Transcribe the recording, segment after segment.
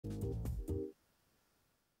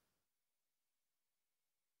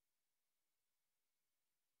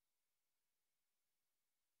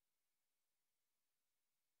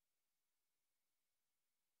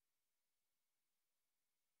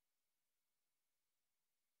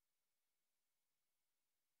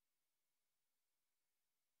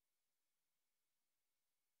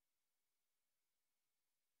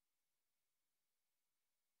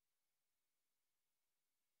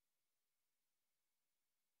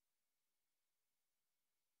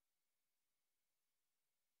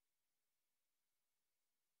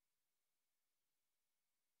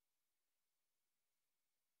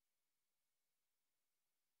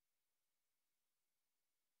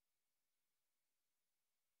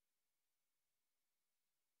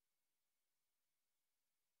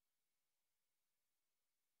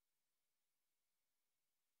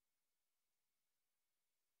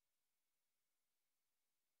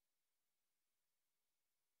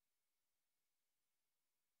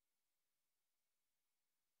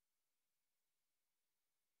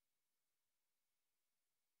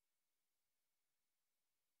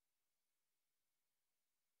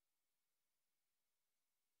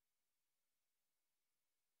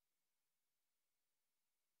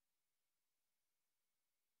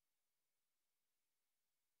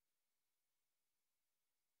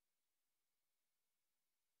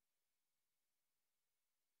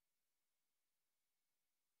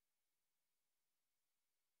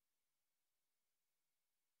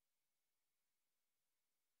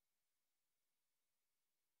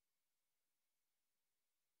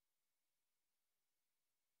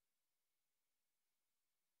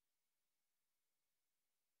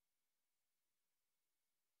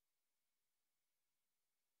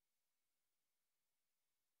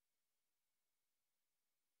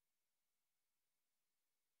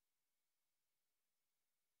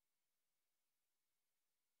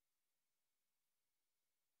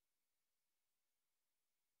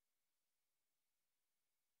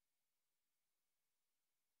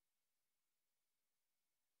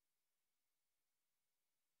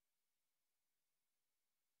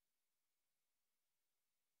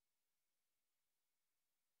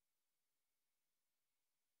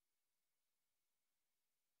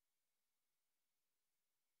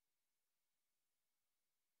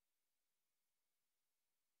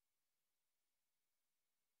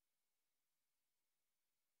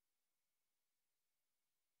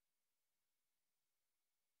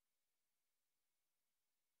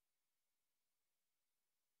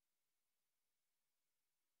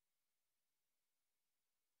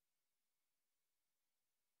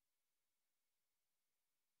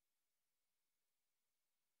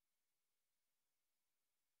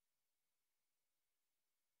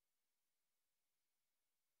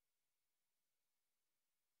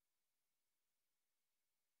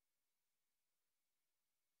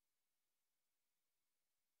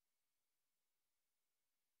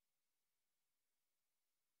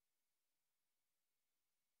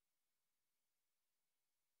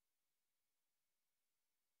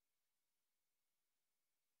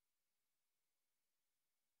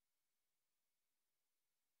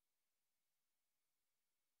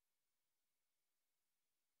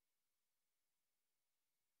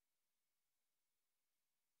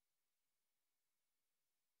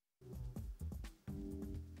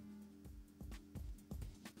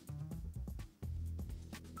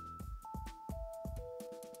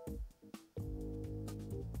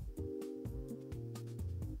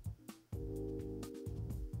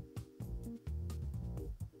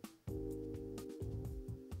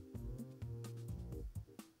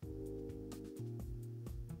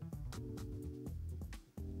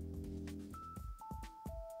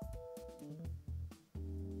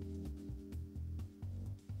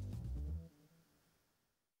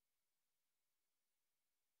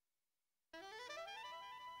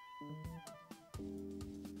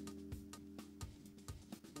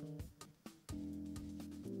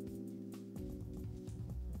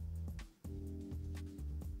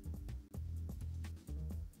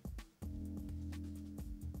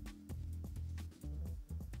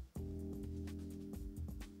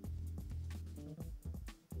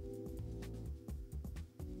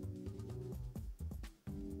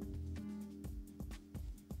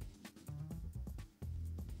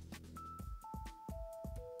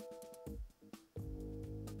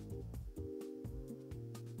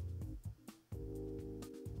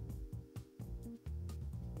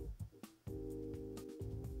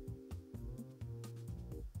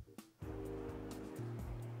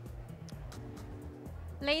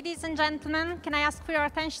Ladies and gentlemen, can I ask for your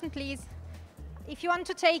attention, please? If you want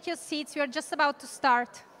to take your seats, we are just about to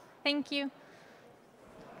start. Thank you.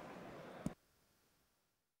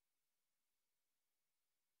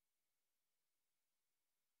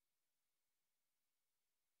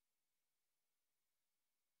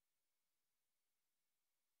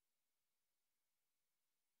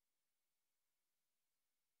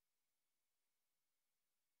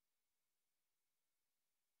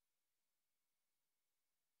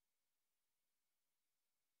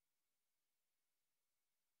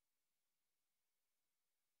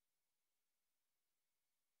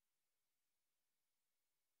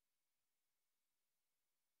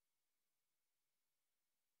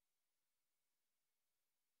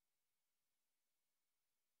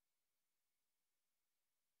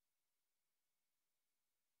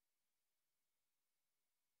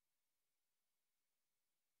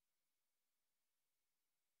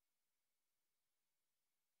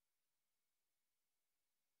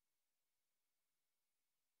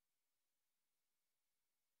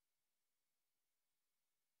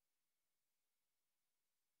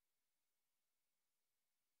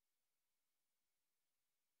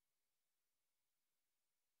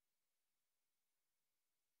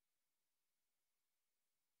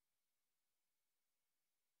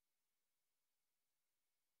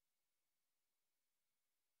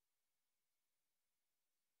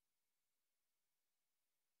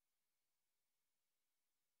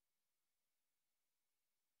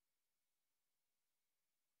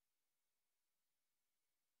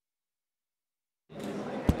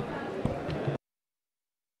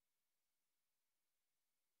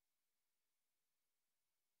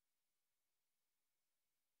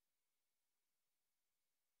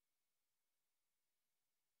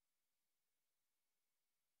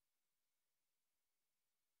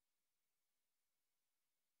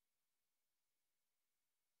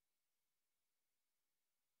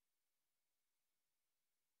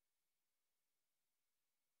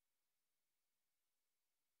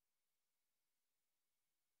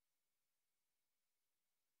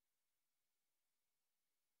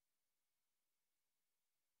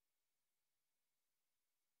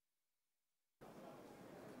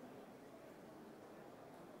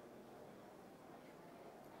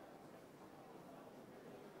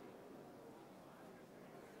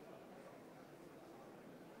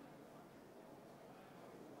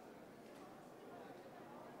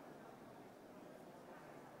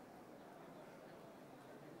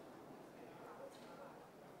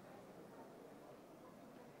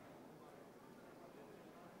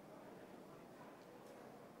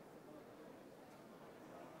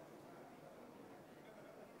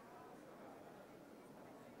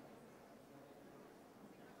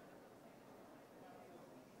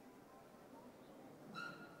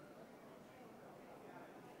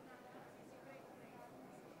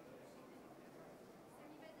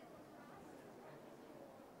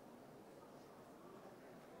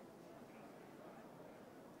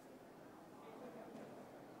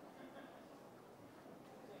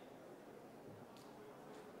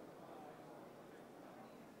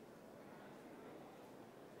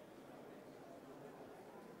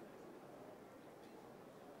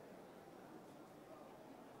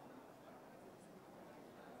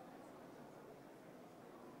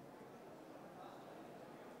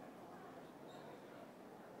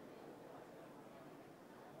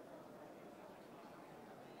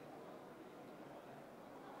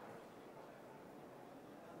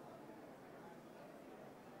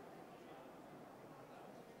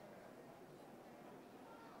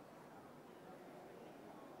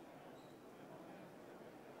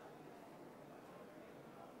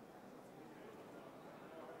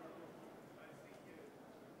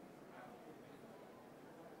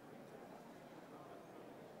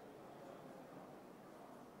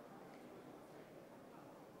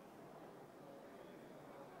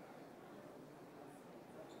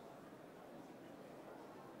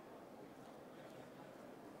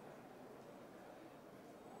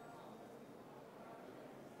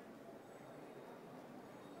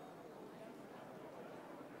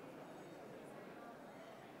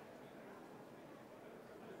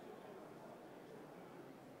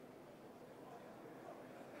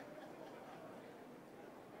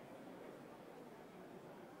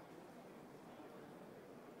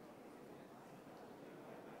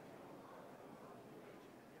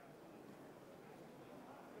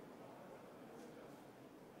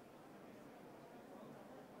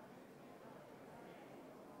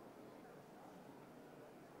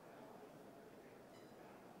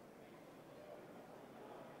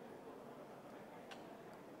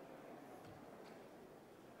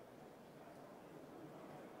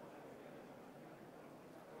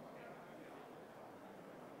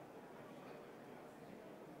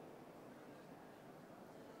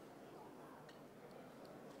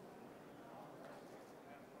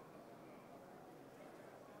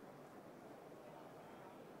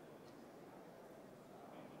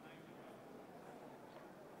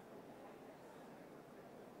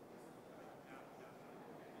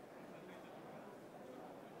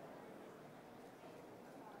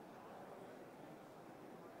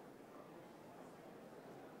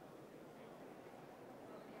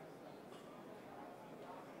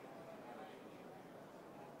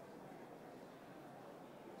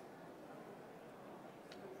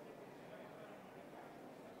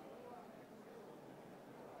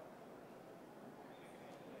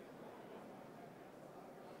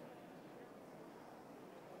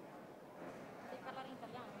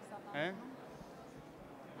 Però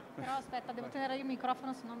aspetta, devo tenere il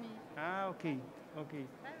microfono, se no mi... Ah, ok, ok.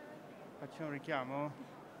 Faccio un richiamo.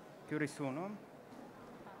 Che ore sono?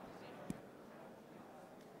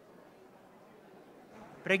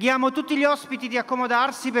 Preghiamo tutti gli ospiti di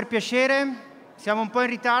accomodarsi, per piacere. Siamo un po' in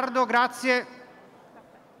ritardo, grazie.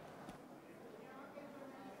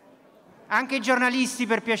 Anche i giornalisti,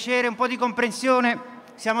 per piacere, un po' di comprensione.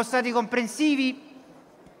 Siamo stati comprensivi.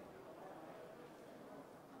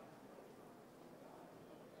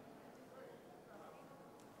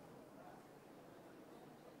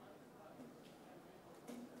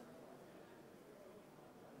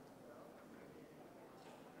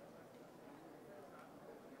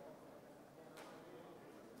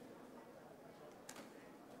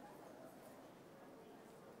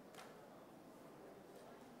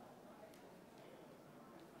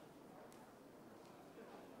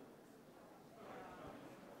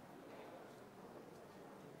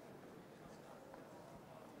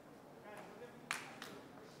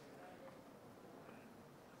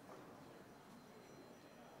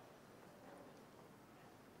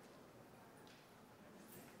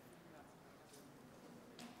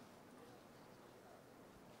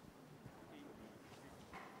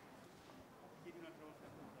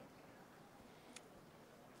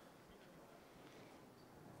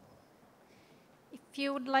 If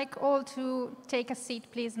you would like all to take a seat,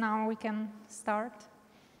 please, now we can start.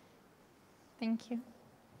 Thank you.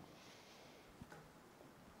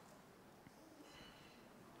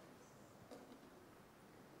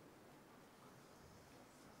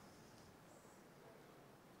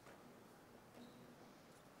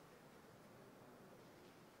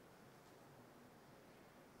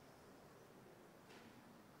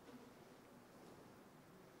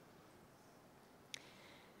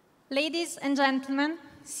 Ladies and gentlemen,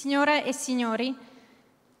 signore e signori,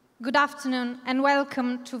 good afternoon and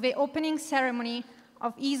welcome to the opening ceremony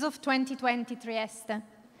of ESOF2020 Trieste.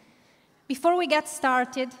 Before we get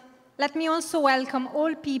started, let me also welcome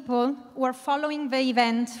all people who are following the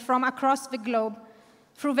event from across the globe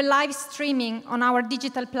through the live streaming on our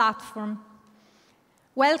digital platform.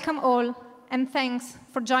 Welcome all, and thanks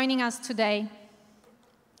for joining us today.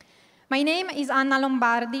 My name is Anna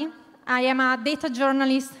Lombardi. I am a data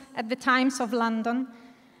journalist at the Times of London,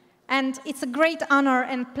 and it's a great honor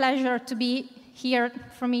and pleasure to be here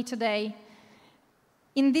for me today,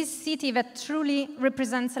 in this city that truly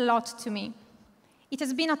represents a lot to me. It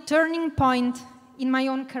has been a turning point in my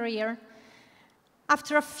own career.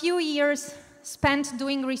 After a few years spent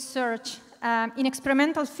doing research in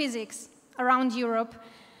experimental physics around Europe,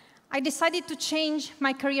 I decided to change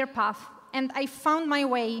my career path, and I found my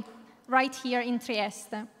way right here in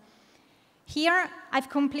Trieste. Here, I've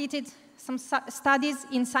completed some studies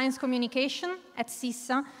in science communication at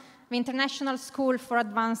SISSA, the International School for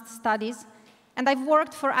Advanced Studies, and I've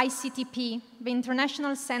worked for ICTP, the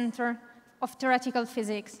International Center of Theoretical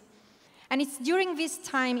Physics. And it's during this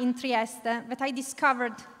time in Trieste that I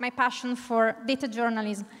discovered my passion for data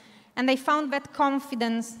journalism, and I found that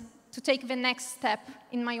confidence to take the next step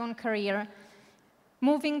in my own career,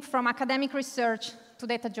 moving from academic research to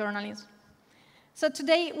data journalism. So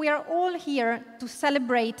today, we are all here to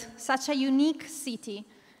celebrate such a unique city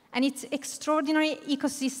and its extraordinary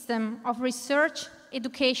ecosystem of research,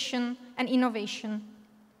 education, and innovation.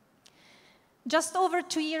 Just over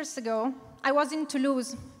 2 years ago, I was in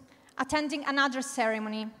Toulouse, attending another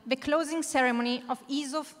ceremony, the closing ceremony of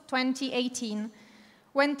ESOF 2018,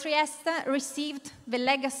 when Trieste received the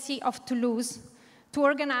legacy of Toulouse to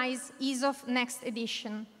organize ESOF Next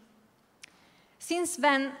Edition. Since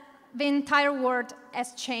then, the entire world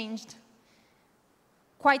has changed,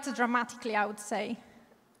 quite dramatically, I would say.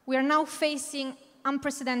 We are now facing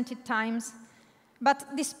unprecedented times,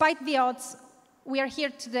 but despite the odds, we are here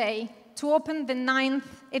today to open the 9th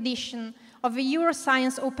edition of the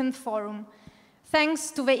Euroscience Open Forum, thanks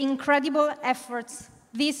to the incredible efforts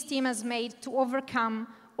this team has made to overcome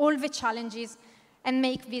all the challenges and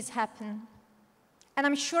make this happen. And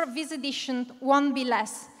I'm sure this edition won't be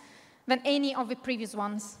less than any of the previous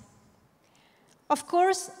ones. Of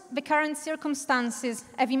course, the current circumstances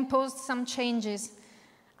have imposed some changes.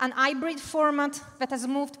 An hybrid format that has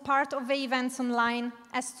moved part of the events online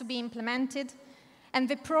has to be implemented, and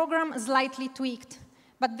the program slightly tweaked,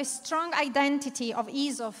 but the strong identity of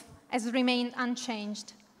ESOF has remained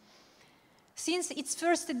unchanged. Since its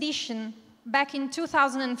first edition, back in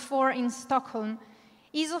 2004 in Stockholm,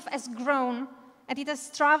 ESOF has grown and it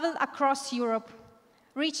has traveled across Europe,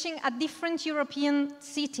 reaching a different European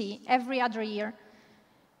city every other year.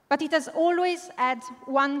 But it has always had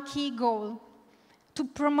one key goal: to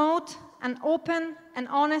promote an open and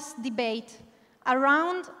honest debate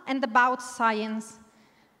around and about science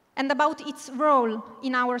and about its role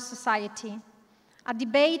in our society, a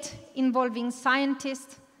debate involving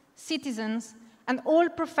scientists, citizens, and all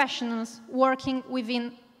professionals working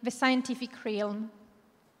within the scientific realm.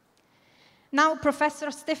 Now,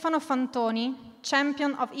 Professor Stefano Fantoni,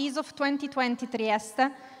 champion of ESOF2020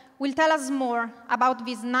 Trieste, will tell us more about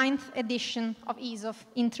this 9th edition of ESOF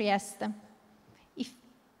in Trieste. If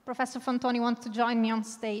Professor Fantoni wants to join me on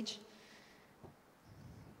stage.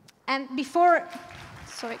 And before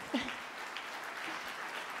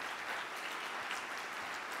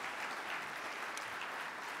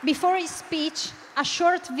his speech, a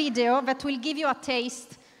short video that will give you a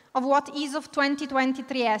taste of what ESOF2020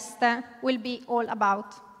 Trieste will be all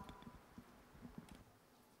about.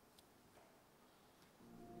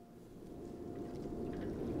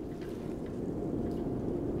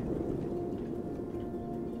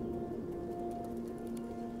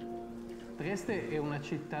 Trieste è una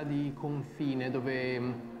città di confine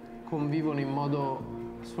dove convivono in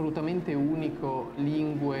modo assolutamente unico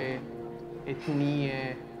lingue,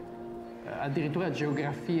 etnie, addirittura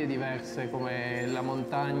geografie diverse come la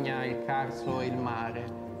montagna, il Carso e il mare.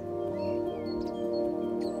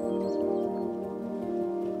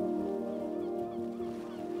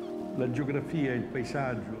 La geografia, il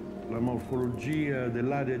paesaggio, la morfologia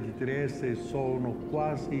dell'area di Trieste sono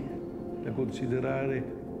quasi da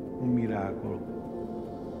considerare un miracolo.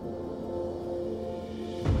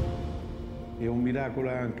 È un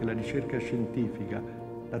miracolo anche la ricerca scientifica,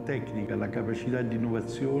 la tecnica, la capacità di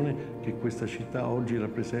innovazione che questa città oggi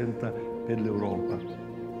rappresenta per l'Europa.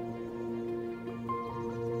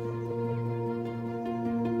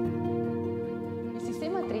 Il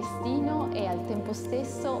sistema triestino è al tempo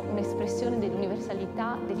stesso un'espressione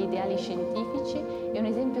dell'universalità degli ideali scientifici e un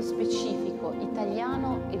esempio specifico,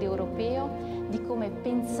 italiano ed europeo, di come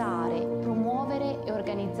pensare, promuovere e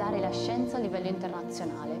organizzare la scienza a livello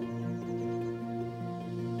internazionale.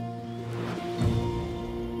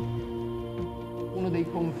 Uno dei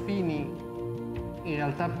confini in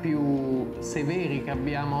realtà più severi che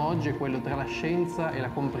abbiamo oggi è quello tra la scienza e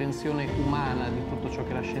la comprensione umana di tutto ciò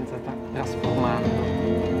che la scienza sta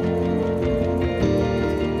trasformando.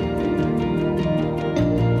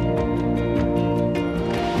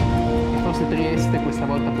 Trieste questa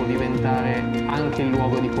volta può diventare anche il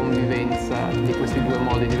luogo di convivenza di questi due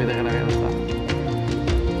modi di vedere la realtà.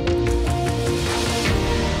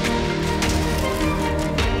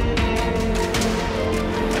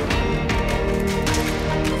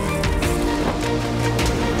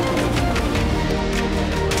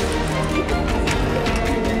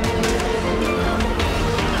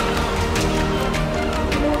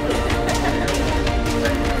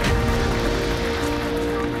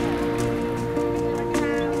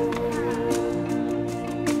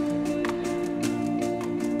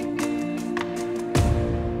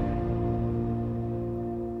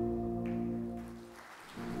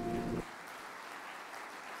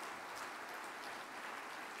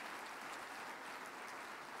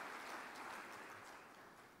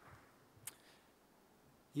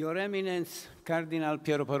 Your Eminence, Cardinal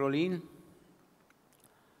Pietro Parolin,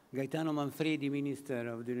 Gaetano Manfredi, Minister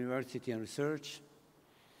of the University and Research,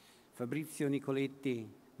 Fabrizio Nicoletti,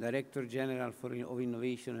 Director General of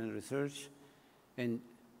Innovation and Research, and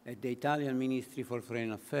at the Italian Ministry for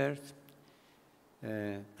Foreign Affairs,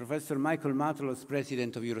 Professor Michael Matlosz,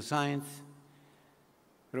 President of Euroscience,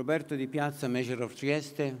 Roberto Dipiazza, Mayor of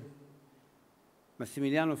Trieste,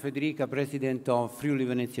 Massimiliano Fedriga, President of Friuli,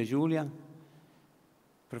 Venezia, Giulia,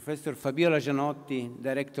 Professor Fabiola Gianotti,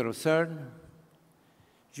 Director of CERN,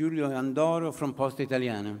 Giulia Andoro from Poste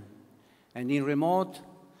Italiane, and in remote,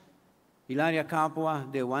 Ilaria Capua,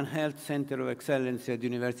 the One Health Center of Excellence at the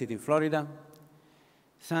University in Florida,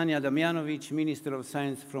 Sanja Damjanovic, Minister of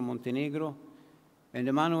Science from Montenegro, and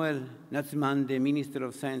Emmanuel Nazimande, Minister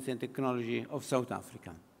of Science and Technology of South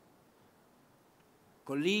Africa.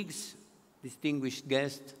 Colleagues, distinguished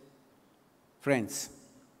guests, friends,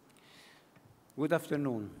 good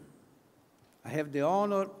afternoon. I have the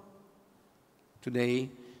honor today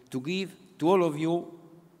to give to all of you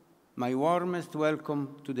my warmest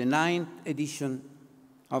welcome to the 9th edition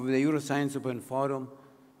of the Euroscience Open Forum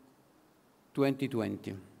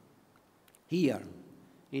 2020. Here,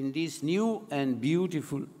 in this new and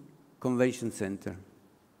beautiful convention center.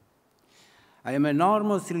 I am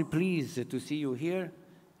enormously pleased to see you here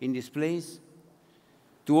in this place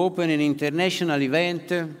to open an international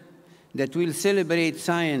event that will celebrate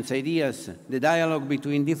science, ideas, the dialogue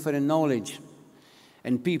between different knowledge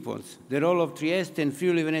and peoples, the role of Trieste and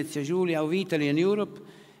Friuli Venezia Giulia, of Italy and Europe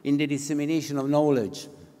in the dissemination of knowledge.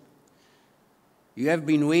 You have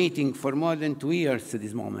been waiting for more than 2 years to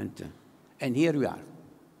this moment, and here we are.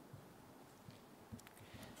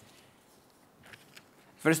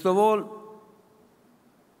 First of all,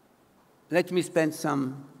 let me spend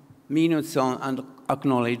some minutes on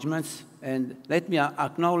acknowledgements, and let me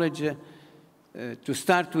acknowledge, to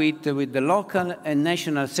start with the local and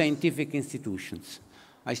national scientific institutions.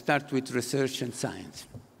 I start with research and science.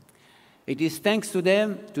 It is thanks to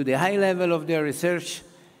them, to the high level of their research,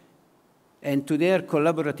 and to their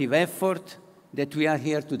collaborative effort that we are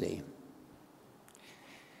here today.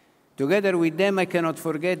 Together with them, I cannot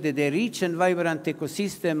forget the rich and vibrant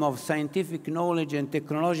ecosystem of scientific knowledge and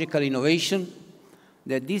technological innovation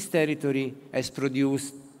that this territory has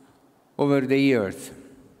produced over the years.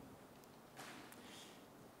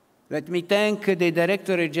 Let me thank the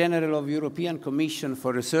Directorate General of the European Commission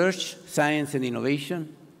for Research, Science and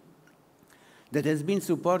Innovation that has been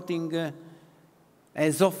supporting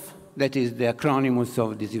ESOF, that is the acronym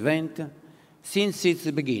of this event, since its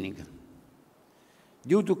beginning.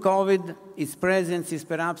 Due to COVID, its presence is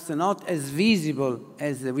perhaps not as visible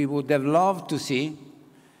as we would have loved to see,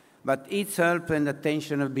 but its help and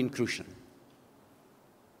attention have been crucial.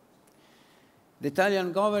 The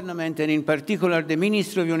Italian government, and in particular the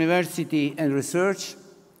Ministro of University and Research,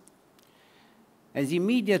 has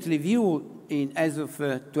immediately viewed in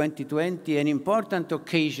ESOF2020 an important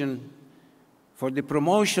occasion for the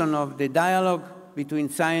promotion of the dialogue between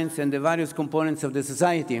science and the various components of the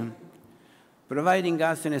society, providing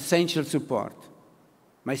us an essential support.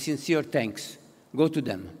 My sincere thanks go to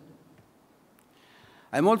them.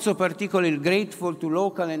 I'm also particularly grateful to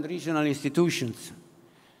local and regional institutions,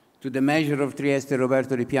 to the Mayor of Trieste,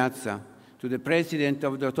 Roberto Dipiazza, to the President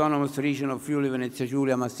of the Autonomous Region of Friuli, Venezia,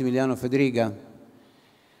 Giulia, Massimiliano, Fedriga,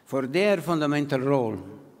 for their fundamental role.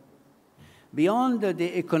 Beyond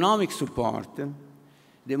the economic support,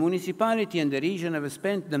 the municipality and the region have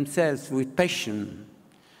spent themselves with passion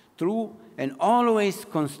through an always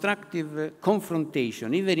constructive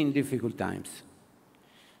confrontation, even in difficult times,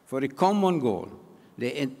 for a common goal,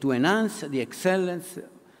 to enhance the excellence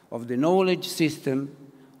of the knowledge system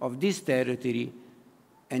of this territory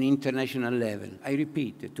at an international level. I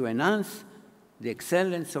repeat, to enhance the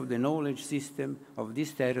excellence of the knowledge system of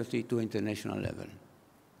this territory to international level.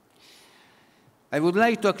 I would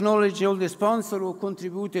like to acknowledge all the sponsors who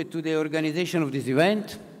contributed to the organization of this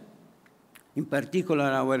event, in particular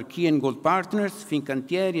our key and gold partners,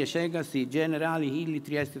 Fincantieri, Escegasi, Generali, Hilli,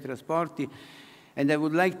 Trieste Trasporti, and I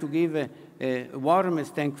would like to give a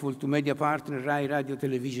warmest thankful to media partner Rai Radio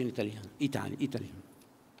Television Italy.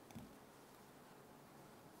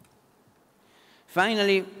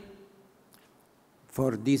 Finally,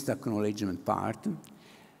 for this acknowledgement part,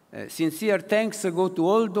 sincere thanks go to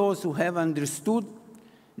all those who have understood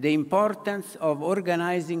the importance of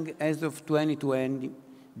organizing ESOF2020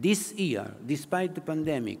 this year, despite the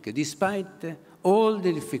pandemic, despite all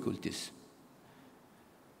the difficulties.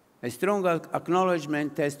 A strong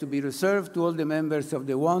acknowledgement has to be reserved to all the members of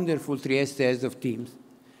the wonderful Trieste ESOF teams.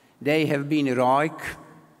 They have been heroic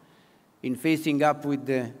in facing up with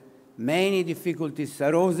the many difficulties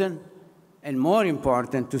arisen, and more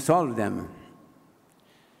important, to solve them.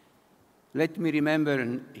 Let me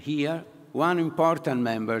remember here one important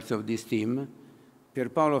member of this team,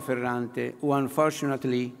 Pierpaolo Ferrante, who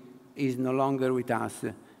unfortunately is no longer with us,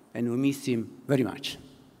 and we miss him very much.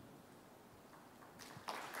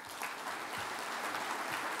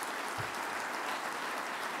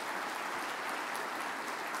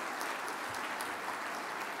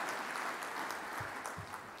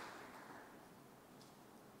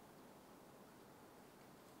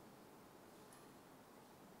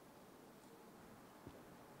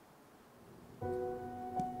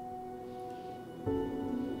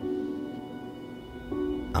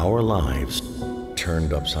 Our lives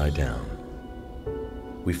turned upside down.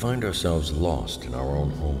 We find ourselves lost in our own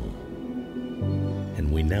home.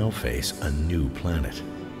 And we now face a new planet,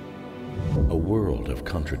 a world of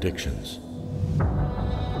contradictions.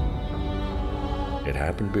 It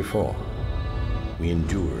happened before. We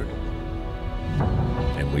endured,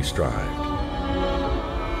 and we strived.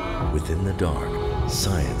 Within the dark,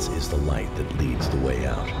 science is the light that leads the way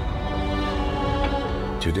out.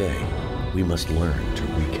 Today, we must learn to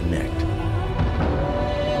reconnect,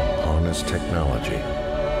 harness technology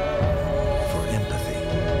for empathy.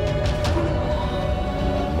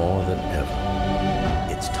 More than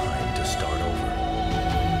ever, it's time to start over.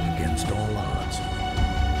 Against all odds,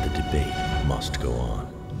 the debate must go on.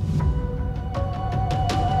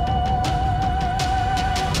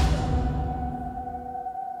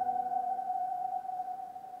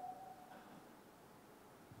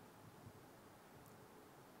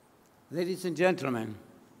 Ladies and gentlemen,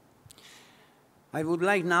 I would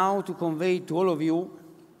like now to convey to all of you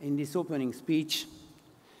in this opening speech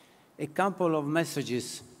a couple of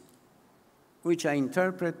messages which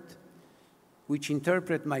interpret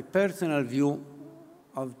my personal view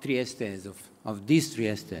of Trieste ESOF, of this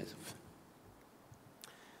Trieste ESOF.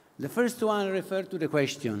 The first one refers to the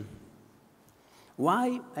question,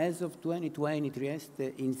 why ESOF2020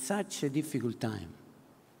 Trieste in such a difficult time?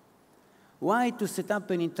 Why to set up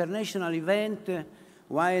an international event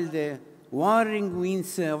while the warring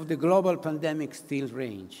winds of the global pandemic still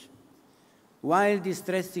range? While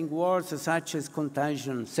distressing words such as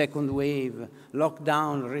contagion, second wave,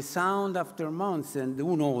 lockdown resound after months and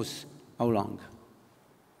who knows how long?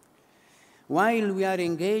 While we are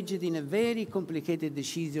engaged in a very complicated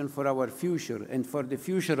decision for our future and for the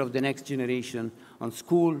future of the next generation on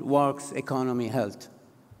school, works, economy, health.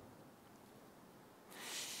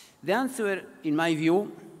 The answer, in my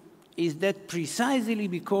view, is that precisely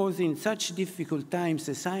because in such difficult times,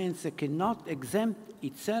 the science cannot exempt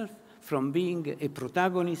itself from being a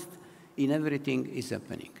protagonist in everything is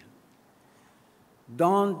happening.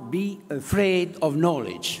 Don't be afraid of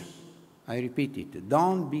knowledge. I repeat it,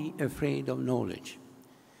 don't be afraid of knowledge.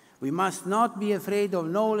 We must not be afraid of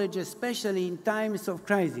knowledge, especially in times of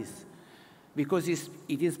crisis, because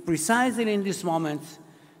it is precisely in these moments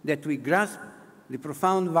that we grasp the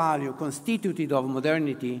profound value constituted of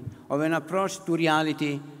modernity, of an approach to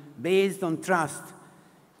reality based on trust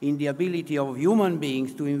in the ability of human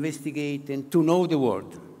beings to investigate and to know the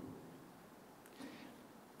world.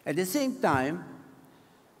 At the same time,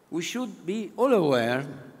 we should be all aware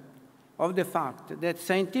of the fact that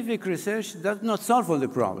scientific research does not solve all the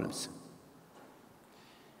problems.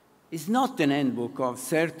 It's not an handbook of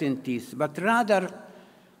certainties, but rather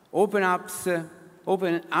open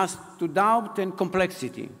us to doubt and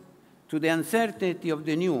complexity, to the uncertainty of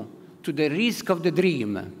the new, to the risk of the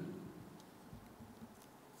dream.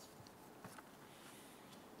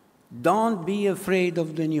 Don't be afraid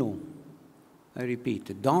of the new. I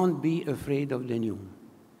repeat, don't be afraid of the new.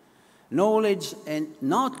 Knowledge and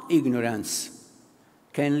not ignorance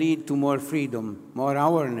can lead to more freedom, more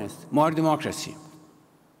awareness, more democracy.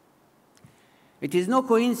 It is no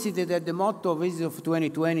coincidence that the motto of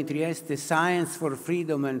ESOF2020 Trieste, Science for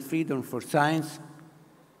Freedom and Freedom for Science,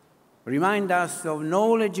 reminds us of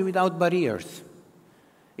knowledge without barriers.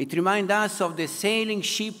 It reminds us of the sailing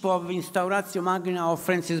ship of Instauratio Magna of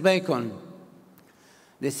Francis Bacon,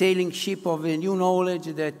 the sailing ship of a new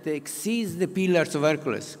knowledge that exceeds the pillars of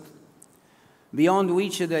Hercules, beyond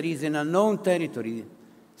which there is an unknown territory,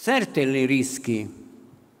 certainly risky,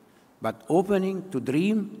 but opening to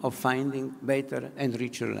dream of finding better and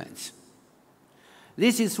richer lands.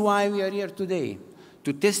 This is why we are here today,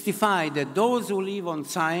 to testify that those who live on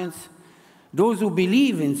science, those who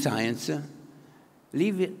believe in science,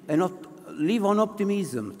 live on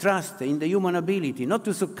optimism, trust in the human ability, not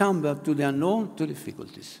to succumb to the unknown, to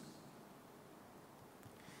difficulties.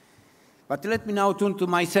 But let me now turn to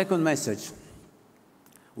my second message,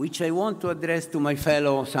 which I want to address to my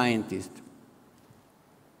fellow scientists.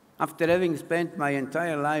 After having spent my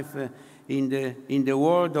entire life in the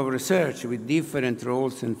world of research with different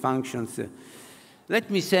roles and functions, let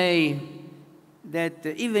me say that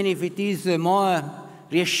even if it is more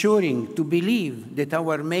reassuring to believe that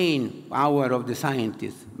our of the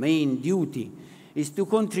scientist, main duty, is to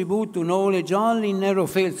contribute to knowledge only in narrow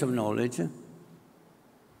fields of knowledge,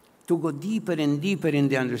 to go deeper and deeper in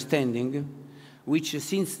the understanding, which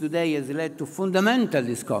since today has led to fundamental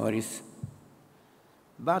discoveries.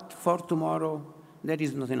 But for tomorrow, that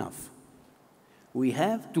is not enough. We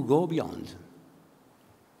have to go beyond.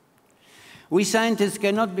 We scientists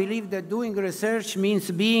cannot believe that doing research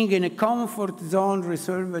means being in a comfort zone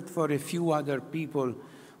reserved for a few other people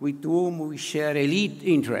with whom we share elite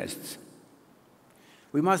interests.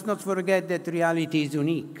 We must not forget that reality is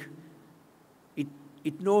unique.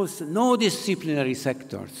 It knows no disciplinary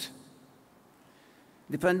sectors.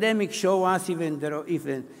 The pandemic showed us, even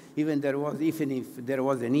if there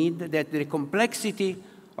was a need, that the complexity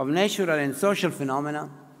of natural and social phenomena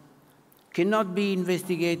cannot be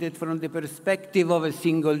investigated from the perspective of a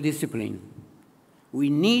single discipline. We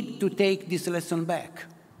need to take this lesson back.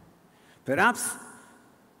 Perhaps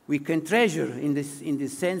we can treasure, in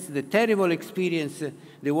this sense, the terrible experience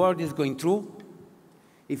the world is going through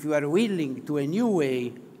if we are willing to a new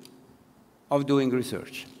way of doing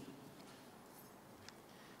research.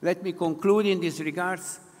 Let me conclude in this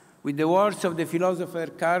regards with the words of the philosopher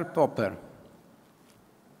Karl Popper,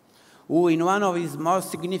 who in one of his most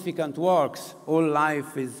significant works, All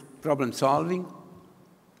Life is Problem Solving,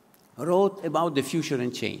 wrote about the future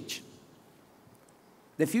and change.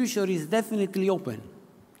 The future is definitely open.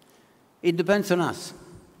 It depends on us.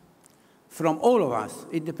 From all of us,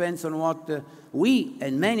 it depends on what we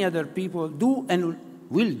and many other people do and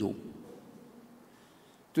will do.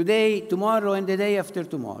 Today, tomorrow, and the day after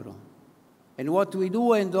tomorrow. And what we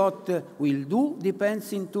do and what we'll do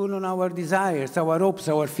depends in turn on our desires, our hopes,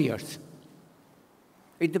 our fears.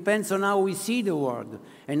 It depends on how we see the world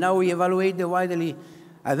and how we evaluate the widely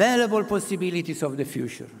available possibilities of the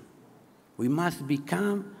future. We must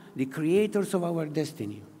become the creators of our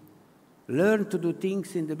destiny, learn to do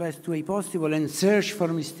things in the best way possible, and search for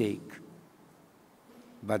mistakes.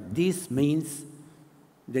 But this means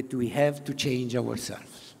that we have to change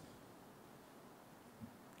ourselves.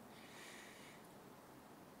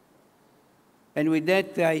 And with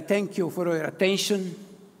that, I thank you for your attention,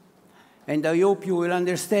 and I hope you will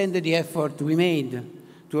understand the effort we made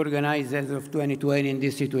to organize ESOF2020 in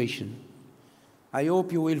this situation. I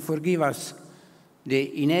hope you will forgive us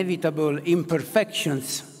the inevitable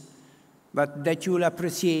imperfections, but that you will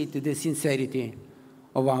appreciate the sincerity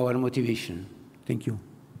of our motivation. Thank you.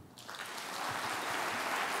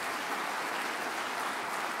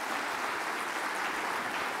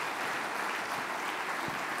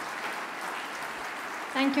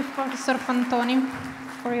 Thank you, Professor Fantoni,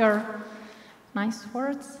 for your nice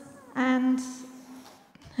words, and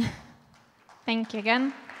thank you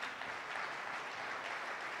again.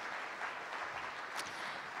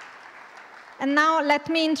 And now let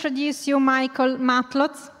me introduce you Michael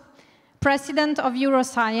Matlosz, President of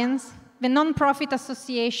Euroscience, the non-profit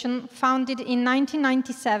association founded in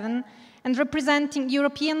 1997 and representing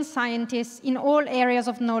European scientists in all areas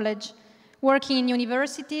of knowledge, working in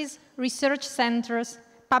universities, research centers,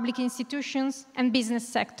 public institutions, and business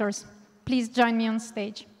sectors. Please join me on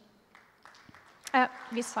stage.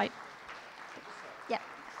 This side. Yeah,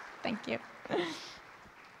 thank you.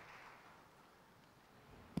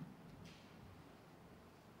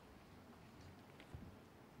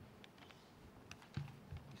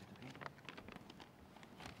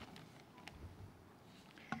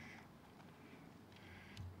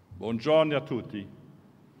 Buongiorno a tutti.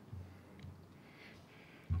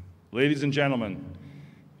 Ladies and gentlemen,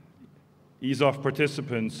 ESOF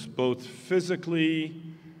participants, both physically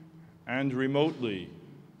and remotely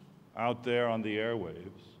out there on the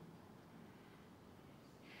airwaves,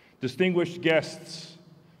 distinguished guests,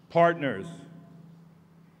 partners,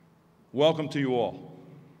 welcome to you all.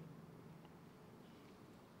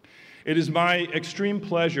 It is my extreme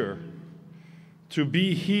pleasure to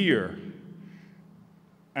be here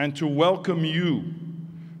and to welcome you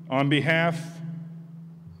on behalf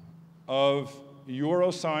of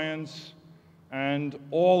Euroscience and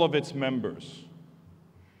all of its members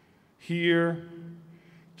here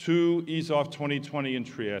to ESOF2020 in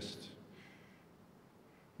Trieste.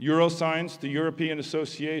 Euroscience, the European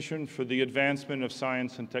Association for the Advancement of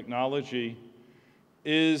Science and Technology,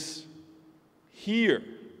 is here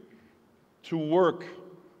to work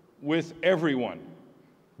with everyone,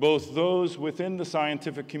 both those within the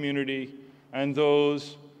scientific community and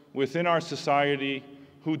those within our society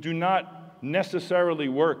who do not necessarily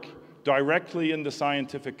work directly in the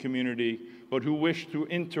scientific community, but who wish to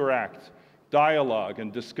interact, dialogue,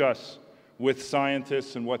 and discuss with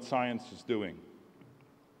scientists and what science is doing.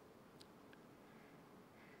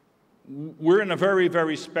 We're in a very,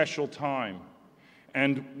 very special time,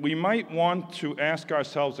 and we might want to ask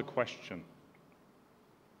ourselves a question.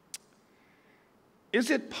 Is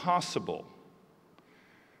it possible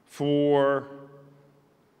for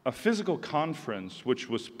a physical conference which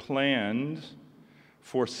was planned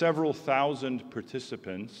for several thousand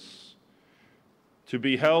participants to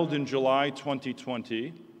be held in July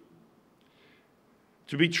 2020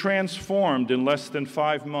 to be transformed in less than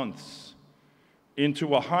 5 months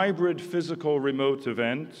into a hybrid physical remote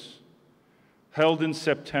event held in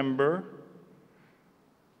September,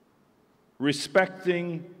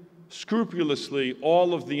 respecting scrupulously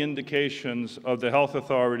all of the indications of the health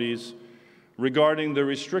authorities regarding the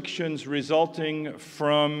restrictions resulting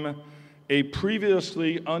from a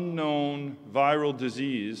previously unknown viral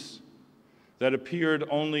disease that appeared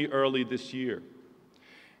only early this year?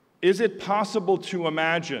 Is it possible to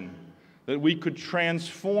imagine that we could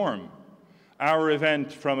transform our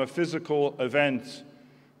event from a physical event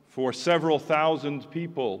for several thousand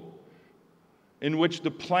people, in which the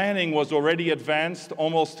planning was already advanced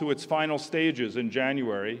almost to its final stages in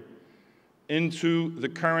January, into the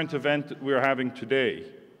current event that we're having today?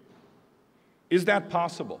 Is that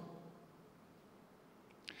possible?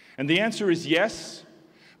 And the answer is yes,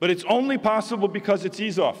 but it's only possible because it's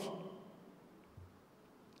ESOF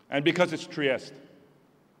and because it's Trieste.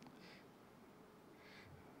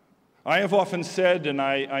 I have often said, and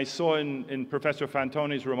I saw in Professor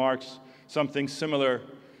Fantoni's remarks something similar,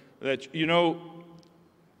 that, you know,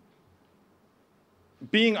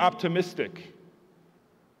 being optimistic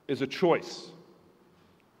is a choice.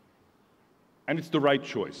 And it's the right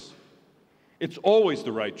choice. It's always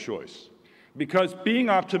the right choice. Because being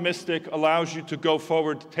optimistic allows you to go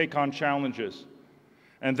forward, to take on challenges.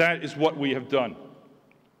 And that is what we have done.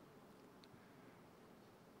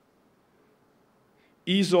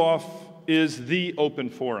 ESOF is the open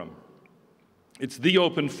forum. It's the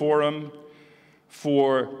open forum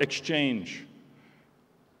for exchange,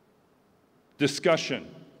 discussion,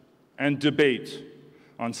 and debate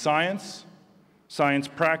on science, science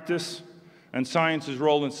practice, and science's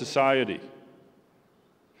role in society.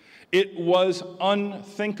 It was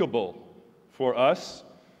unthinkable for us,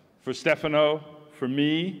 for Stefano, for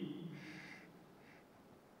me,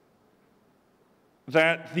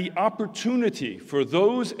 that the opportunity for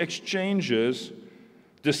those exchanges,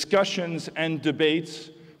 discussions, and debates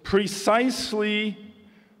precisely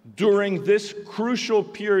during this crucial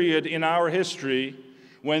period in our history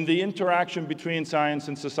when the interaction between science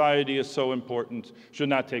and society is so important should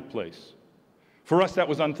not take place. For us, that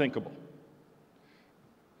was unthinkable.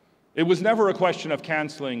 It was never a question of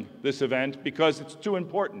canceling this event because it's too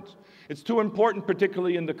important. It's too important,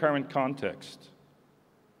 particularly in the current context.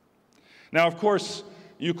 Now, of course,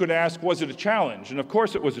 you could ask, was it a challenge? And of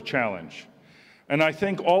course it was a challenge. And I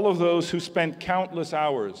think all of those who spent countless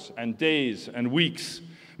hours and days and weeks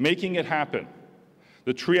making it happen,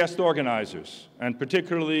 the Trieste organizers, and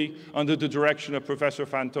particularly under the direction of Professor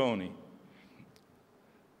Fantoni,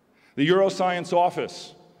 the Euroscience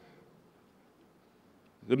office,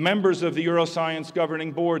 the members of the Euroscience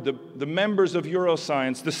Governing Board, the members of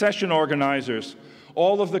Euroscience, the session organizers,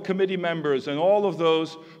 all of the committee members, and all of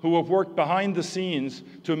those who have worked behind the scenes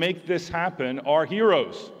to make this happen are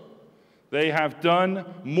heroes. They have done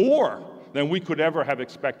more than we could ever have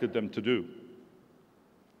expected them to do.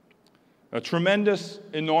 A tremendous,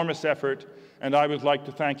 enormous effort, and I would like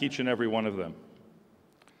to thank each and every one of them.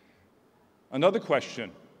 Another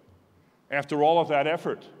question, after all of that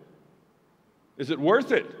effort, is it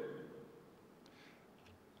worth it?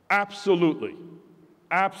 Absolutely,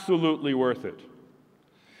 absolutely worth it.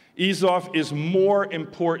 ESOF is more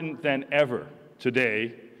important than ever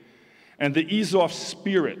today, and the ESOF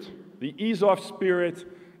spirit,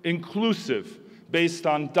 inclusive, based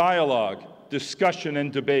on dialogue, discussion,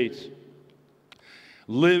 and debate,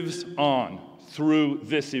 lives on through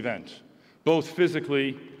this event, both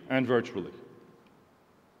physically and virtually.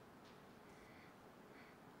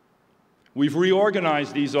 We've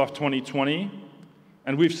reorganized ESOF2020,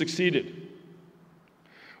 and we've succeeded.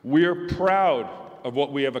 We're proud of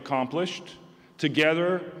what we have accomplished,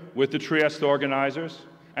 together with the Trieste organizers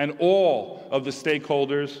and all of the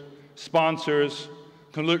stakeholders, sponsors,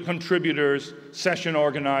 contributors, session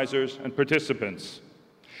organizers, and participants.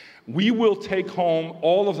 We will take home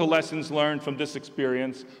all of the lessons learned from this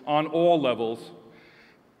experience on all levels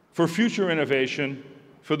for future innovation,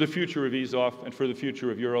 for the future of ESOF, and for the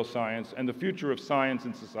future of Euroscience, and the future of science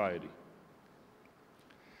and society.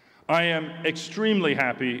 I am extremely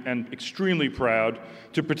happy and extremely proud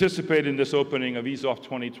to participate in this opening of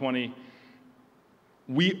ESOF2020.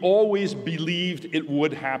 We always believed it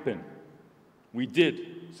would happen. We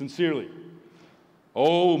did, sincerely.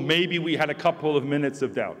 Oh, maybe we had a couple of minutes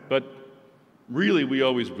of doubt, but really we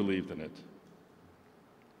always believed in it.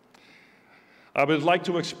 I would like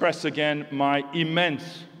to express again my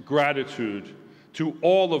immense gratitude to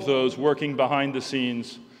all of those working behind the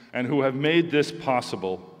scenes and who have made this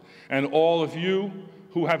possible, and all of you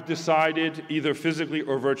who have decided, either physically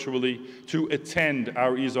or virtually, to attend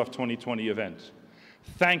our ESOF2020 event.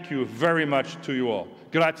 Thank you very much to you all.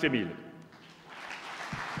 Grazie mille.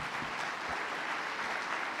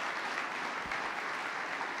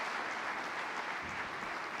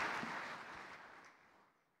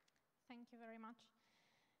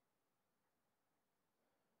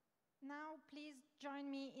 Now, please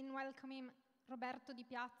join me in welcoming Roberto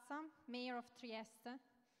Dipiazza, Mayor of Trieste.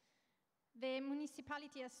 The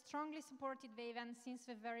municipality has strongly supported the event since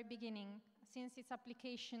the very beginning, since its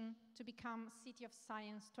application to become City of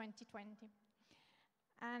Science 2020.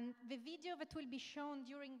 And the video that will be shown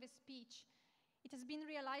during the speech, it has been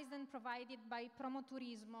realized and provided by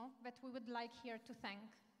Promoturismo, that we would like here to thank.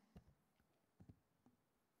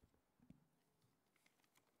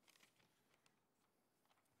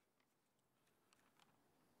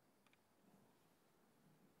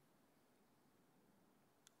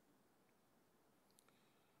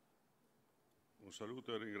 Un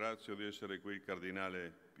saluto e ringrazio di essere qui il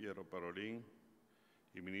Cardinale Pietro Parolin,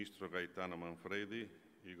 il Ministro Gaetano Manfredi,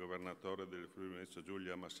 il governatore del Friuli Venezia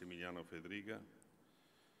Giulia Massimiliano Fedriga,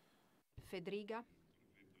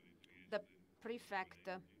 the prefect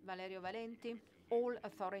Valerio Valenti, all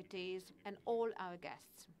authorities and all our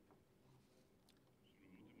guests.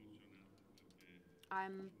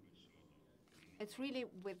 It's really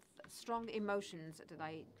with strong emotions that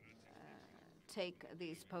I take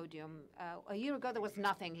this podium. A year ago, there was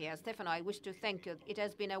nothing here. Stefano, I wish to thank you. It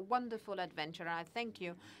has been a wonderful adventure. I thank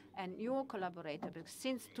you and your collaborators.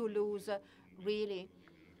 Since Toulouse, really,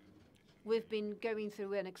 we've been going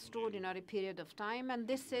through an extraordinary period of time, and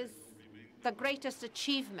this is the greatest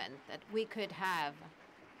achievement that we could have.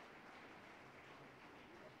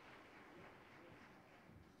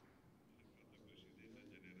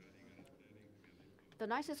 The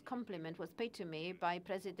nicest compliment was paid to me by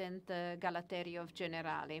President Galateri of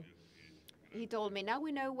Generali. He told me, now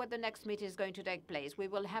we know where the next meeting is going to take place. We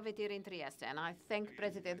will have it here in Trieste. And I thank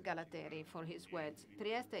President Galateri for his words.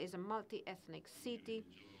 Trieste is a multi-ethnic city,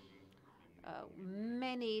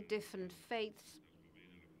 many different faiths,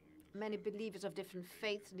 many believers of different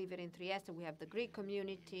faiths live in Trieste. We have the Greek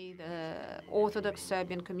community, the Orthodox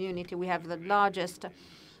Serbian community. We have the largest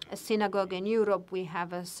synagogue in Europe. We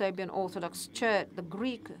have a Serbian Orthodox church, the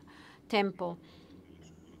Greek temple.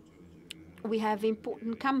 We have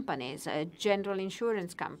important companies, a Generali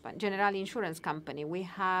Insurance Company. We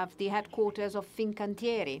have the headquarters of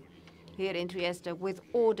Fincantieri here in Trieste with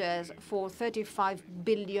orders for 35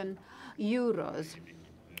 billion euros.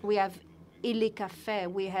 We have Illy Cafe.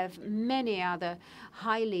 We have many other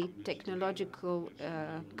highly technological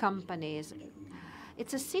companies.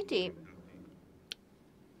 It's a city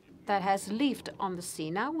that has lived on the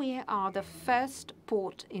sea. Now we are the first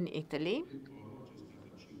port in Italy.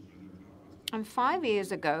 And 5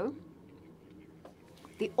 years ago,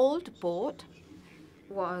 the old port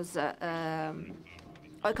was, a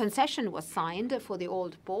concession was signed for the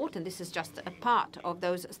old port, and this is just a part of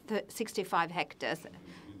those 65 hectares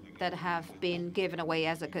that have been given away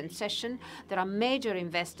as a concession. There are major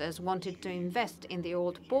investors wanted to invest in the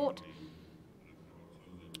old port.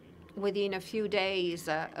 Within a few days,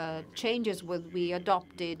 changes will be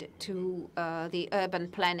adopted to the urban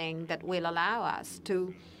planning that will allow us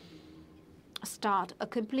to start a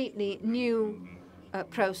completely new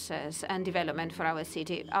process and development for our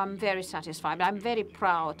city. I'm very satisfied. I'm very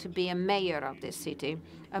proud to be a mayor of this city,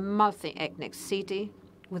 a multi-ethnic city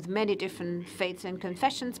with many different faiths and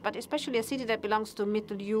confessions, but especially a city that belongs to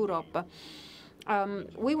Middle Europe.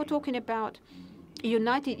 We were talking about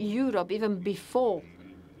united Europe even before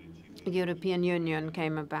the European Union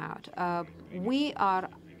came about. We are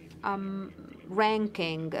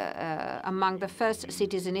ranking among the first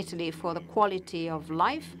cities in Italy for the quality of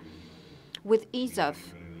life. With ESOF,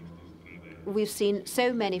 we've seen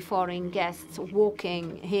so many foreign guests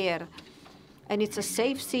walking here, and it's a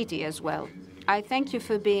safe city as well. I thank you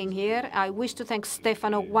for being here. I wish to thank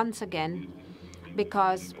Stefano once again,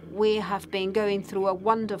 because we have been going through a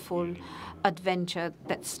wonderful adventure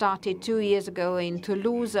that started 2 years ago in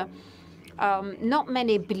Toulouse. Not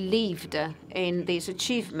many believed in this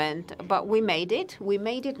achievement, but we made it. We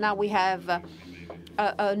made it. Now we have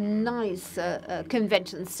a nice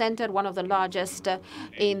convention center, one of the largest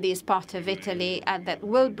in this part of Italy, and that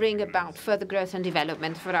will bring about further growth and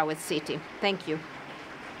development for our city. Thank you.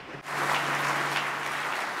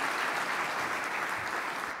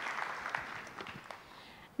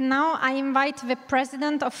 Now I invite the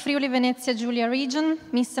President of Friuli Venezia Giulia region,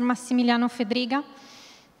 Mr. Massimiliano Fedriga.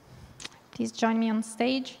 Please join me on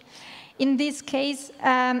stage. In this case,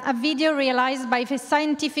 a video realized by the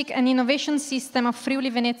Scientific and Innovation System of Friuli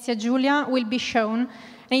Venezia Giulia will be shown,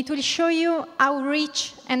 and it will show you how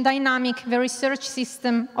rich and dynamic the research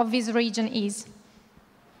system of this region is.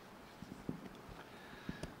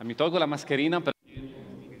 Mi tolgo la mascherina per...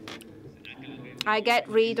 I get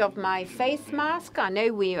rid of my face mask. I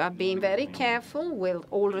know we are being very careful with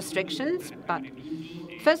all restrictions, but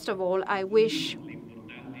first of all, I wish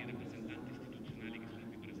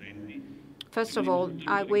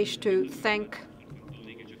to thank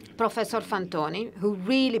Professor Fantoni, who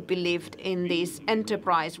really believed in this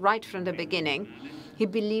enterprise right from the beginning. He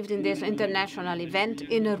believed in this international event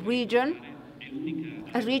in a region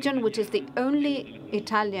which is the only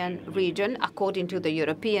Italian region, according to the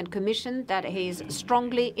European Commission, that is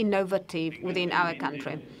strongly innovative within our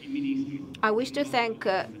country. I wish to thank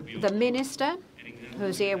the Minister,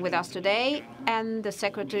 who's here with us today, and the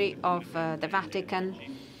Secretary of the Vatican,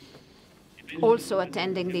 also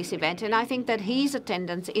attending this event. And I think that his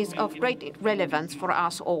attendance is of great relevance for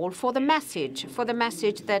us all, for the message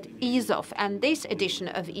that ESOF and this edition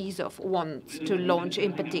of ESOF wants to launch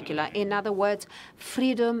in particular. In other words,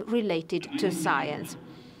 freedom related to science.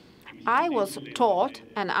 I was taught,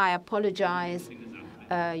 and I apologize,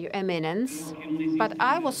 Your Eminence, but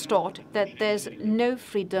I was taught that there's no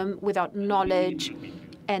freedom without knowledge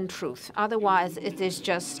and truth. Otherwise, it is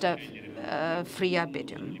just free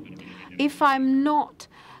arbitrum. If I'm not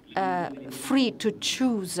free to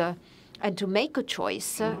choose and to make a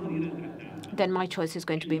choice, then my choice is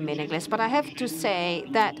going to be meaningless. But I have to say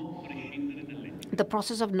that the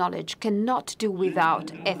process of knowledge cannot do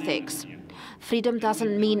without ethics. Freedom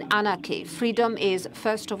doesn't mean anarchy. Freedom is,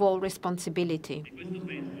 first of all, responsibility.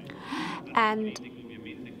 And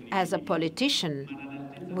as a politician,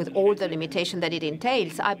 with all the limitation that it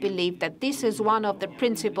entails, I believe that this is one of the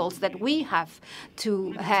principles that we have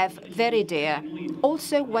to have very dear,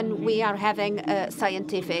 also when we are having a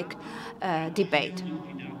scientific debate.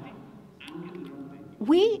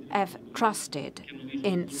 We have trusted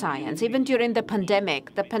in science, even during the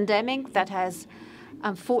pandemic that has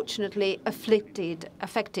unfortunately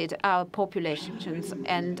affected our populations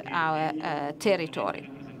and our territory.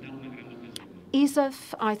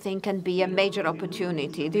 ESOF, I think, can be a major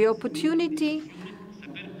opportunity, the opportunity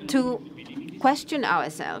to question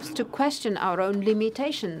ourselves, to question our own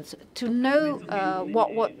limitations, to know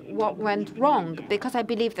what went wrong, because I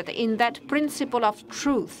believe that in that principle of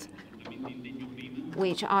truth,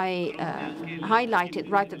 which I highlighted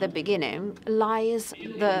right at the beginning, lies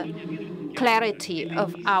the clarity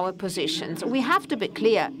of our positions. We have to be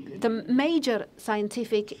clear. The major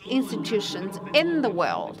scientific institutions in the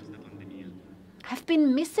world have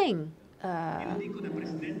been missing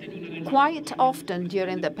quite often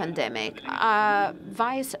during the pandemic.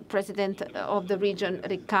 Vice President of the region,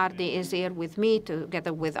 Riccardi, is here with me,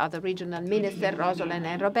 together with other regional ministers, Rosolin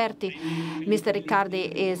and Roberti. Mr.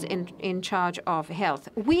 Riccardi is in charge of health.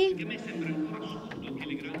 We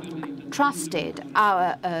trusted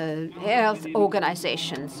our health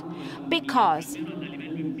organizations because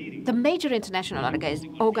the major international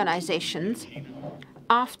organizations,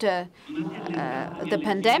 after the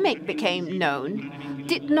pandemic became known,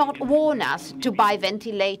 did not warn us to buy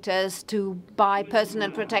ventilators, to buy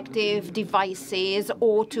personal protective devices,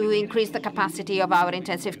 or to increase the capacity of our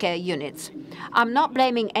intensive care units. I'm not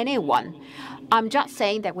blaming anyone. I'm just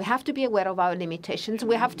saying that we have to be aware of our limitations.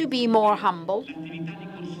 We have to be more humble.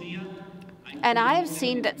 And I have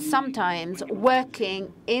seen that sometimes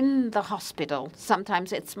working in the hospital,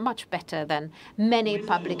 sometimes it's much better than many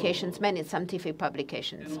publications, many scientific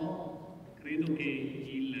publications.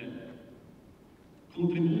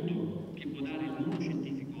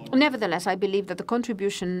 Nevertheless, I believe that the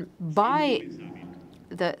contribution by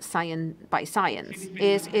science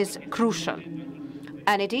is crucial.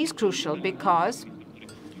 And it is crucial because,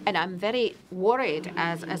 and I'm very worried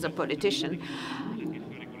as a politician,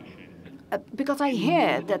 because I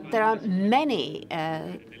hear that there are many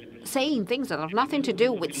saying things that have nothing to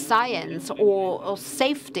do with science or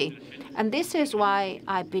safety. And this is why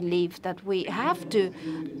I believe that we have to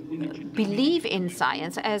believe in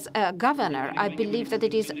science. As a governor, I believe that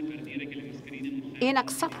it is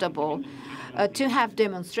unacceptable to have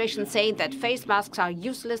demonstrations saying that face masks are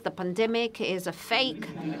useless, the pandemic is a fake.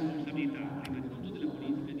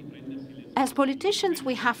 As politicians,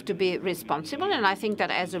 we have to be responsible, and I think that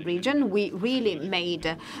as a region, we really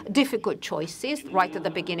made difficult choices right at the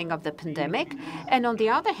beginning of the pandemic. And on the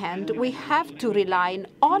other hand, we have to rely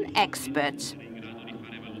on experts,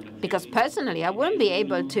 because personally, I wouldn't be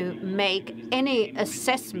able to make any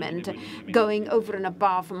assessment going over and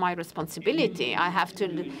above my responsibility. I have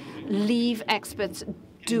to leave experts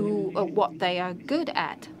do what they are good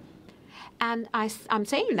at. And I'm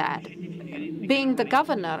saying that being the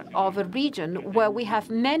governor of a region where we have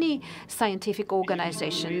many scientific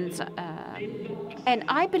organizations, and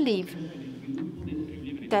I believe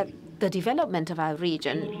that the development of our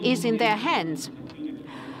region is in their hands.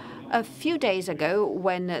 A few days ago,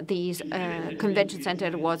 when this convention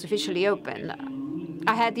center was officially open,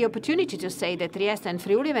 I had the opportunity to say that Trieste and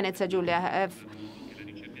Friuli, Venezia, Giulia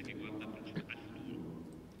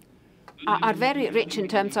are very rich in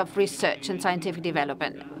terms of research and scientific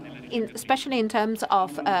development, especially in terms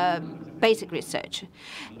of basic research.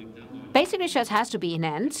 Basic research has to be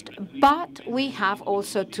enhanced, but we have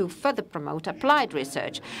also to further promote applied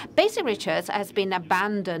research. Basic research has been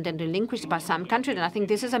abandoned and relinquished by some countries, and I think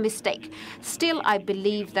this is a mistake. Still, I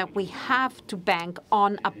believe that we have to bank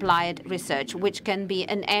on applied research, which can be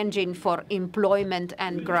an engine for employment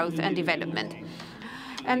and growth and development.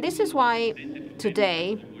 And this is why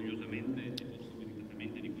today,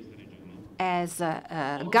 as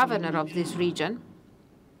a governor of this region,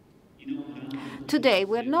 today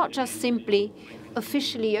we're not just simply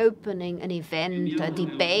officially opening an event, a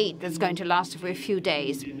debate that's going to last for a few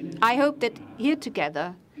days. I hope that here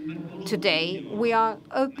together Today, we are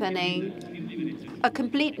opening a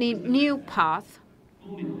completely new path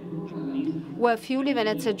where Friuli,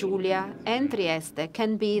 Venezia, Giulia, and Trieste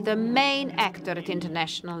can be the main actor at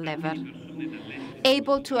international level,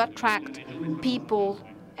 able to attract people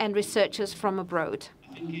and researchers from abroad.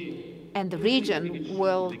 And the region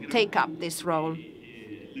will take up this role.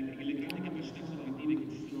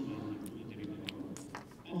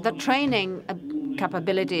 The training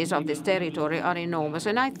capabilities of this territory are enormous,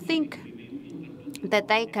 and I think that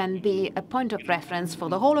they can be a point of reference for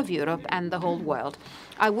the whole of Europe and the whole world.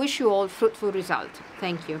 I wish you all fruitful result.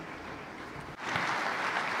 Thank you.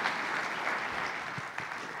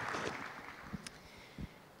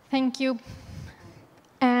 Thank you.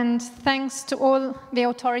 And thanks to all the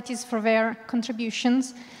authorities for their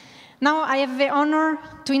contributions. Now I have the honor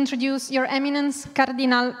to introduce Your Eminence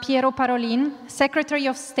Cardinal Pietro Parolin, Secretary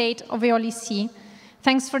of State of the Holy See.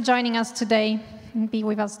 Thanks for joining us today and be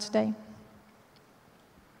with us today.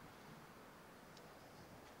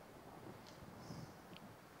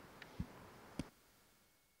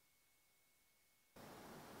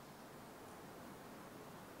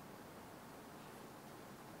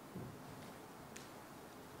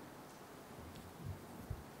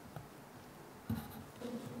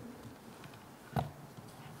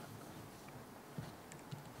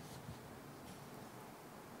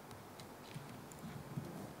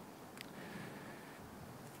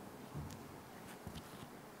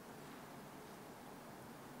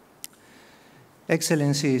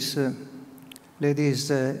 Excellencies,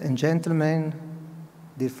 ladies and gentlemen,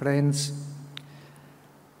 dear friends,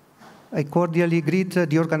 I cordially greet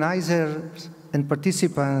the organizers and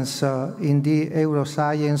participants in the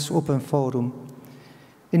Euroscience Open Forum,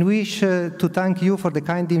 and wish to thank you for the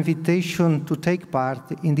kind invitation to take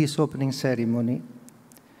part in this opening ceremony.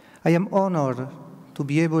 I am honored to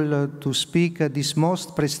be able to speak at this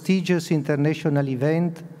most prestigious international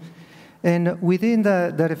event, and within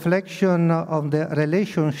the reflection of the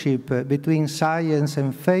relationship between science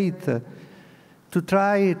and faith, to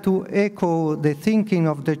try to echo the thinking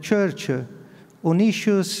of the Church on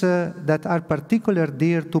issues that are particularly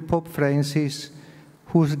dear to Pope Francis,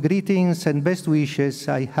 whose greetings and best wishes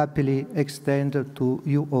I happily extend to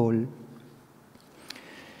you all.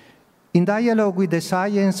 In dialogue with the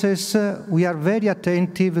sciences, we are very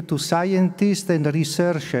attentive to scientists and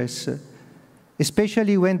researchers,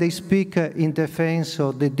 especially when they speak in defense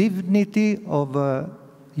of the dignity of the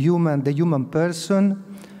human person,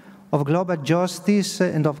 of global justice,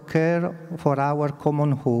 and of care for our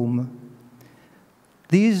common home.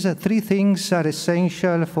 These three things are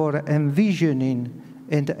essential for envisioning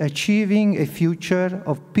and achieving a future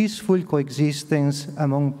of peaceful coexistence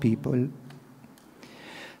among people.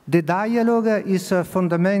 The dialogue is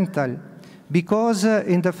fundamental because,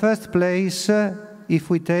 in the first place, if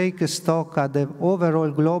we take stock at the overall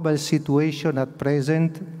global situation at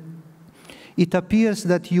present, it appears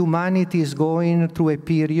that humanity is going through a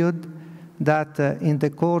period that, in the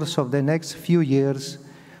course of the next few years,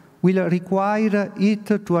 will require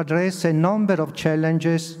it to address a number of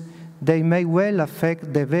challenges that may well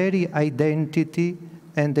affect the very identity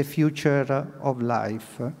and the future of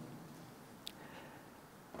life.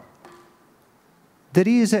 There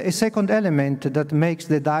is a second element that makes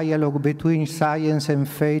the dialogue between science and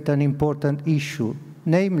faith an important issue,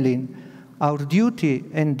 namely our duty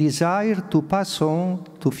and desire to pass on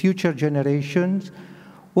to future generations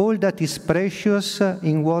all that is precious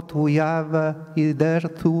in what we have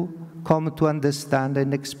hitherto come to understand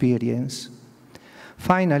and experience.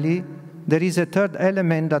 Finally, there is a third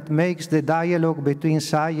element that makes the dialogue between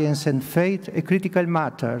science and faith a critical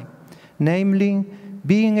matter, namely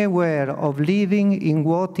being aware of living in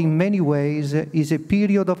what in many ways is a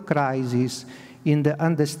period of crisis in the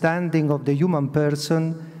understanding of the human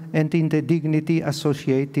person and in the dignity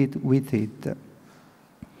associated with it.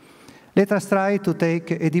 Let us try to take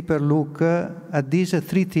a deeper look at these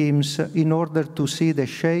three themes in order to see the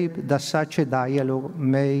shape that such a dialogue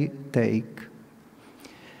may take.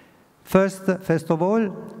 First of all,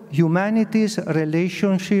 humanity's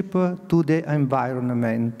relationship to the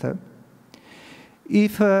environment.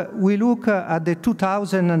 If we look at the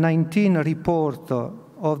 2019 report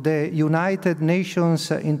of the United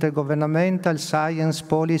Nations Intergovernmental Science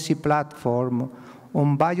Policy Platform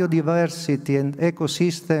on Biodiversity and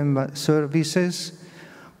Ecosystem Services,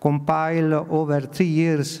 compiled over 3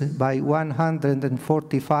 years by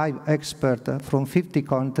 145 experts from 50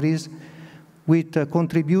 countries, with a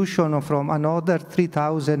contribution from another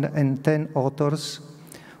 3,010 authors,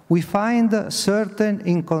 we find certain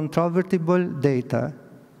incontrovertible data.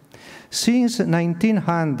 Since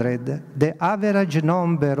 1900, the average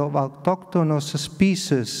number of autochthonous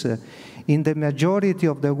species in the majority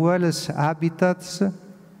of the world's habitats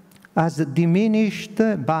has diminished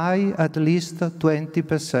by at least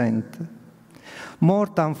 20%. More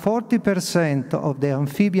than 40% of the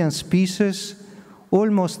amphibian species,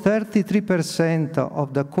 almost 33%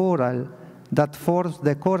 of the coral that forms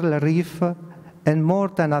the coral reef, and more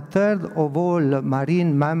than a third of all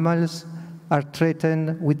marine mammals are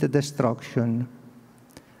threatened with destruction.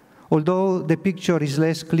 Although the picture is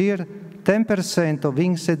less clear, 10% of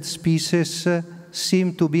insect species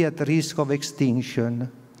seem to be at risk of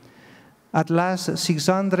extinction. At last,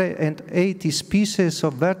 680 species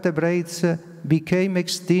of vertebrates became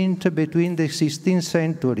extinct between the 16th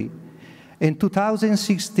century. In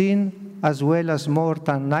 2016, as well as more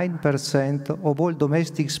than 9% of all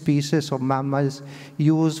domestic species of mammals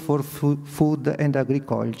used for food and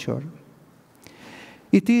agriculture.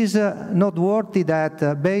 It is noteworthy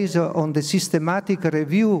that, based on the systematic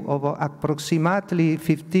review of approximately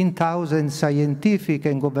 15,000 scientific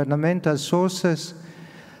and governmental sources,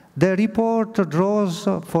 the report draws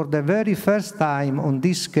for the very first time on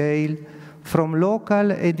this scale from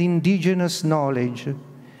local and indigenous knowledge,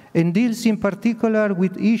 and deals in particular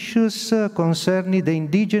with issues concerning the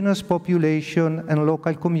indigenous population and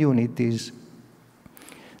local communities.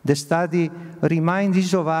 The study reminds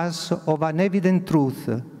each of us of an evident truth.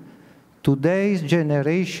 Today's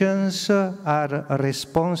generations are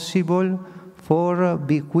responsible for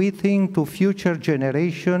bequeathing to future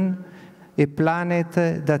generations a planet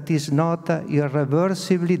that is not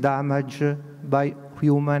irreversibly damaged by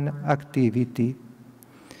human activity.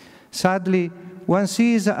 Sadly, one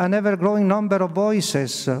sees an ever-growing number of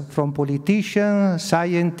voices from politicians,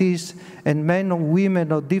 scientists, and men and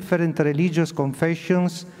women of different religious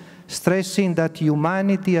confessions stressing that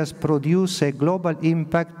humanity has produced a global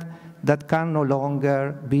impact that can no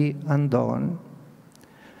longer be undone.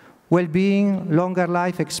 Well-being, longer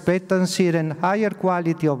life expectancy, and higher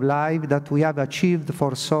quality of life that we have achieved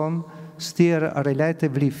for some, still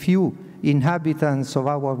relatively few inhabitants of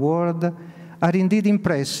our world, are indeed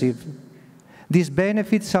impressive. These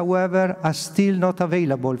benefits, however, are still not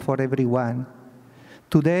available for everyone.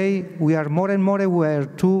 Today, we are more and more aware,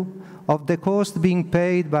 too, of the cost being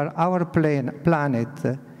paid by our planet,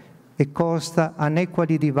 a cost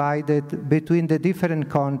unequally divided between the different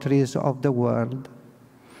countries of the world.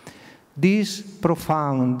 This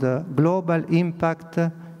profound global impact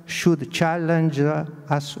should challenge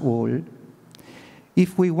us all.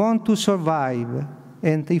 If we want to survive,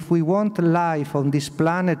 and if we want life on this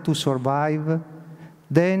planet to survive,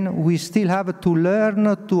 then we still have to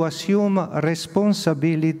learn to assume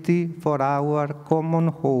responsibility for our common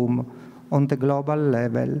home on the global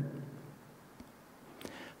level.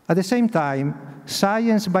 At the same time,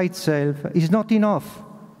 science by itself is not enough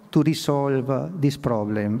to resolve this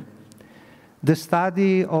problem. The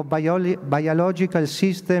study of biological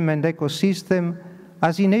system and ecosystem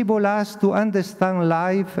has enabled us to understand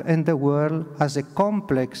life and the world as a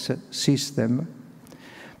complex system.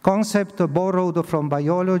 Concepts borrowed from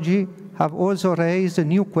biology have also raised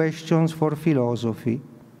new questions for philosophy.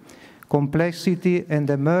 Complexity and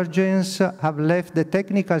emergence have left the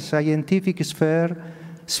technical scientific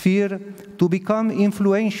sphere to become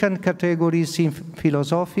influential categories in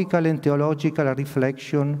philosophical and theological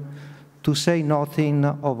reflection, to say nothing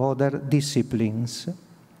of other disciplines.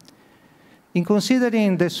 In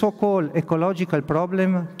considering the so-called ecological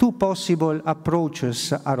problem, two possible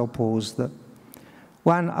approaches are opposed.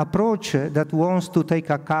 One approach that wants to take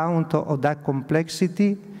account of that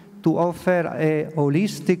complexity to offer a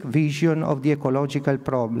holistic vision of the ecological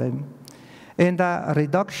problem, and a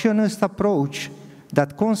reductionist approach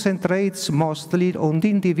that concentrates mostly on the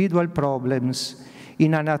individual problems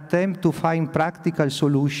in an attempt to find practical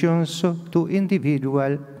solutions to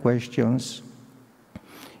individual questions.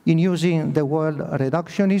 In using the word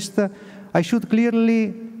reductionist, I should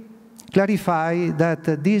clearly clarify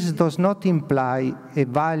that this does not imply a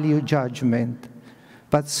value judgment,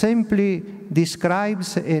 but simply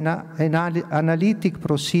describes an analytic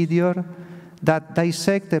procedure that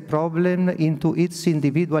dissects a problem into its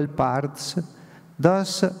individual parts,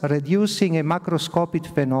 thus reducing a macroscopic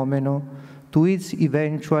phenomenon to its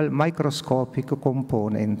eventual microscopic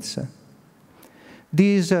components.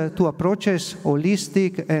 These two approaches,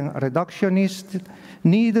 holistic and reductionist,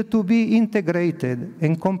 need to be integrated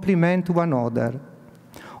and complement one another.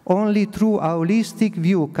 Only through a holistic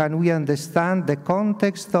view can we understand the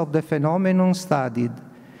context of the phenomenon studied,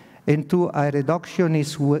 and through a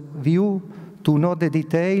reductionist view to know the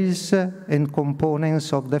details and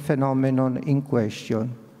components of the phenomenon in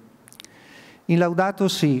question. In Laudato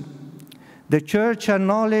Si, The Church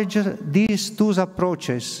acknowledges these two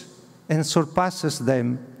approaches and surpasses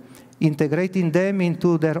them, integrating them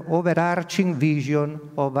into their overarching vision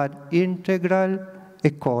of an integral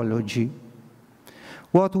ecology.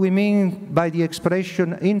 What we mean by the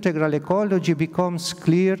expression integral ecology becomes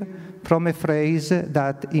clear from a phrase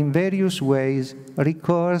that in various ways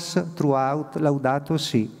recurs throughout Laudato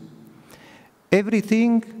Si.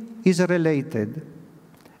 Everything is related.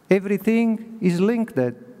 Everything is linked.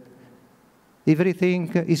 Everything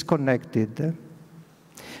is connected.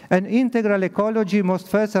 An integral ecology must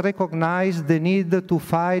first recognize the need to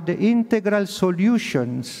find integral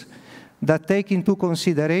solutions that take into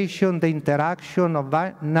consideration the interaction of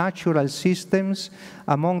natural systems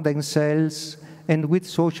among themselves and with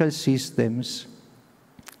social systems.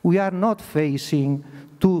 We are not facing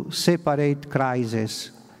two separate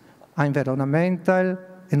crises, environmental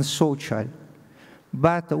and social,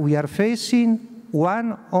 but we are facing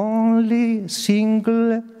one only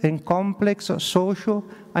single and complex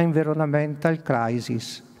socio-environmental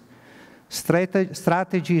crisis.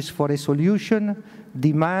 Strategies for a solution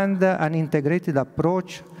demand an integrated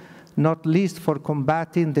approach, not least for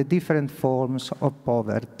combating the different forms of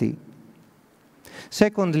poverty.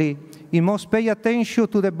 Secondly, we must pay attention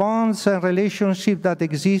to the bonds and relationships that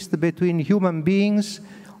exist between human beings,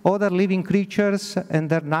 other living creatures, and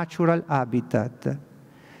their natural habitat.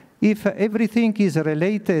 If everything is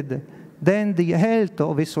related, then the health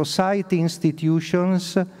of a society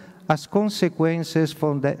institutions has consequences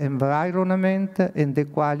for the environment and the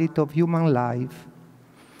quality of human life.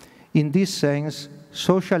 In this sense,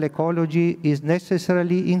 social ecology is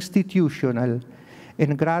necessarily institutional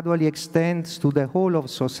and gradually extends to the whole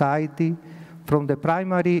of society, from the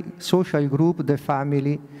primary social group, the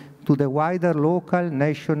family, to the wider local,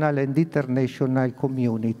 national, and international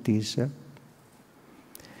communities.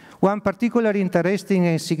 One particularly interesting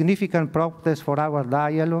and significant protest for our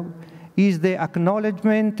dialogue is the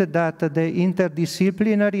acknowledgement that the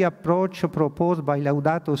interdisciplinary approach proposed by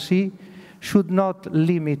Laudato Si should not be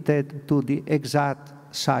limited to the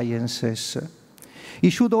exact sciences.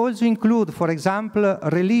 It should also include, for example,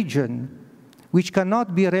 religion, which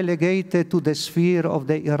cannot be relegated to the sphere of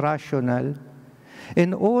the irrational,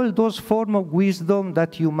 and all those forms of wisdom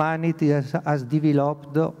that humanity has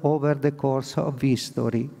developed over the course of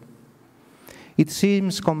history. It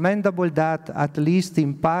seems commendable that, at least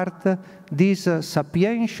in part, this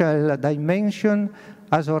sapiential dimension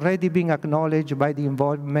has already been acknowledged by the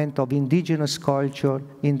involvement of indigenous culture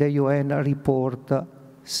in the UN report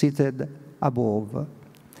cited above.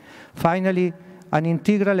 Finally, an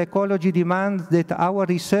integral ecology demands that our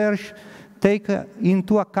research take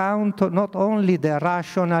into account not only the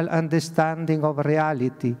rational understanding of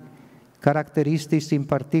reality, characteristics in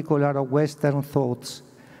particular of Western thoughts,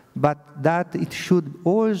 but that it should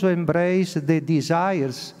also embrace the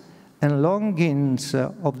desires and longings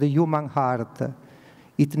of the human heart.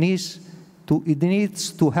 It needs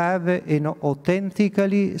to have an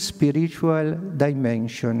authentically spiritual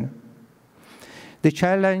dimension. The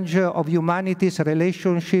challenge of humanity's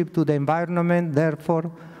relationship to the environment,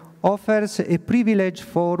 therefore, offers a privileged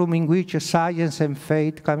forum in which science and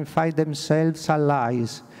faith can find themselves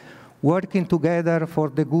allies, working together for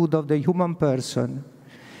the good of the human person.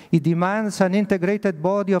 It demands an integrated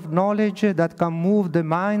body of knowledge that can move the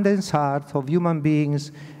mind and heart of human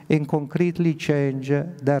beings and concretely change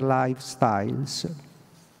their lifestyles.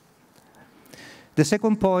 The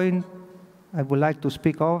second point I would like to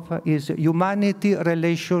speak of is humanity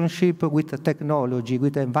relationship with technology,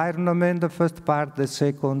 with environment, the first part, the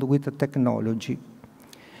second with technology.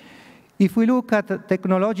 If we look at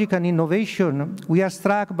technological innovation, we are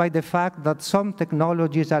struck by the fact that some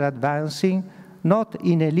technologies are advancing not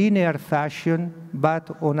in a linear fashion, but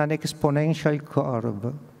on an exponential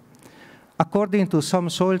curve. According to some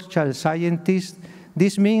social scientists,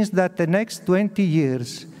 this means that the next 20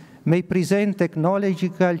 years may present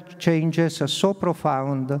technological changes so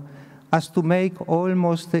profound as to make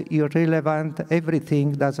almost irrelevant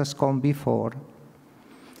everything that has come before.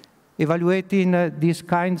 Evaluating these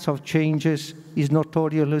kinds of changes is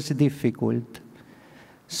notoriously difficult.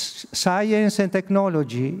 Science and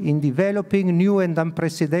technology, in developing new and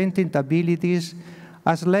unprecedented abilities,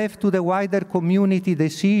 has left to the wider community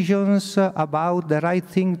decisions about the right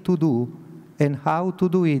thing to do and how to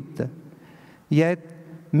do it. Yet,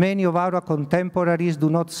 many of our contemporaries do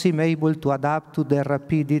not seem able to adapt to the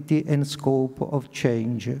rapidity and scope of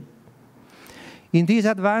change. In these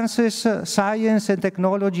advances, science and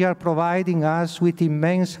technology are providing us with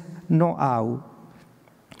immense know-how.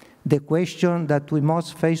 The question that we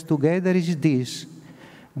must face together is this: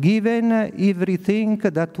 given everything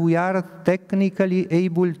that we are technically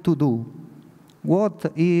able to do,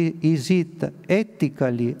 What is it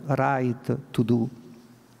ethically right to do?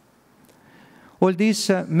 All this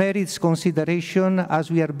merits consideration as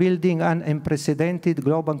we are building an unprecedented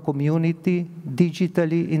global community,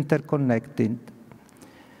 digitally interconnected.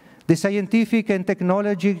 The scientific and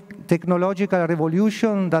technological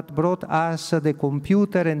revolution that brought us the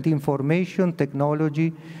computer and information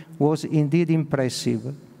technology was indeed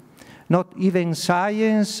impressive. Not even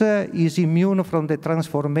science is immune from the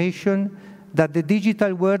transformation that the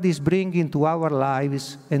digital world is bringing to our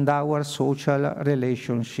lives and our social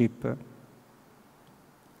relationship.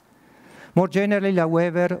 More generally,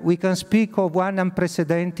 however, we can speak of one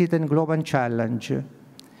unprecedented and global challenge.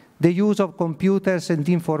 The use of computers and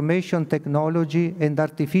information technology and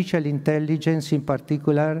artificial intelligence in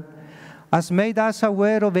particular has made us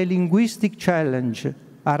aware of a linguistic challenge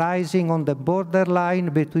arising on the borderline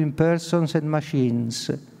between persons and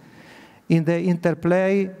machines. In the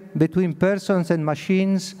interplay between persons and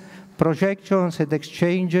machines, projections and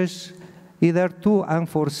exchanges, hitherto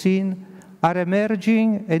unforeseen, are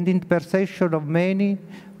emerging, and in perception of many,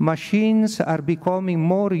 machines are becoming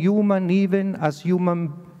more human even as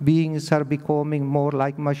human beings are becoming more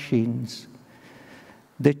like machines.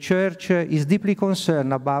 The Church is deeply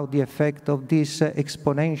concerned about the effect of this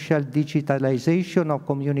exponential digitalization of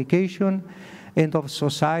communication and of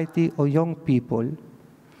society on young people.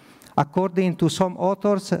 According to some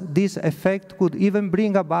authors, this effect could even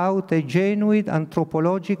bring about a genuine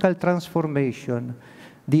anthropological transformation,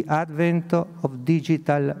 the advent of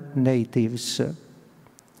digital natives.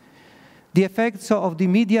 The effects of the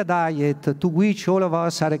media diet to which all of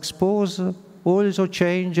us are exposed also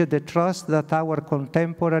change the trust that our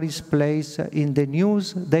contemporaries place in the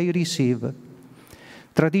news they receive.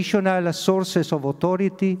 Traditional sources of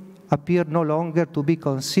authority appear no longer to be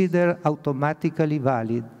considered automatically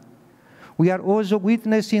valid. We are also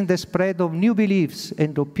witnessing the spread of new beliefs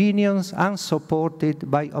and opinions unsupported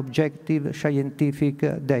by objective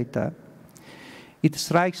scientific data. It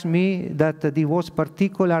strikes me that this was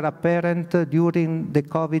particularly apparent during the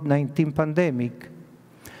COVID-19 pandemic.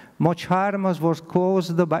 Much harm was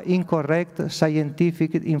caused by incorrect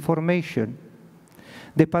scientific information.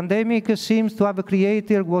 The pandemic seems to have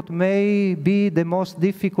created what may be the most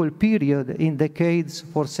difficult period in decades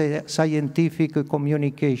for scientific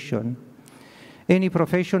communication. Any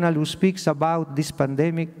professional who speaks about this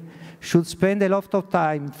pandemic should spend a lot of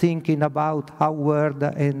time thinking about how word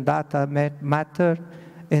and data matter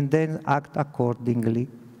and then act accordingly.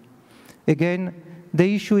 Again,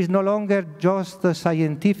 the issue is no longer just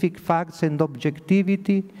scientific facts and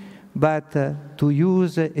objectivity, but to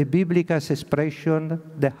use a biblical expression,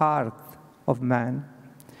 the heart of man.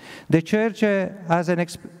 The Church, as an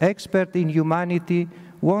expert in humanity,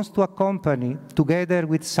 wants to accompany, together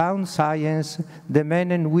with sound science, the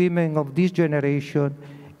men and women of this generation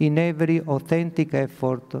in every authentic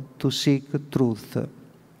effort to seek truth.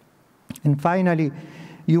 And finally,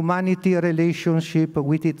 humanity relationship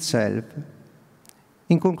with itself.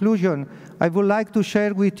 In conclusion, I would like to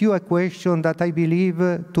share with you a question that I believe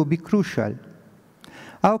to be crucial.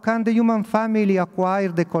 How can the human family acquire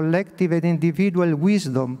the collective and individual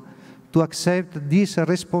wisdom to accept this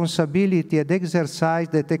responsibility and exercise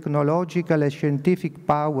the technological and scientific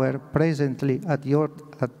power presently at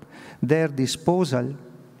their disposal?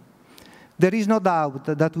 There is no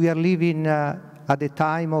doubt that we are living at a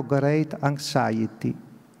time of great anxiety.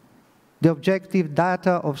 The objective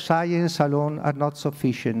data of science alone are not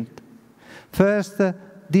sufficient. First,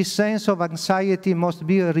 this sense of anxiety must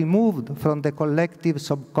be removed from the collective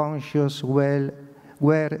subconscious where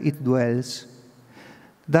it dwells.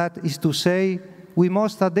 That is to say, we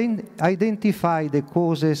must identify the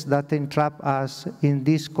causes that entrap us in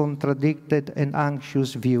this contradicted and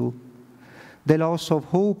anxious view. The loss of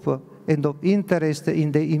hope and of interest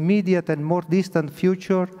in the immediate and more distant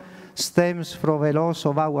future stems from a loss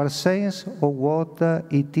of our sense of what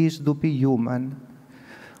it is to be human.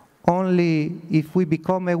 Only if we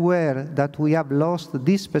become aware that we have lost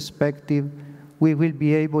this perspective, we will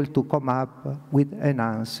be able to come up with an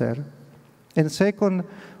answer. And second,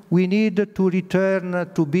 we need to return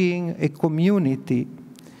to being a community.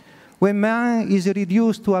 When man is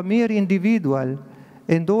reduced to a mere individual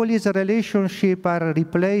and all his relationships are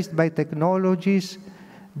replaced by technologies,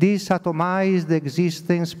 this atomized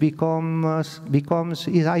existence becomes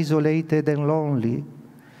isolated and lonely.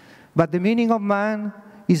 But the meaning of man,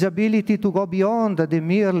 his ability to go beyond the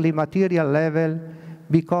merely material level,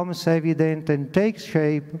 becomes evident and takes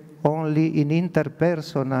shape only in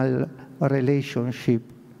interpersonal relationship.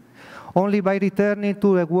 Only by returning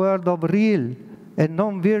to a world of real and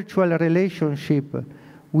non-virtual relationship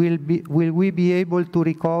will we be able to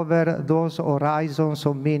recover those horizons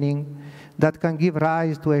of meaning that can give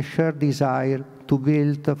rise to a shared desire to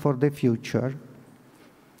build for the future?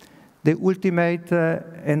 The ultimate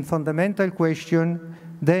and fundamental question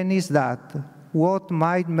then is that what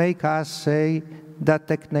might make us say that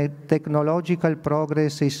technological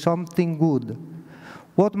progress is something good?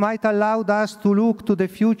 What might allow us to look to the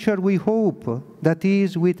future we hope, that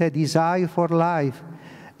is, with a desire for life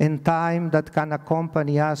and time that can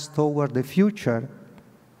accompany us toward the future?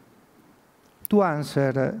 To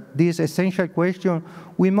answer this essential question,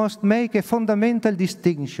 we must make a fundamental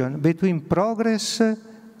distinction between progress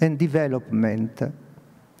and development.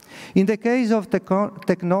 In the case of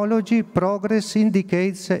technology, progress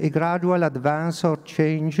indicates a gradual advance or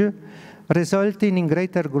change resulting in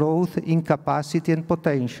greater growth in capacity and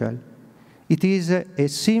potential. It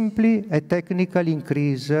is simply a technical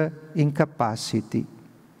increase in capacity.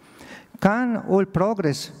 Can all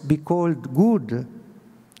progress be called good?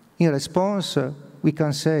 In response, we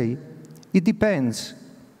can say, it depends.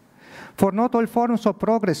 For not all forms of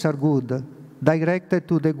progress are good, directed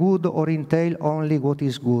to the good or entail only what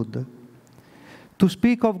is good. To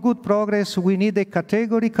speak of good progress, we need a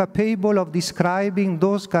category capable of describing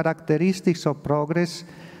those characteristics of progress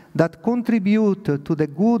that contribute to the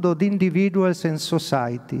good of individuals and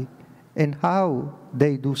society, and how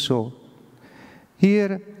they do so.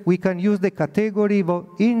 Here, we can use the category of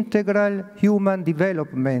integral human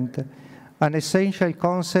development, an essential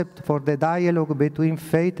concept for the dialogue between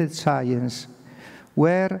faith and science,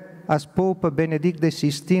 where, as Pope Benedict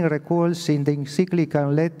XVI recalls in the encyclical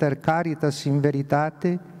letter Caritas in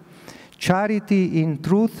Veritate, charity in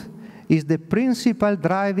truth is the principal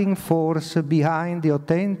driving force behind the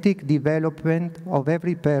authentic development of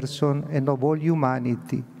every person and of all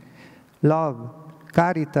humanity. Love,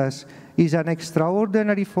 caritas, is an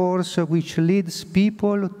extraordinary force which leads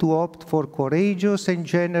people to opt for courageous and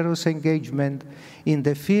generous engagement in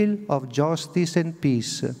the field of justice and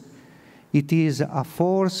peace. It is a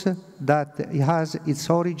force that has its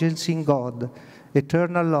origins in God,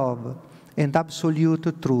 eternal love, and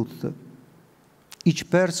absolute truth. Each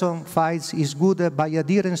person finds his good by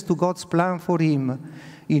adherence to God's plan for him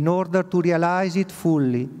in order to realize it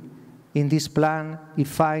fully. In this plan, he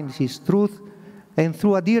finds his truth, and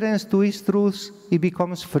through adherence to his truths, he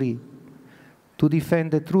becomes free. To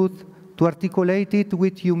defend the truth, to articulate it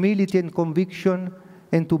with humility and conviction,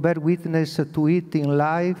 and to bear witness to it in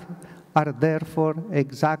life, are therefore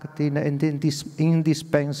exacting and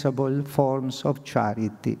indispensable forms of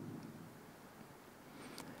charity.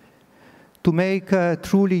 To make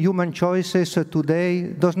truly human choices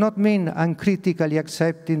today does not mean uncritically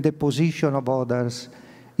accepting the position of others,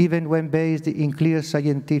 even when based in clear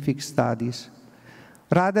scientific studies.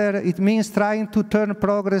 Rather, it means trying to turn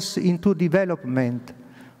progress into development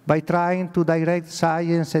by trying to direct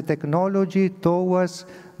science and technology towards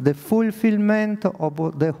the fulfillment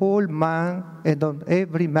of the whole man and of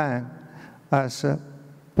every man, as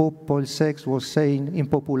Pope Paul VI was saying in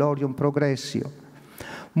Populorium Progressio,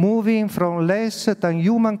 moving from less than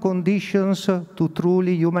human conditions to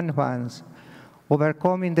truly human ones,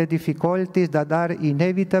 overcoming the difficulties that are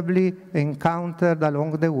inevitably encountered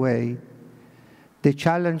along the way. The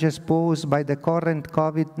challenges posed by the current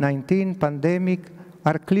COVID-19 pandemic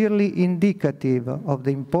are clearly indicative of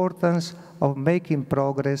the importance of making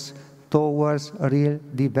progress towards real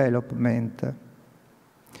development.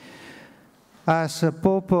 As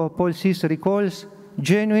Pope Paul VI recalls,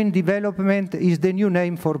 genuine development is the new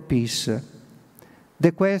name for peace.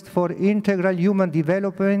 The quest for integral human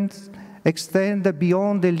development extends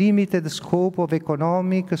beyond the limited scope of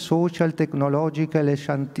economic, social, technological,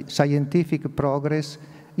 and scientific progress,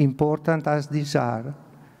 important as these are.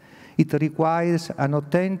 It requires an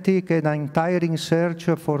authentic and untiring search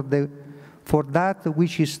for that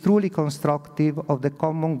which is truly constructive of the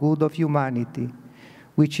common good of humanity,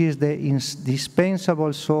 which is the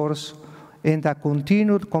indispensable source and a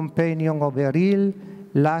continued companion of a real,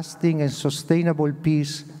 lasting, and sustainable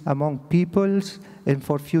peace among peoples and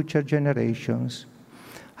for future generations.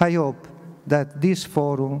 I hope that this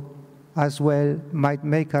forum as well might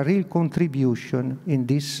make a real contribution in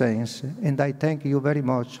this sense, and I thank you very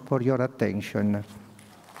much for your attention.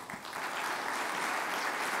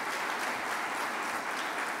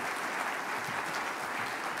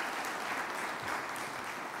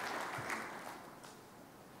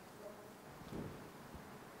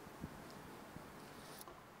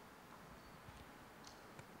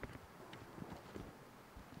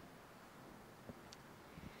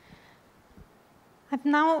 I've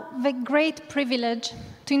now the great privilege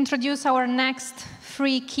to introduce our next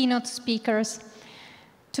three keynote speakers.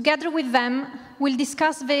 Together with them, we'll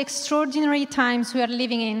discuss the extraordinary times we are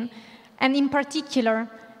living in, and in particular,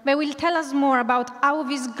 they will tell us more about how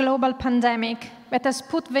this global pandemic that has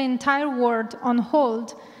put the entire world on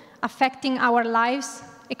hold, affecting our lives,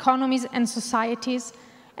 economies, and societies,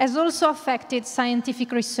 has also affected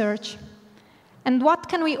scientific research. And what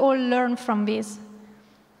can we all learn from this?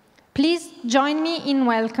 Please join me in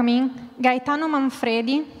welcoming Gaetano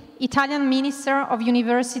Manfredi, Italian Minister of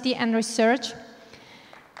University and Research.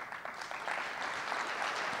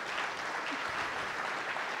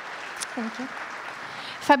 Thank you.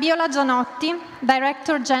 Fabiola Gianotti,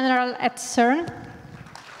 Director General at CERN.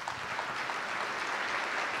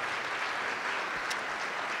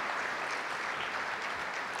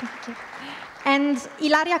 Thank you. And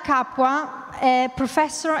Ilaria Capua, a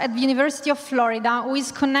professor at the University of Florida, who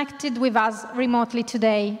is connected with us remotely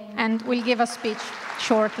today and will give a speech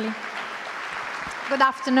shortly. Good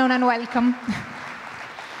afternoon and welcome.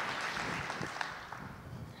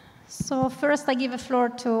 So first I give the floor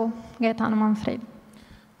to Gaetano Manfredi.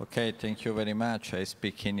 Okay, thank you very much. I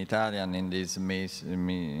speak in Italian in this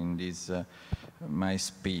my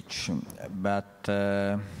speech. But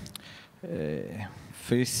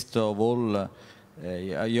first of all,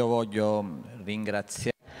 io voglio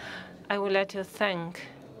ringraziare. I would like to thank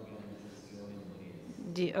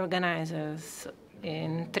the organizers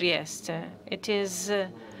in Trieste. It is,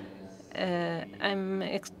 I'm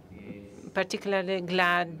particularly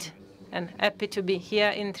glad and happy to be here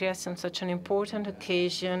in Trieste on such an important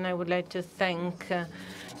occasion. I would like to thank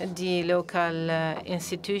the local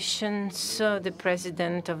institutions, the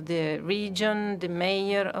president of the region, the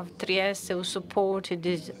mayor of Trieste who supported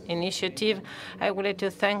this initiative. I would like to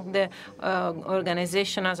thank the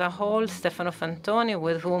organization as a whole, Stefano Fantoni,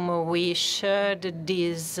 with whom we shared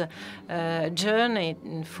this journey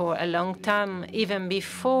for a long time, even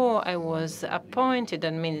before I was appointed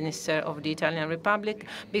as Minister of the Italian Republic,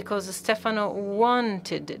 because Stefano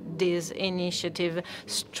wanted this initiative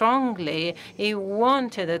strongly. He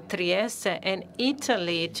wanted Trieste and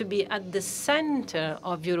Italy to be at the center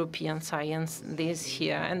of European science this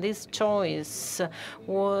year. And this choice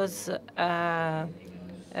was a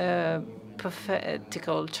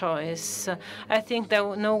prophetical choice. I think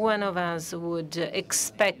that no one of us would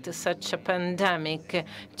expect such a pandemic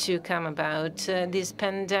to come about. This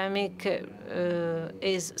pandemic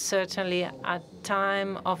is certainly a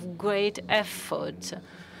time of great effort,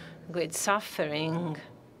 great suffering.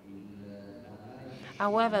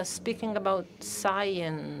 However, speaking about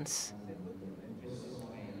science,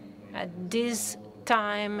 at this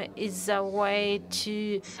time is a way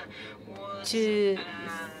to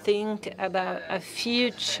think about a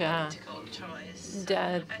future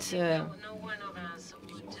that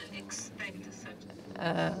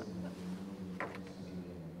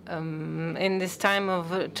in this time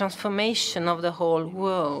of transformation of the whole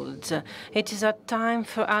world. It is a time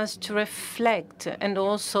for us to reflect and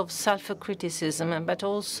also of self-criticism, but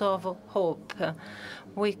also of hope.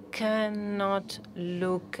 We cannot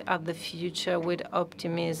look at the future with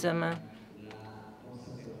optimism,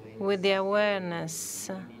 with the awareness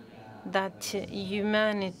that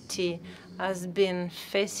humanity has been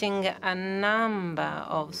facing a number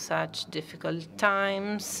of such difficult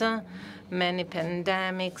times, many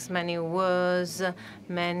pandemics, many wars,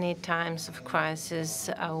 many times of crisis.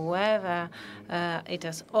 However, it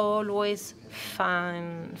has always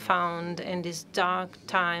found in these dark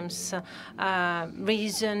times a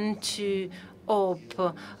reason to hope,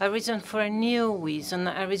 a reason for a new vision,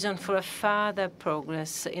 a reason for a further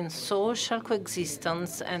progress in social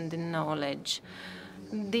coexistence and in knowledge.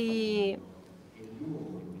 The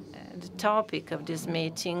topic of this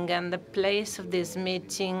meeting and the place of this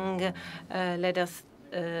meeting let us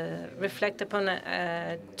reflect upon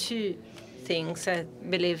two things, I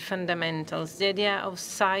believe, fundamentals. The idea of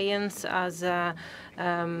science as a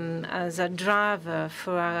driver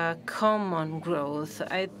for a common growth.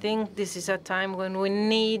 I think this is a time when we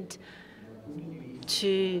need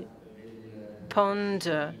to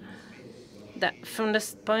ponder that from the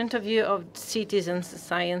point of view of citizens,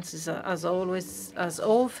 science has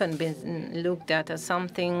often been looked at as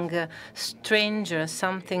something stranger,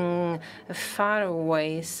 something far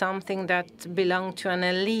away, something that belonged to an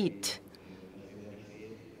elite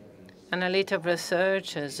of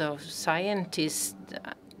researchers, of scientists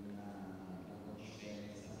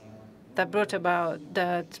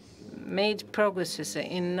that made progresses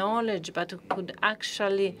in knowledge, but could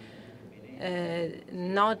actually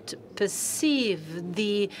not perceive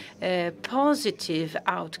the positive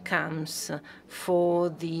outcomes for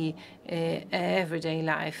the everyday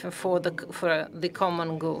life, for the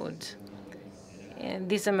common good.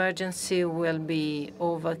 This emergency will be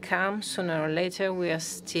overcome sooner or later. We are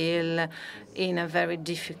still in a very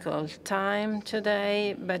difficult time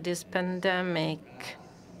today, but this pandemic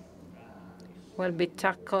will be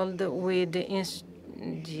tackled with the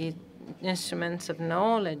instruments of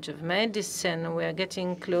knowledge, of medicine. We are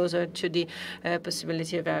getting closer to the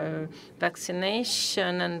possibility of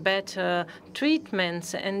vaccination and better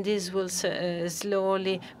treatments, and this will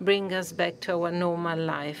slowly bring us back to our normal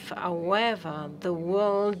life. However, the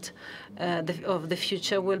world of the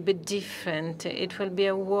future will be different. It will be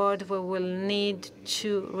a world where we'll need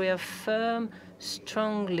to reaffirm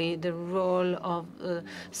strongly the role of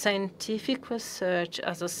scientific research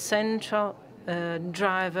as a central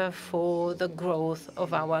driver for the growth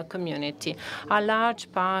of our community. A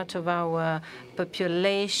large part of our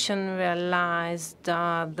population realized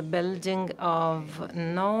that the building of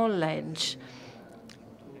knowledge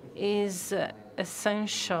is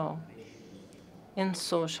essential in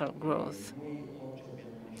social growth.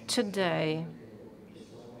 Today,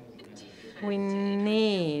 we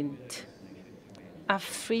need a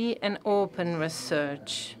free and open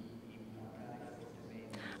research,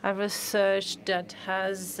 a research that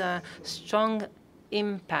has a strong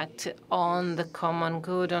impact on the common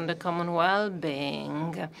good, on the common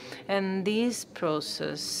well-being. And this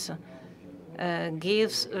process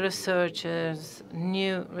gives researchers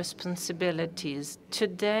new responsibilities.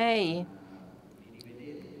 Today,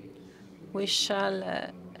 we shall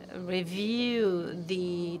review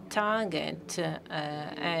the target,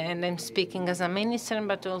 and I'm speaking as a minister,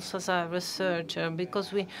 but also as a researcher,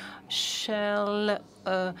 because we shall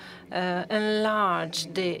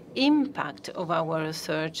enlarge the impact of our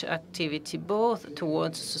research activity, both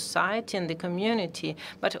towards society and the community,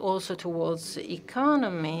 but also towards the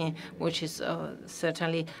economy, which is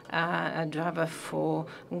certainly a driver for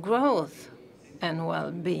growth and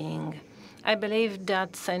well-being. I believe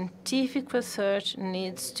that scientific research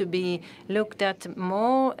needs to be looked at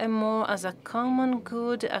more and more as a common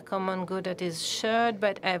good that is shared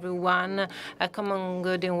by everyone, a common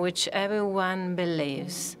good in which everyone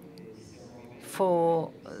believes for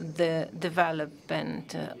the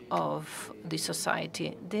development of the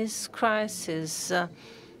society. This crisis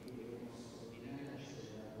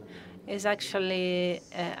is actually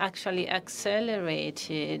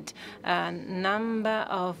accelerated a number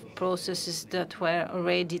of processes that were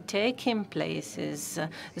already taking places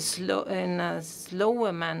in a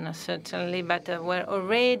slower manner, certainly, but were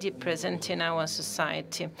already present in our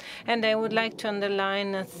society. And I would like to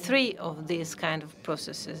underline three of these kind of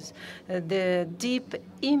processes. The deep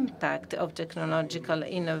impact of technological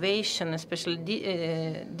innovation, especially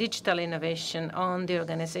digital innovation, on the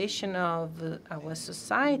organization of our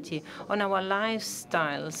society, on our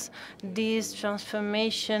lifestyles. This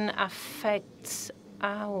transformation affects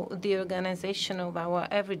the organization of our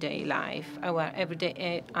everyday life, our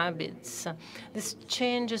everyday habits. This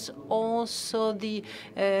changes also the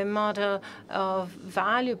model of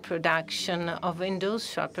value production, of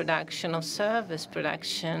industrial production, of service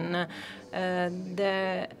production.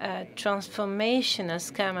 The transformation has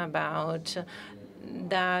come about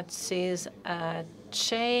that is a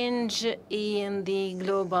change in the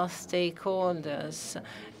global stakeholders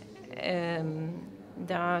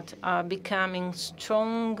that are becoming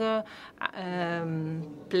stronger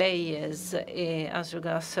players as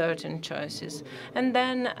regards certain choices. And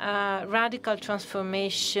then radical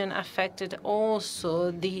transformation affected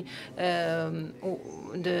also the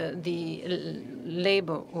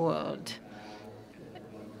labor world.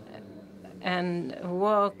 And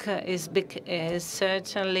work is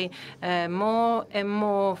certainly more and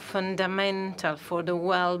more fundamental for the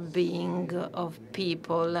well-being of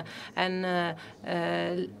people, and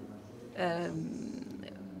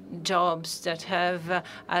jobs that have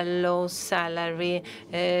a low salary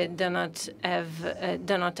do not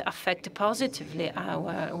affect positively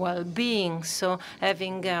our well-being. So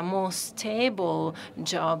having a more stable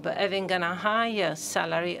job, having a higher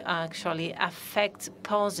salary actually affects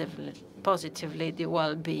positively the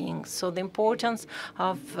well-being. So the importance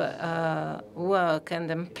of work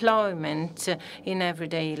and employment in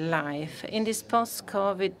everyday life. In this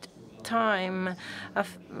post-COVID time,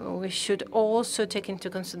 we should also take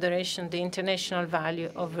into consideration the international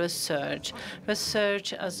value of research.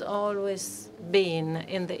 Research has always been,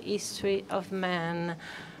 in the history of man,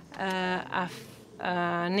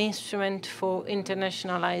 an instrument for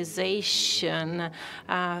internationalization,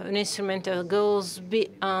 an instrument that goes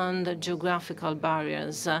beyond geographical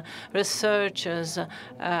barriers. Researchers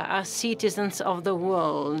are citizens of the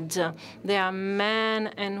world. They are men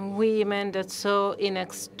and women that so in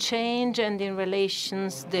exchange and in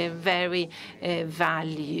relations they vary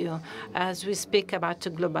value. As we speak about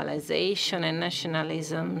globalization and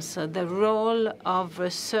nationalisms, the role of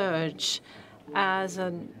research as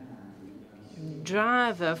a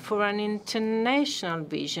driver for an international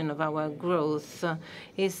vision of our growth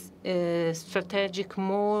is strategic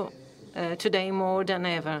today more than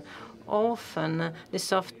ever. Often, the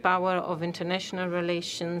soft power of international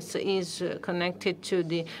relations is connected to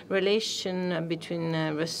the relation between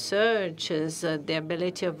researchers, the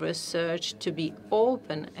ability of research to be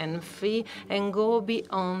open and free and go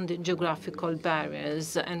beyond geographical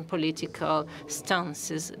barriers and political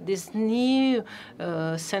stances. This new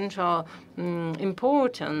central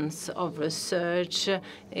importance of research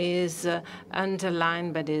is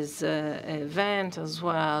underlined by this event as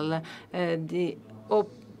well. The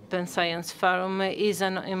Open Science Forum is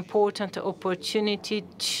an important opportunity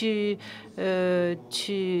to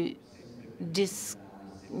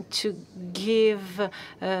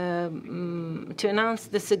announce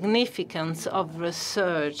the significance of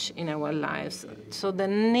research in our lives. So the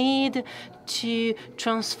need to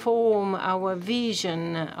transform our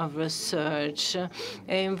vision of research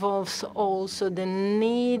involves also the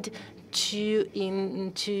need to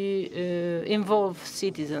involve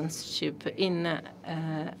citizenship in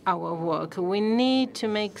our work. We need to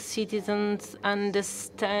make citizens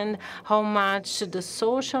understand how much the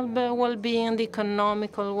social well-being, the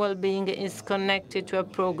economical well-being is connected to a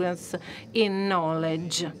progress in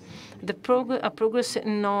knowledge. A progress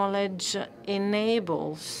in knowledge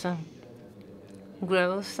enables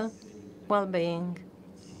growth, well-being,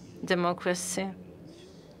 democracy,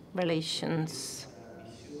 relations.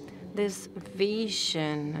 This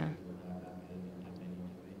vision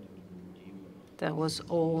that was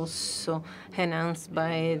also announced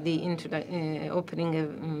by the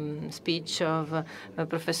opening speech of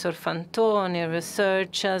Professor Fantoni,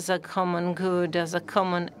 research as a common good, as a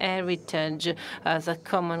common heritage, as a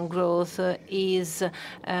common growth is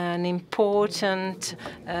an important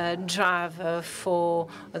driver for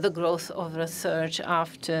the growth of research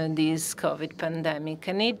after this COVID pandemic.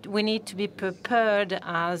 And we need to be prepared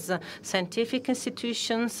as scientific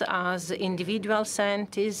institutions, as individual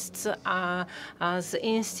scientists, as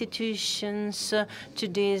institutions to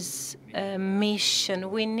this mission.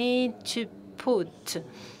 We need to put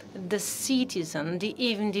the citizen, the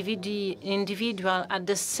individual at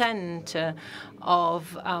the center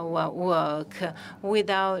of our work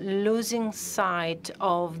without losing sight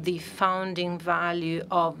of the founding value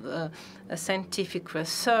of scientific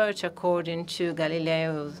research according to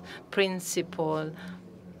Galileo's principle.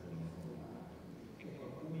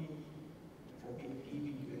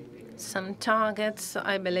 Some targets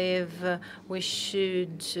I believe we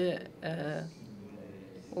should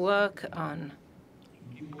work on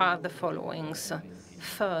are the following.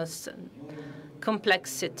 First,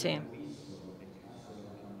 complexity.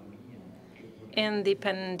 In the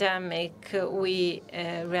pandemic, we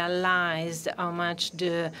realized how much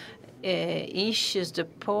the issues, the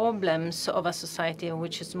problems of a society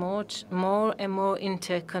which is more and more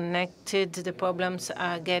interconnected, the problems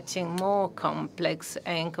are getting more complex,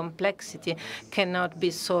 and complexity cannot be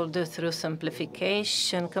solved through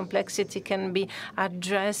simplification. Complexity can be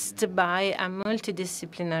addressed by a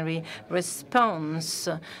multidisciplinary response.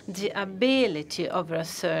 The ability of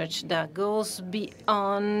research that goes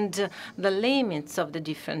beyond the limits of the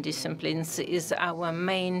different disciplines is our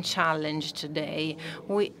main challenge today.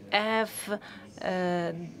 We have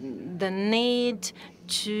the need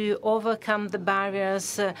to overcome the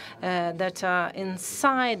barriers that are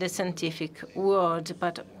inside the scientific world,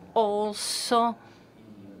 but also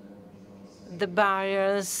the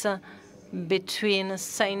barriers between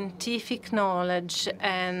scientific knowledge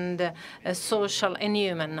and social and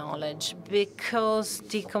human knowledge, because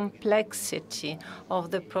the complexity of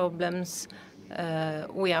the problems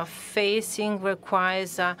we are facing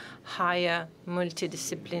requires a higher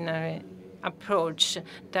multidisciplinary approach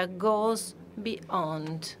that goes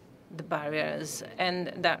beyond the barriers,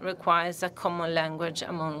 and that requires a common language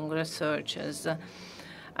among researchers.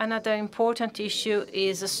 Another important issue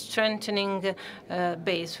is strengthening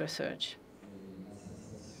base research.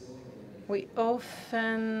 We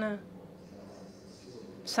often,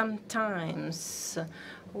 sometimes,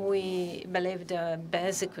 we believe that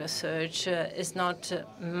basic research is not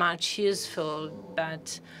much useful,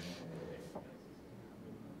 but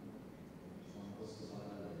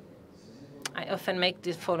I often make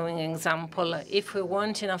the following example. If we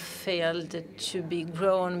want in a field to be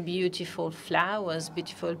grown beautiful flowers,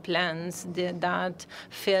 beautiful plants, that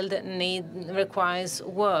field requires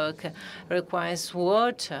work, requires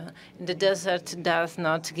water. The desert does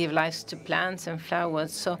not give life to plants and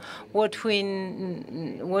flowers. So what we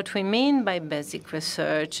mean by basic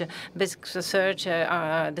research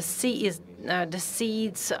are the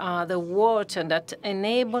seeds are the water that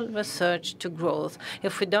enable research to growth.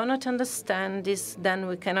 If we do not understand this, then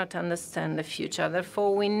we cannot understand the future.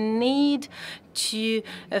 Therefore, we need to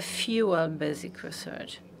fuel basic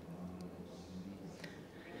research.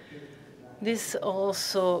 This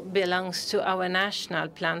also belongs to our national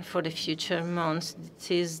plan for the future months. It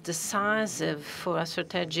is decisive for a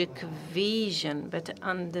strategic vision, but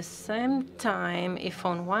at the same time, if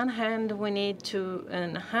on one hand we need to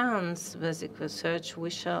enhance basic research, we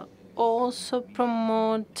shall also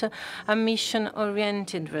promote a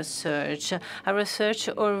mission-oriented research, a research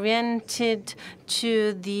oriented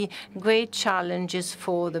to the great challenges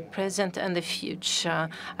for the present and the future.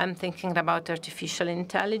 I'm thinking about artificial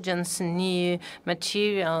intelligence, new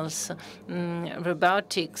materials,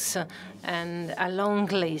 robotics, and a long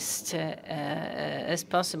list as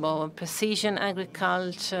possible. Precision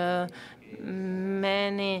agriculture,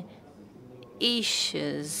 many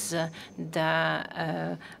issues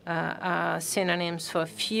that are synonyms for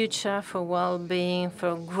future, for well-being,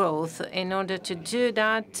 for growth. In order to do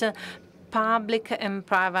that, public and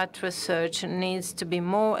private research needs to be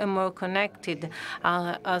more and more connected,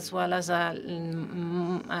 as well as a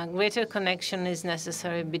greater connection is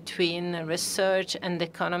necessary between research and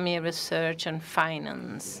economy, research and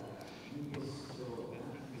finance.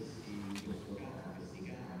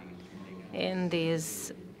 In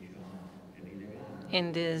these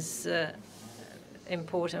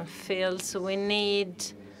important fields, we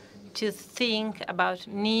need to think about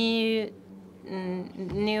new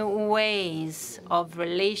ways of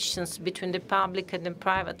relations between the public and the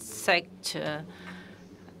private sector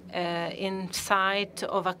in sight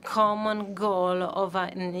of a common goal of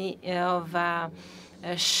a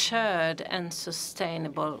shared and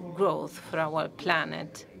sustainable growth for our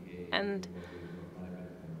planet. And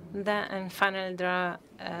finally, there are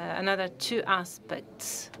another two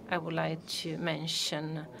aspects I would like to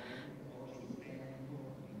mention: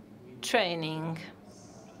 training,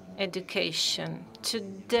 education.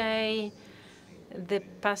 Today, the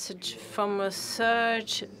passage from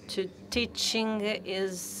research to teaching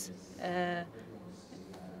is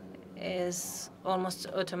almost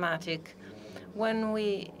automatic. When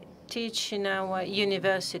we teach in our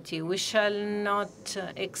university, we shall not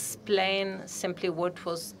explain simply what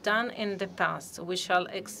was done in the past. We shall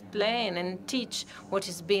explain and teach what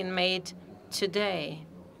is being made today.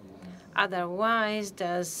 Otherwise,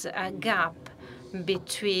 there's a gap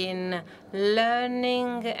between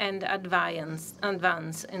learning and advance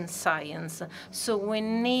in science. So we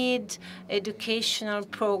need educational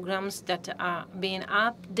programs that are being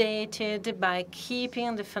updated by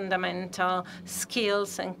keeping the fundamental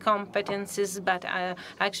skills and competencies, but are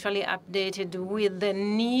actually updated with the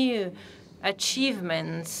new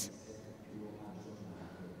achievements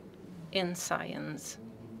in science.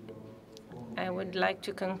 I would like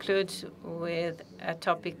to conclude with a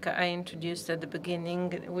topic I introduced at the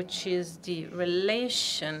beginning, which is the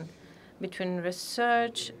relation between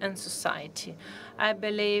research and society. I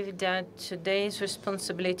believe that today's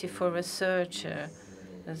responsibility for researchers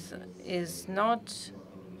is not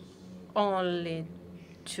only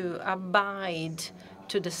to abide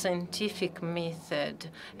to the scientific method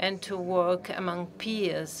and to work among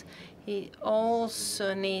peers. He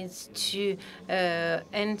also needs to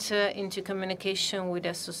enter into communication with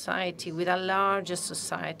a society, with a larger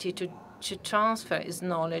society, to transfer his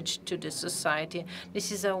knowledge to the society.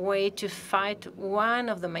 This is a way to fight one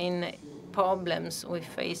of the main problems we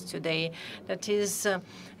face today, that is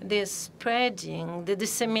the spreading, the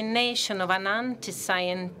dissemination of an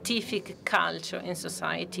anti-scientific culture in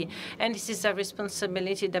society. And this is a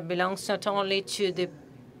responsibility that belongs not only to the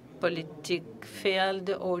political field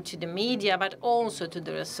or to the media, but also to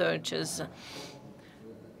the researchers.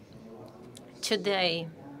 Today,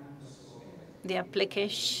 the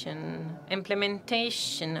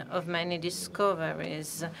implementation of many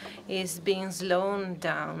discoveries is being slowed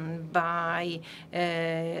down by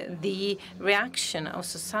the reaction of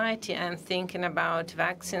society. I'm thinking about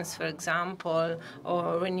vaccines, for example,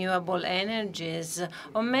 or renewable energies,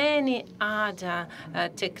 or many other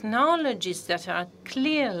technologies that are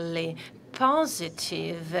clearly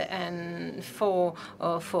positive and for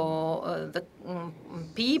the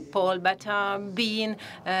people, but are being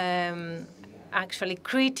actually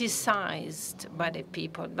criticized by the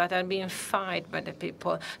people, but are being fired by the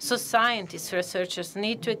people. So scientists, researchers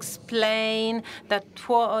need to explain that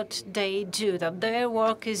what they do, that their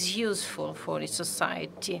work is useful for the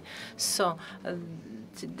society. So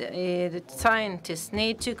the scientists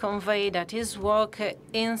need to convey that his work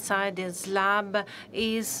inside his lab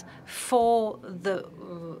is for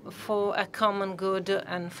a common good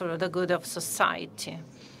and for the good of society.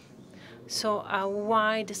 So a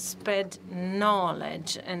widespread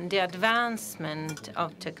knowledge and the advancement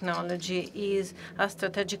of technology is a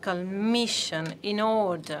strategical mission in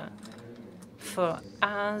order for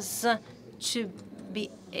us to be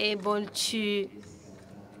able to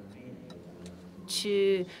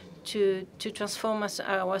transform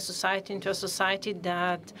our society into a society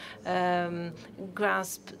that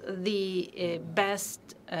grasps the best,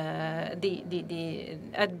 at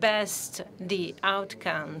best, the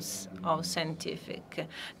outcomes of scientific.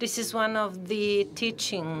 This is one of the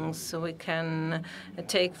teachings we can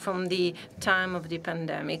take from the time of the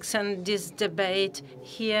pandemics. And this debate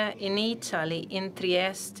here in Italy, in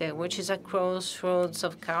Trieste, which is a crossroads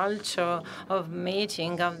of culture, of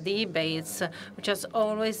meeting, of debates, which has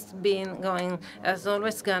always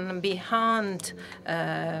gone beyond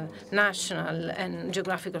national and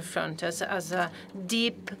geographical frontiers as a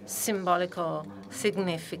deep symbolical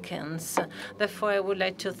significance. Therefore, I would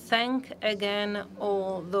like to thank again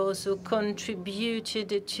all those who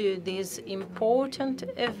contributed to this important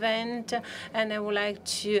event, and I would like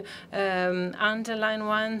to underline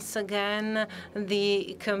once again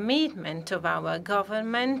the commitment of our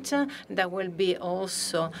government that will be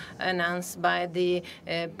also announced by the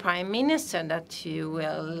Prime Minister that you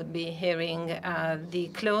will be hearing at the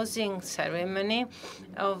closing ceremony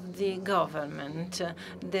of the government.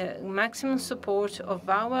 The maximum support of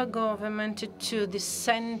our government to the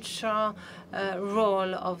central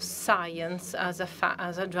role of science as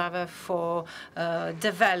a driver for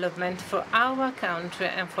development for our country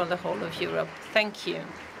and for the whole of Europe. Thank you.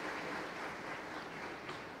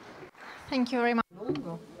 Thank you very much.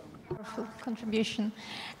 Powerful contribution.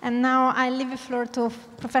 And now I leave the floor to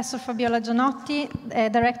Professor Fabiola Gianotti,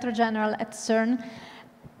 Director General at CERN.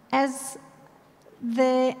 As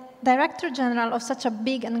the Director General of such a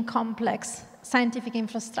big and complex scientific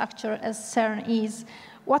infrastructure as CERN is,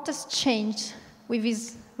 what has changed with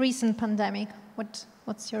this recent pandemic?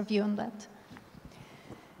 What's your view on that?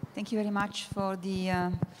 Thank you very much for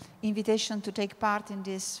the invitation to take part in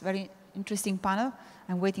this very interesting panel.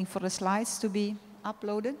 I'm waiting for the slides to be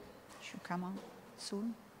uploaded. Should come on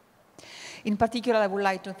soon. In particular, I would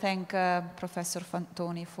like to thank Professor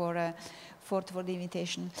Fantoni for the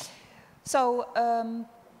invitation. So,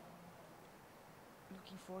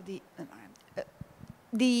 looking for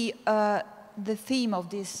the theme of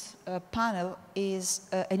this panel is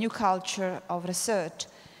a new culture of research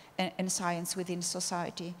and science within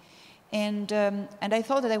society, and I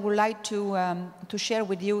thought that I would like to share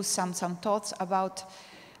with you some thoughts about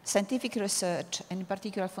scientific research, and in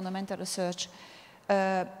particular fundamental research,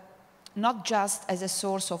 not just as a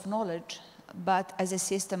source of knowledge, but as a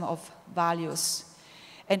system of values,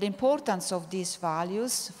 and the importance of these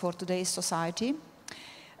values for today's society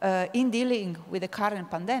in dealing with the current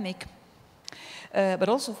pandemic, but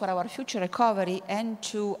also for our future recovery and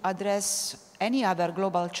to address any other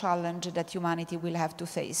global challenge that humanity will have to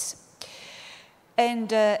face.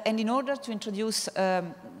 And in order to introduce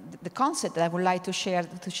the concept that I would like to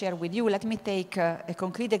share with you, let me take a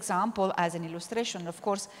concrete example as an illustration. Of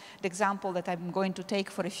course, the example that I'm going to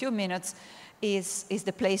take for a few minutes is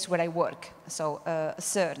the place where I work. So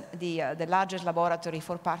CERN, the largest laboratory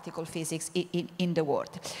for particle physics in the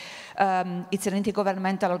world. It's an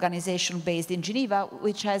intergovernmental organization based in Geneva,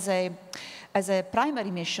 which has a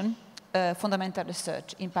primary mission fundamental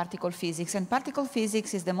research in particle physics. And particle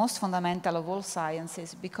physics is the most fundamental of all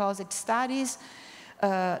sciences because it studies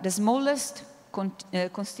the smallest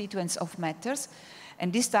constituents of matters.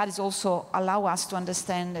 And these studies also allow us to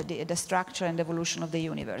understand the structure and evolution of the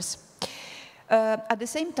universe. At the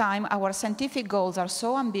same time, our scientific goals are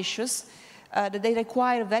so ambitious that they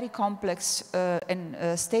require very complex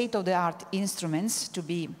and state-of-the-art instruments to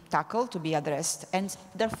be tackled, to be addressed, and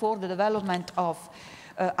therefore the development of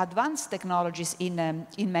advanced technologies in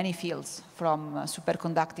many fields, from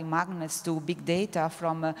superconducting magnets to big data,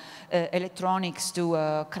 from electronics to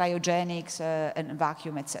cryogenics and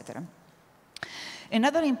vacuum, etc.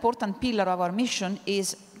 Another important pillar of our mission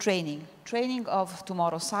is training of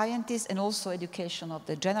tomorrow's scientists and also education of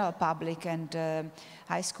the general public and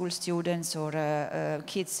high school students or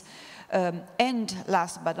kids. And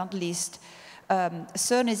last but not least,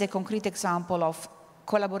 CERN is a concrete example of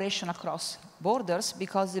collaboration across borders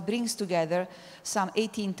because it brings together some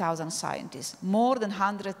 18,000 scientists. More than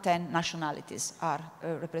 110 nationalities are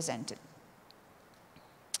represented.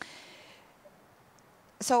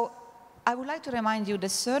 So I would like to remind you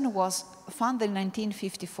that CERN was founded in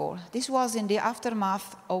 1954. This was in the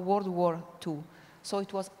aftermath of World War II. So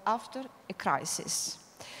it was after a crisis,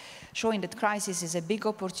 showing that crisis is a big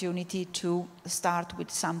opportunity to start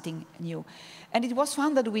with something new. And it was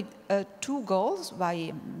funded with two goals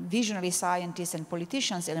by visionary scientists and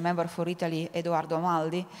politicians. I remember for Italy, Edoardo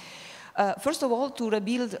Amaldi. First of all, to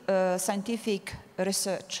rebuild scientific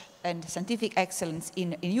research and scientific excellence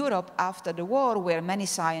in Europe after the war, where many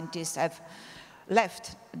scientists have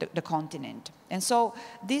left the continent. And so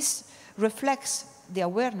this reflects the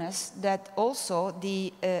awareness that also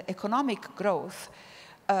the economic growth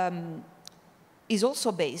is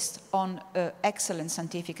also based on excellent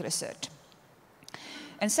scientific research.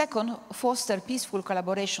 And second, foster peaceful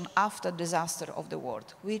collaboration after disaster of the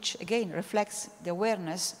world, which again reflects the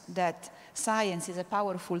awareness that science is a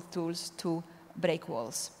powerful tool to break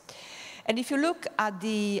walls. And if you look at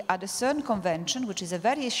the CERN Convention, which is a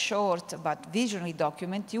very short but visionary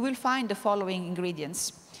document, you will find the following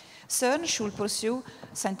ingredients. CERN should pursue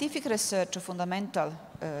scientific research of fundamental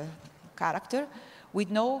character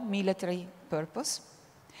with no military purpose.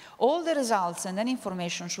 All the results and any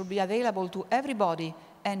information should be available to everybody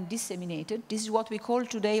and disseminated. This is what we call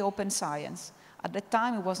today open science. At that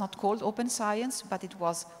time, it was not called open science, but it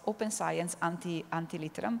was open science ante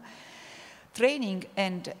litteram. Training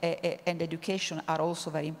and education are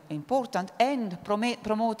also very important, and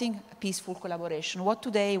promoting peaceful collaboration, what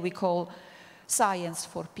today we call science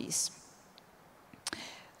for peace.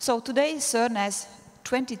 So today, CERN has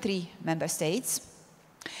 23 member states,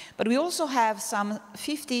 but we also have some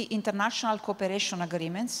 50 international cooperation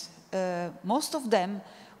agreements, most of them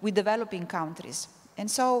with developing countries.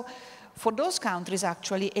 And so for those countries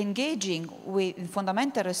actually engaging in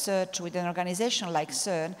fundamental research with an organization like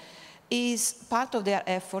CERN is part of their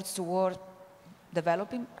efforts toward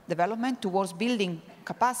development, towards building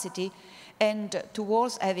capacity, and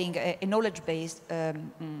towards having a knowledge-based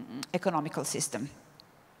economical system.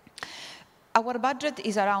 Our budget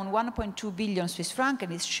is around 1.2 billion Swiss francs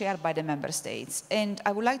and is shared by the member states. And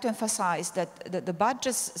I would like to emphasize that the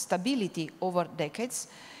budget's stability over decades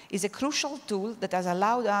is a crucial tool that has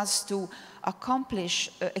allowed us to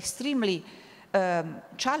accomplish extremely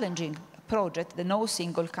challenging projects that no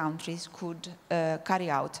single country could carry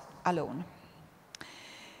out alone.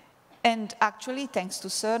 And actually, thanks to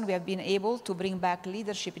CERN, we have been able to bring back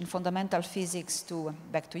leadership in fundamental physics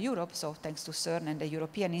back to Europe. So thanks to CERN and the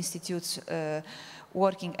European institutes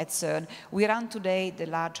working at CERN. We run today the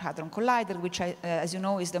Large Hadron Collider, which, as you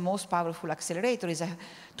know, is the most powerful accelerator. It's a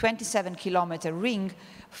 27-kilometer ring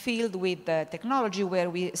filled with technology where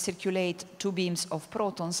we circulate two beams of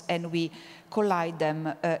protons and we collide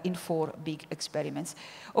them in 4 big experiments.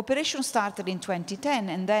 Operation started in 2010,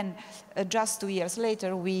 and then just 2 years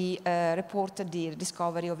later, we reported the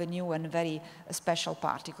discovery of a new and very special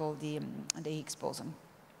particle, the Higgs boson.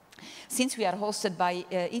 Since we are hosted by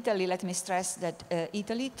Italy, let me stress that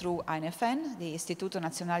Italy, through INFN, the Istituto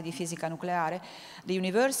Nazionale di Fisica Nucleare, the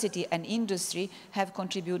university and industry have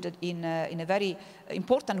contributed in a very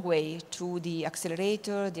important way to the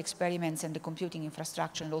accelerator, the experiments, and the computing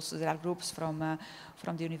infrastructure. And also there are groups from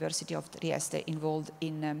the University of Trieste involved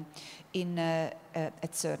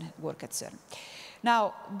at CERN, work at CERN.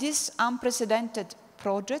 Now, this unprecedented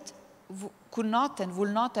project could not and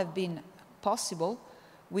will not have been possible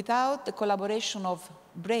without the collaboration of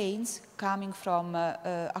brains coming from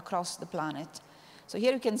across the planet. So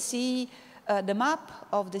here you can see the map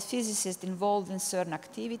of the physicists involved in CERN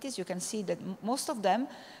activities. You can see that most of them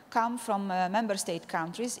come from member state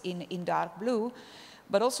countries in dark blue,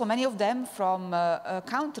 but also many of them from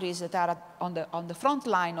countries that are on the front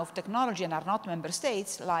line of technology and are not member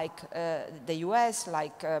states, like the US,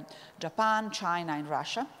 like Japan, China, and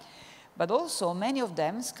Russia. But also many of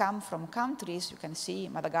them come from countries, you can see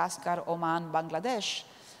Madagascar, Oman, Bangladesh,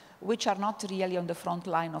 which are not really on the front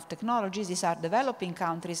line of technologies. These are developing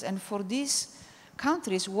countries. And for these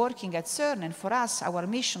countries working at CERN, and for us, our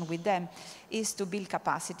mission with them is to build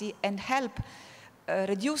capacity and help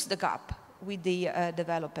reduce the gap with the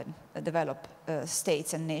developed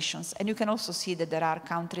states and nations. And you can also see that there are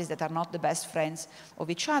countries that are not the best friends of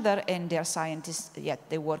each other, and their scientists, yet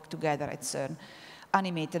they work together at CERN,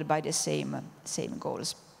 animated by the same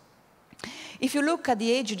goals. If you look at the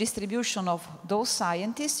age distribution of those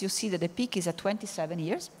scientists, you see that the peak is at 27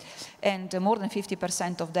 years, and more than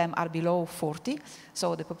 50% of them are below 40,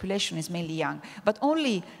 so the population is mainly young. But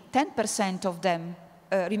only 10% of them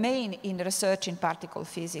remain in research in particle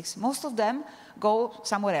physics. Most of them go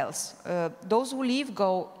somewhere else. Those who leave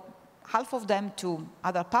go, half of them to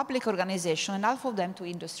other public organizations and half of them to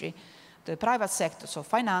industry, the private sector, so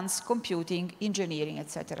finance, computing, engineering,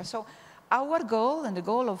 etc. So our goal and the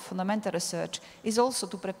goal of fundamental research is also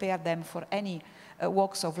to prepare them for any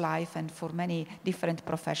walks of life and for many different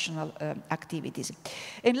professional activities.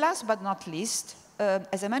 And last but not least,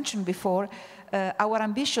 as I mentioned before, our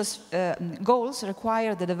ambitious goals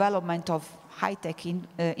require the development of high-tech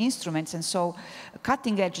instruments and so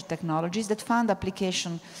cutting-edge technologies that find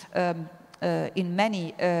application in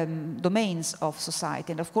many domains of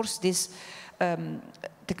society. And of course, these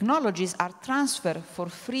technologies are transferred for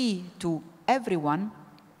free to everyone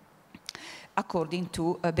according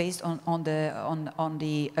to, based on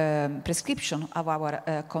the prescription of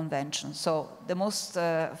our convention. So the most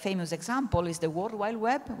famous example is the World Wide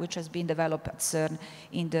Web, which has been developed at CERN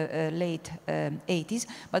in the late 80s,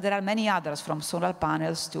 but there are many others, from solar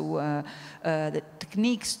panels to the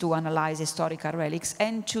techniques to analyze historical relics,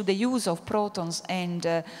 and to the use of protons and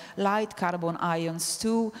light carbon ions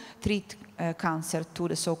to treat cancer, to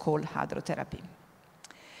the so-called hydrotherapy.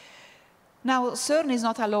 Now, CERN is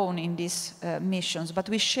not alone in these missions, but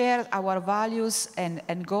we share our values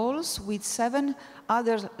and goals with 7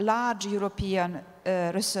 other large European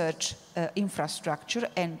research infrastructure,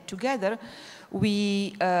 and together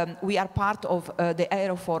we are part of the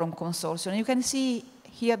Aeroforum Consortium. You can see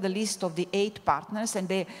here the list of the 8 partners, and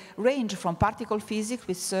they range from particle physics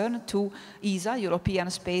with CERN to ESA, European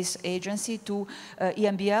Space Agency, to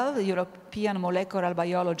EMBL, the European Molecular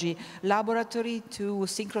Biology Laboratory, to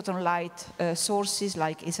synchrotron light sources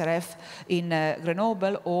like SRF in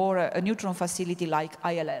Grenoble, or a neutron facility like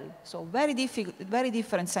ILL. So very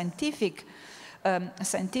different scientific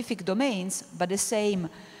domains, but the same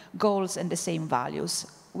goals and the same values,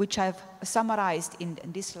 which I've summarized in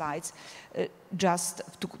these slides just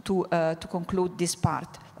to conclude this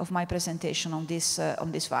part of my presentation on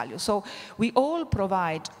this value. So we all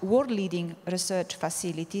provide world-leading research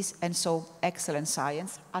facilities and so excellent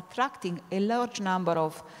science, attracting a large number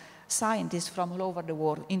of scientists from all over the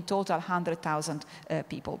world, in total 100,000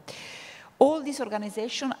 people. All these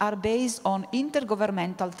organizations are based on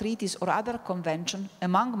intergovernmental treaties or other conventions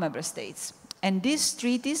among member states. And this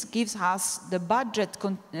treaties gives us the budget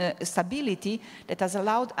stability that has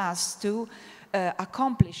allowed us to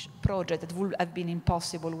accomplish projects that would have been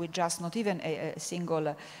impossible with just not even a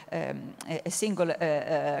single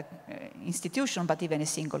institution, but even a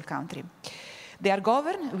single country. We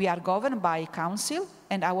are governed by council,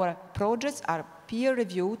 and our projects are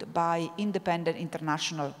peer-reviewed by independent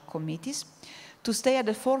international committees. To stay at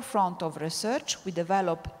the forefront of research, we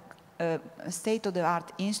develop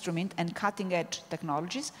state-of-the-art instrument and cutting-edge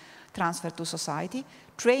technologies transferred to society.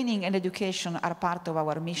 Training and education are part of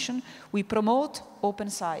our mission. We promote open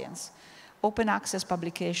science, open access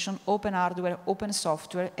publication, open hardware, open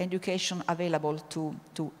software, education available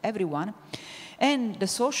to everyone. And the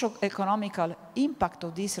socio-economical impact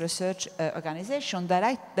of this research organization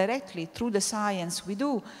directly through the science we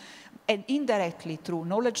do, and indirectly through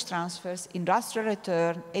knowledge transfers, industrial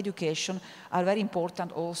return, education, are very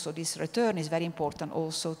important also. This return is very important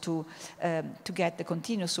also to get the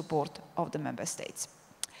continuous support of the member states.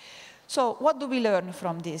 So what do we learn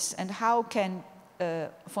from this, and how can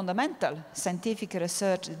fundamental scientific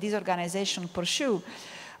research this organization pursue?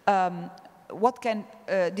 What can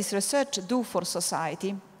this research do for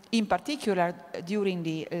society, in particular during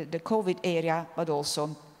the COVID era, but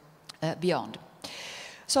also beyond?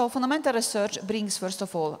 So fundamental research brings, first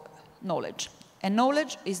of all, knowledge. And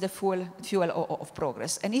knowledge is the fuel of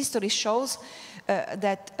progress. And history shows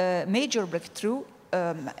that major breakthrough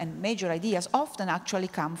and major ideas often actually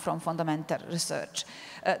come from fundamental research.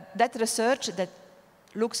 That research that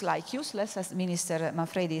looks like useless, as Minister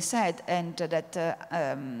Manfredi said, and that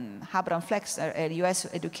Abraham Flexner, a US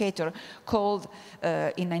educator, called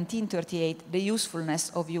in 1938 the usefulness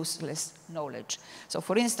of useless knowledge. So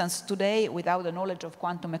for instance, today, without the knowledge of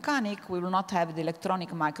quantum mechanics, we will not have the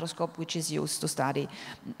electronic microscope which is used to study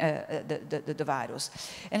the virus.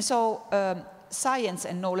 And so science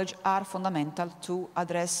and knowledge are fundamental to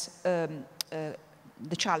address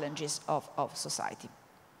the challenges of society.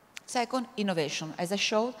 Second, innovation. As I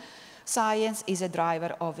showed, science is a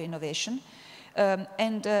driver of innovation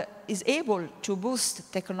and is able to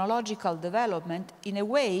boost technological development in a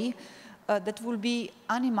way that will be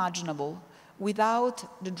unimaginable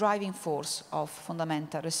without the driving force of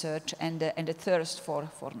fundamental research and the thirst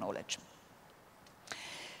for knowledge.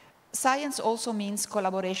 Science also means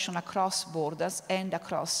collaboration across borders and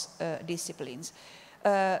across disciplines.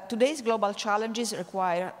 Today's global challenges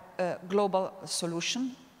require global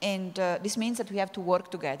solution. And this means that we have to work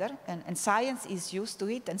together, and science is used to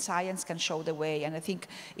it, and science can show the way. And I think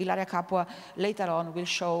Ilaria Capua later on will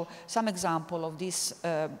show some example of this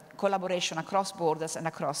collaboration across borders and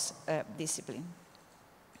across discipline.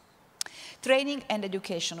 Training and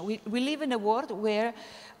education. We live in a world where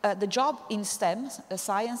the job in STEM,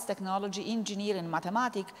 science, technology, engineering, and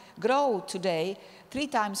mathematics, grow today 3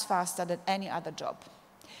 times faster than any other job.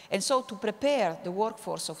 And so to prepare the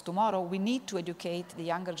workforce of tomorrow, we need to educate the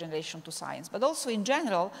younger generation to science. But also in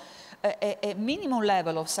general, a minimum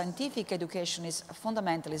level of scientific education is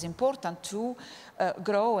fundamental, is important to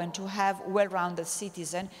grow and to have well-rounded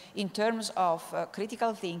citizens in terms of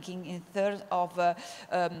critical thinking, in terms of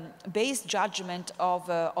based judgment of,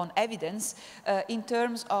 on evidence, in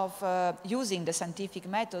terms of using the scientific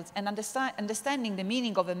methods and understanding the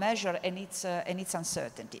meaning of a measure and its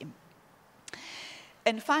uncertainty.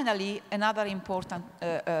 And finally, another important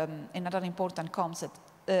concept,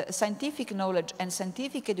 scientific knowledge and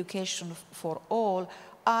scientific education for all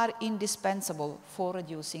are indispensable for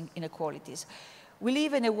reducing inequalities. We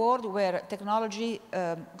live in a world where technology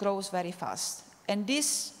grows very fast, and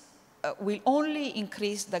this will only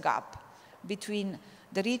increase the gap between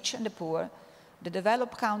the rich and the poor, the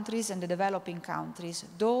developed countries and the developing countries,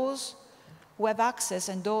 those who have access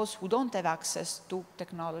and those who don't have access to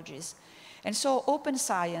technologies. And so open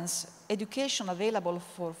science, education available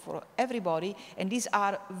for everybody, and these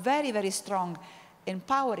are very, very strong,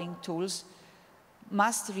 empowering tools,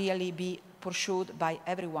 must really be pursued by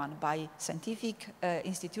everyone, by scientific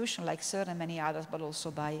institutions like CERN and many others, but also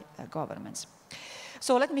by governments.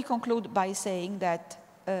 So let me conclude by saying that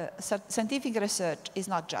scientific research is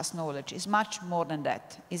not just knowledge, it's much more than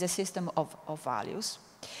that. It's a system of values.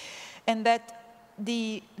 And that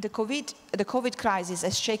the COVID crisis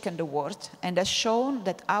has shaken the world and has shown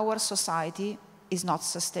that our society is not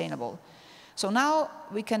sustainable. So now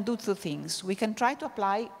we can do 2 things. We can try to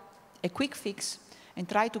apply a quick fix and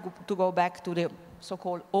try to go back to the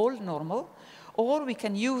so-called old normal, or we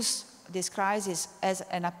can use this crisis as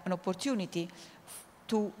an opportunity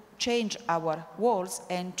to change our worlds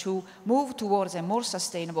and to move towards a more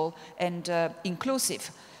sustainable and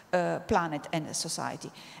inclusive planet and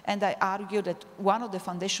society. And I argue that one of the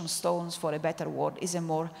foundation stones for a better world is a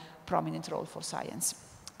more prominent role for science.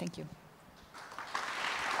 Thank you.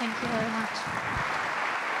 Thank you very much.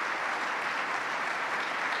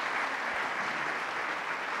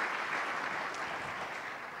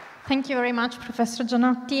 Thank you very much, Professor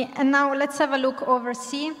Gianotti. And now let's have a look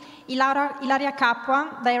overseas. Ilaria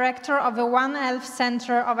Capua, Director of the One Health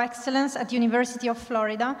Center of Excellence at University of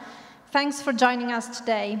Florida. Thanks for joining us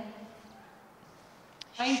today.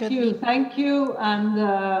 Thank you, and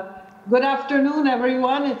good afternoon,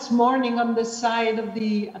 everyone. It's morning on this side of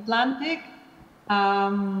the Atlantic. I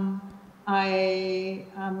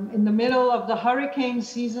am in the middle of the hurricane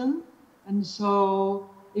season, and so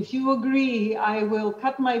if you agree, I will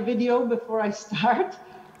cut my video before I start,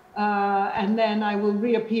 and then I will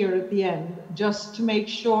reappear at the end, just to make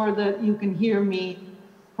sure that you can hear me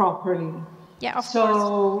properly. Yeah, of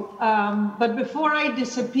course. But before I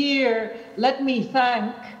disappear, let me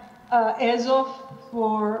thank ESOF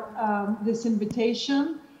for this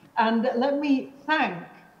invitation, and let me thank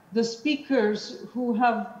the speakers who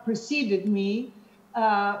have preceded me,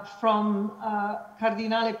 from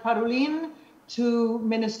Cardinale Parolin to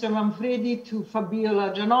Minister Manfredi to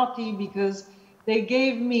Fabiola Gianotti, because they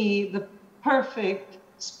gave me the perfect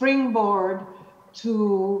springboard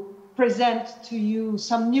to present to you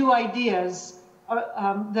some new ideas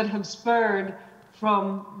that have spurred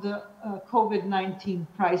from the COVID-19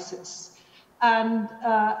 crisis. And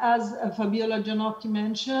as Fabiola Gianotti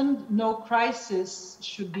mentioned, no crisis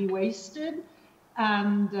should be wasted.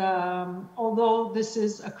 And although this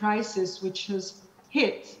is a crisis which has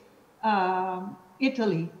hit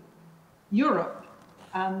Italy, Europe,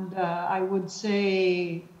 and I would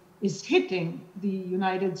say is hitting the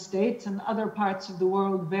United States and other parts of the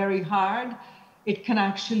world very hard, it can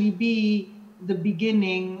actually be the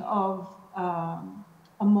beginning of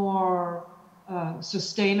a more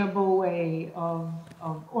sustainable way of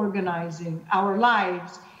organizing our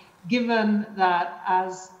lives, given that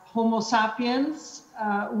as Homo sapiens,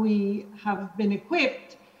 we have been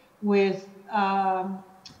equipped with,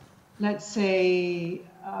 let's say,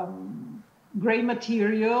 gray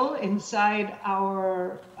material inside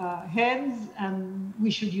our heads, and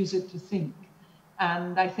we should use it to think.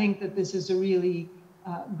 And I think that this is a really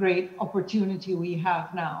great opportunity we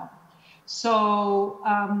have now. So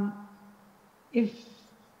if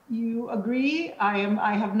you agree,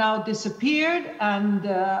 I have now disappeared, and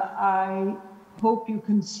I hope you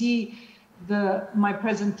can see my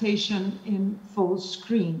presentation in full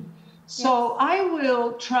screen. So I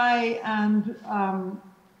will try and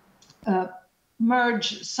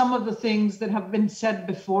merge some of the things that have been said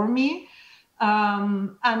before me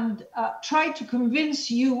and try to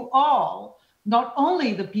convince you all, not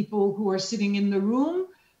only the people who are sitting in the room,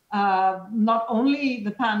 not only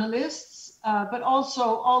the panelists, but also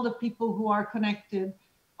all the people who are connected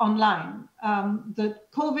online.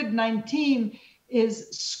 That COVID-19 is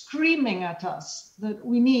screaming at us that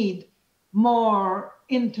we need more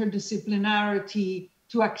interdisciplinarity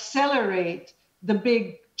to accelerate the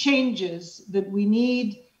big changes that we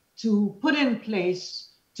need to put in place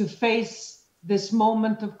to face this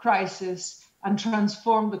moment of crisis and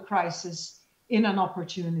transform the crisis in an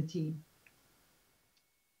opportunity.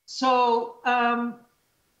 So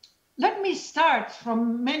let me start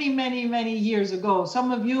from many years ago.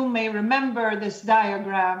 Some of you may remember this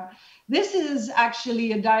diagram. This is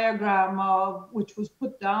actually a diagram which was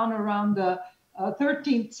put down around the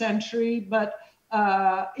 13th century, but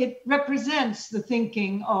it represents the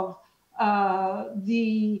thinking of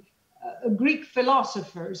the Greek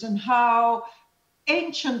philosophers and how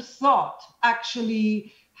ancient thought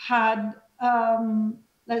actually had,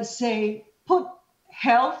 let's say, put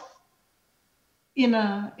health in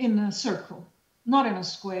a circle, not in a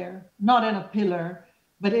square, not in a pillar,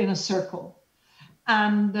 but in a circle.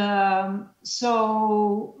 And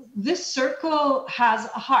so this circle has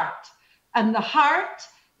a heart, and the heart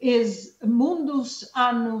is mundus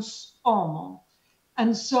annus homo.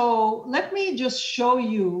 And so let me just show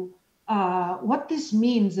you what this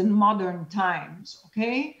means in modern times,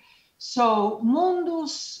 okay? So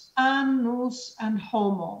mundus, annus, and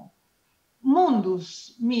homo.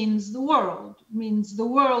 Mundus means the world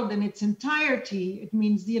in its entirety. It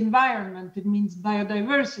means the environment, it means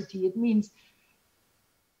biodiversity, it means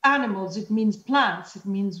animals, it means plants, it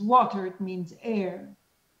means water, it means air.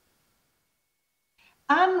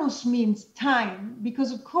 Annus means time,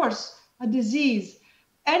 because of course a disease,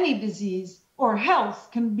 any disease or health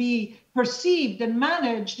can be perceived and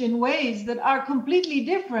managed in ways that are completely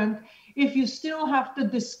different if you still have to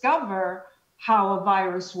discover how a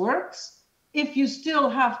virus works, if you still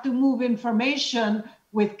have to move information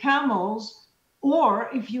with camels, or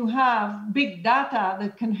if you have big data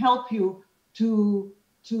that can help you to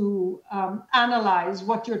analyze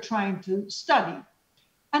what you're trying to study.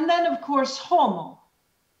 And then, of course, homo,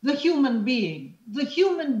 the human being. The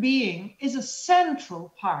human being is a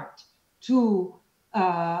central part to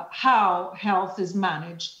how health is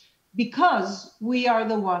managed, because we are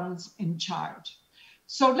the ones in charge.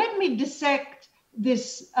 So let me dissect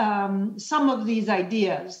this, some of these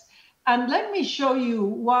ideas, and let me show you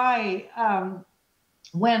why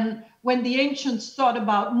when the ancients thought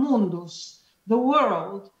about mundus, the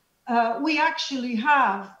world, we actually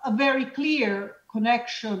have a very clear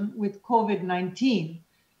connection with COVID-19.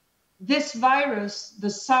 This virus, the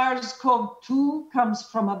SARS-CoV-2, comes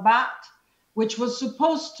from a bat, which was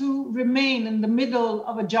supposed to remain in the middle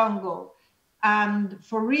of a jungle. And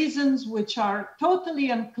for reasons which are totally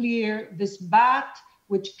unclear, this bat,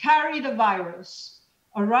 which carried a virus,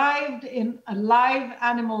 arrived in a live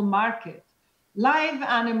animal market. Live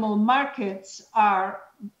animal markets are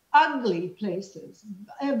ugly places,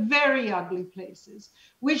 very ugly places,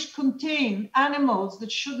 which contain animals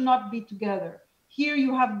that should not be together. Here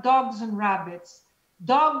you have dogs and rabbits.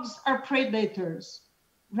 Dogs are predators,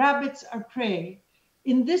 rabbits are prey.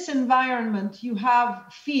 In this environment, you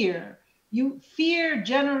have fear. Fear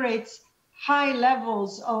generates high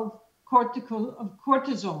levels of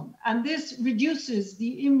cortisone, and this reduces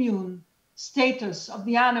the immune status of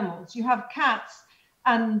the animals. You have cats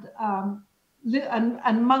and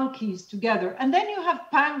monkeys together. And then you have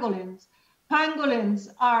pangolins. Pangolins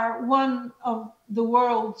are one of the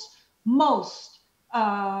world's most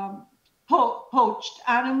poached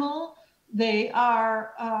animal. They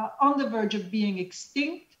are on the verge of being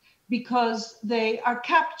extinct because they are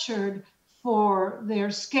captured for their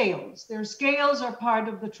scales. Their scales are part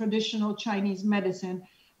of the traditional Chinese medicine,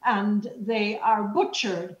 and they are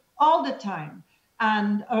butchered all the time.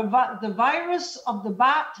 And the virus of the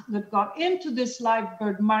bat that got into this live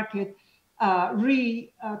bird market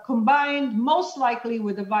combined most likely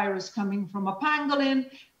with a virus coming from a pangolin.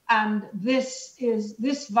 And this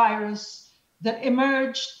virus that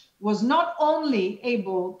emerged was not only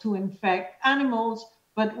able to infect animals,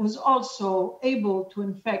 but was also able to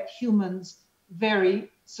infect humans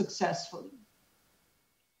very successfully.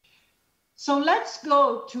 So let's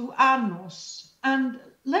go to annus. And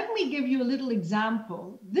let me give you a little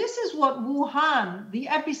example. This is what Wuhan, the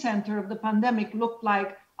epicenter of the pandemic, looked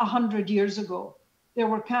like 100 years ago. There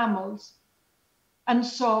were camels. And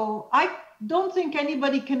so I don't think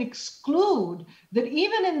anybody can exclude that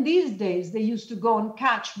even in these days, they used to go and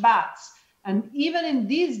catch bats. And even in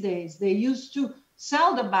these days, they used to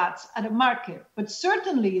sell the bats at a market. But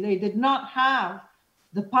certainly they did not have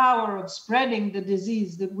the power of spreading the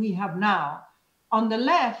disease that we have now. On the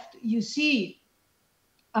left, you see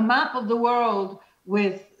a map of the world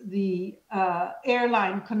with the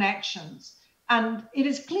airline connections. And it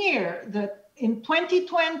is clear that in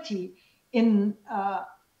 2020, in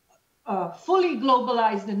a fully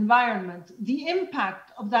globalized environment, the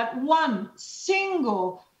impact of that one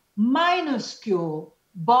single minuscule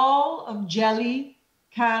ball of jelly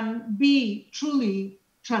can be truly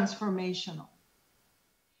transformational.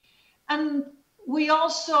 And we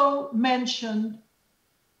also mentioned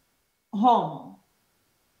home.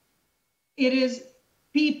 It is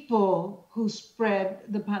people who spread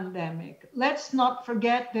the pandemic. Let's not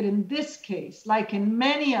forget that in this case, like in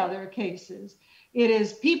many other cases, it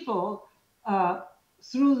is people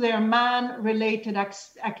through their man-related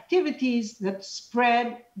activities that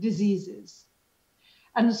spread diseases.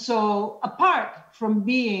 And so apart from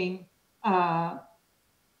being the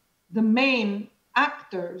main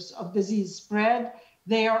actors of disease spread,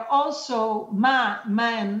 they are also,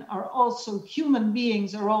 men are also, human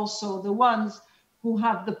beings are also the ones who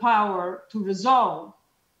have the power to resolve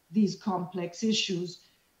these complex issues,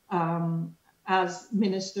 as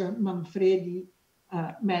Minister Manfredi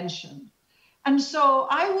mentioned. And so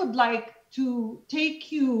I would like to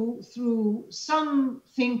take you through some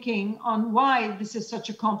thinking on why this is such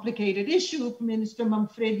a complicated issue. Minister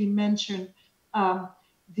Manfredi mentioned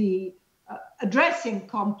the addressing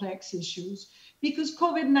complex issues, because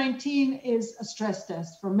COVID-19 is a stress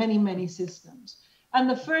test for many, many systems. And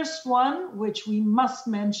the first one, which we must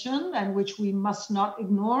mention and which we must not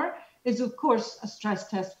ignore, is of course a stress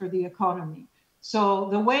test for the economy. So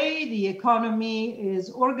the way the economy is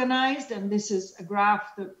organized, and this is a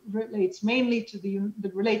graph that relates mainly to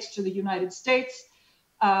the United States,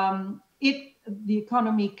 the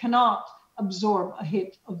economy cannot absorb a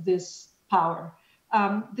hit of this power.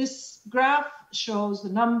 This graph shows the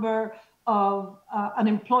number of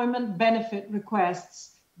unemployment benefit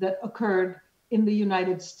requests that occurred in the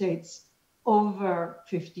United States over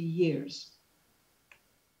 50 years.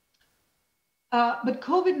 But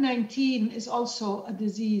COVID-19 is also a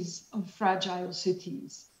disease of fragile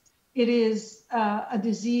cities. It is a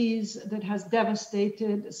disease that has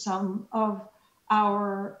devastated some of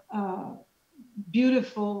our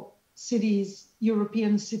beautiful cities,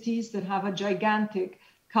 European cities that have a gigantic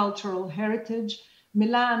cultural heritage.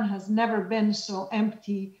 Milan has never been so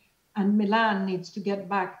empty, and Milan needs to get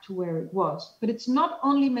back to where it was. But it's not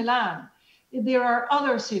only Milan. There are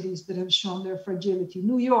other cities that have shown their fragility: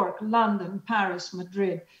 New York, London, Paris,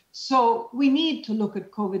 Madrid. So we need to look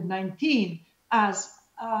at COVID-19 as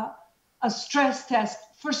a stress test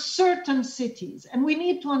for certain cities. And we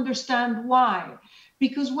need to understand why.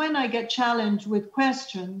 Because when I get challenged with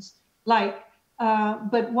questions like,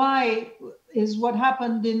 but why is what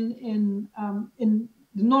happened in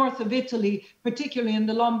the north of Italy, particularly in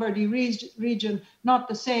the Lombardy region, not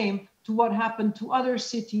the same to what happened to other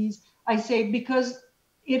cities? I say, because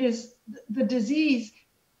it is, the disease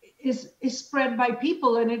is spread by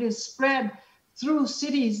people, and it is spread through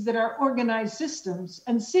cities that are organized systems.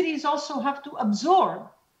 And cities also have to absorb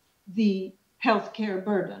the healthcare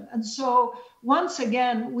burden. And so once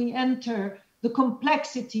again, we enter the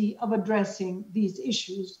complexity of addressing these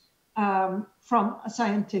issues from a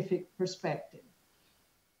scientific perspective.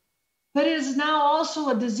 But it is now also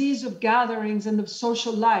a disease of gatherings and of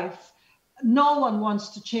social life. No one wants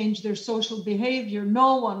to change their social behavior.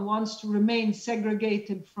 No one wants to remain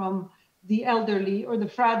segregated from the elderly or the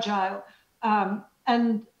fragile.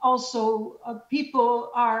 And also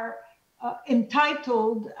people are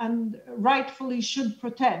entitled and rightfully should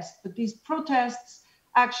protest. But these protests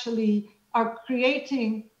actually are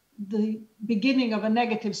creating the beginning of a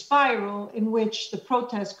negative spiral in which the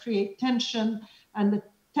protests create tension, and the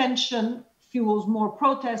tension fuels more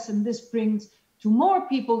protests, and this brings to more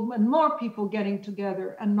people and more people getting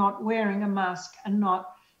together and not wearing a mask and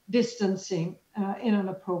not distancing in an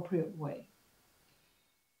appropriate way.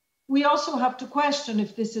 We also have to question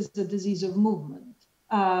if this is a disease of movement.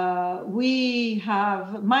 My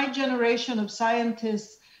generation of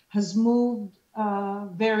scientists has moved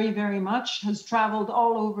very, very much, has traveled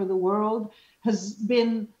all over the world, has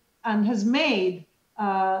been and has made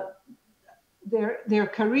their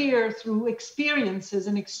career through experiences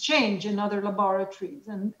and exchange in other laboratories.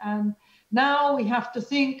 And now we have to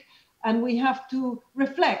think and we have to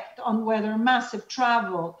reflect on whether massive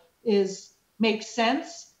travel makes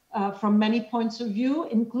sense from many points of view,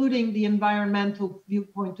 including the environmental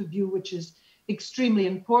viewpoint of view, which is extremely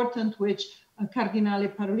important, which Cardinale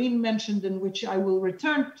Parolin mentioned and which I will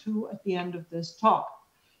return to at the end of this talk.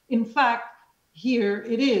 In fact, here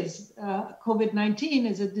it is. COVID-19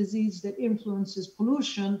 is a disease that influences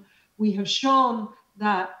pollution. We have shown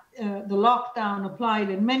that the lockdown applied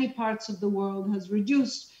in many parts of the world has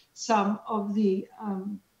reduced some of the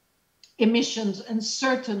emissions, and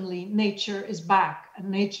certainly nature is back,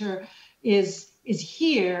 and nature is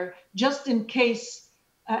here, just in case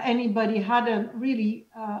anybody hadn't really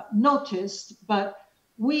noticed. But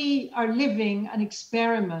we are living an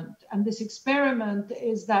experiment, and this experiment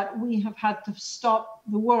is that we have had to stop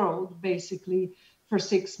the world basically for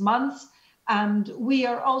 6 months, and we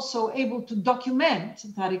are also able to document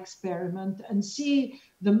that experiment and see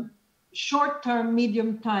the short-term,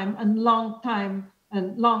 medium-time, and long-term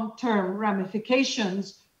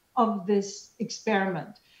ramifications of this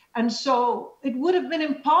experiment. And so it would have been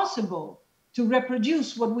impossible to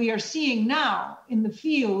reproduce what we are seeing now in the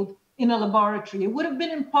field in a laboratory. It would have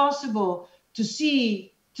been impossible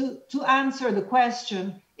to answer the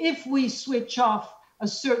question, if we switch off a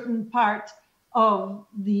certain part of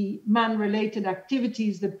the man-related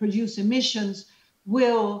activities that produce emissions,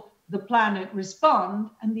 will the planet respond?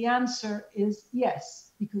 And the answer is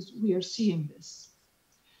yes, because we are seeing this.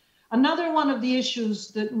 Another one of the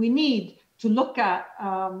issues that we need to look at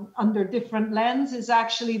under different lenses is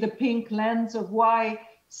actually the pink lens of why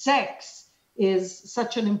sex is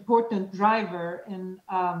such an important driver in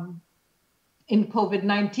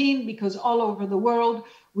COVID-19, because all over the world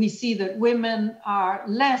we see that women are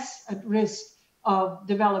less at risk of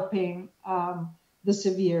developing the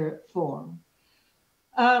severe form.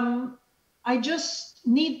 I just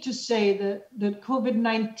need to say that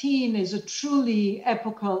COVID-19 is a truly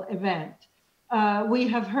epochal event. We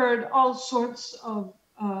have heard all sorts of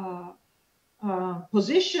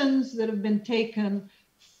positions that have been taken.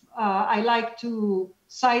 I like to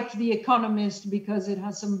cite The Economist because it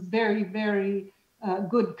has some very, very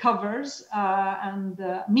good covers and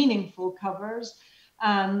meaningful covers.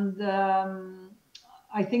 And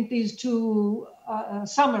I think these two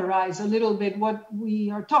summarize a little bit what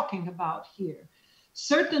we are talking about here.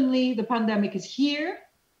 Certainly the pandemic is here,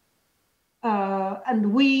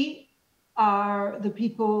 and we are the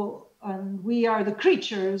people and we are the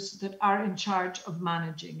creatures that are in charge of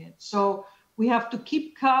managing it. So we have to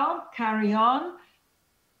keep calm, carry on,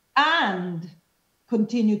 and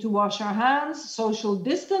continue to wash our hands, social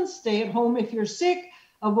distance, stay at home if you're sick,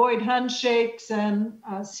 avoid handshakes, and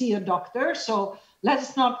see a doctor. So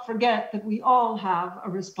let's not forget that we all have a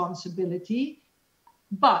responsibility.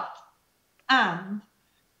 And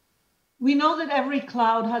we know that every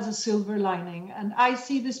cloud has a silver lining, and I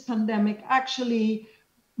see this pandemic actually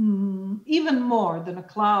even more than a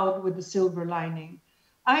cloud with a silver lining.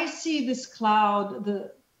 I see this cloud,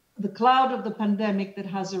 the cloud of the pandemic, that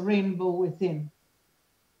has a rainbow within.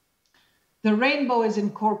 The rainbow is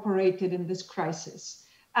incorporated in this crisis.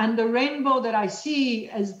 And the rainbow that I see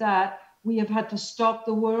is that we have had to stop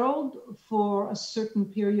the world for a certain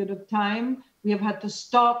period of time. We have had to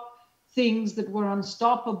stop things that were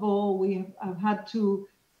unstoppable. We have had to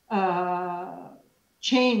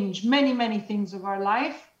change many, many things of our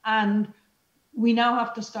life. And we now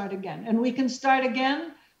have to start again. And we can start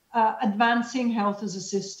again advancing health as a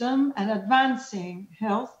system and advancing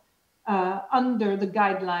health under the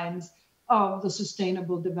guidelines of the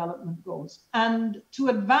Sustainable Development Goals. And to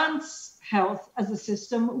advance health as a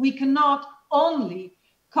system, we cannot only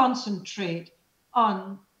concentrate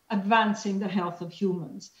on advancing the health of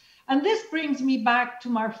humans. And this brings me back to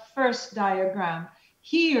my first diagram.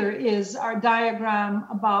 Here is our diagram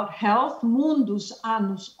about health, mundus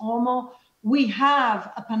annus homo. We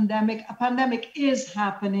have a pandemic is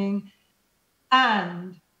happening,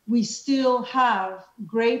 and we still have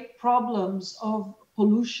great problems of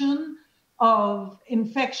pollution, of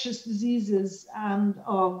infectious diseases, and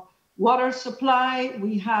of water supply.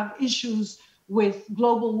 We have issues with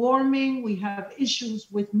global warming. We have issues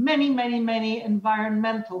with many, many, many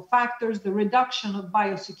environmental factors, the reduction of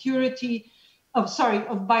biodiversity.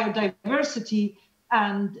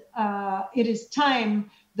 And it is time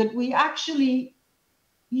that we actually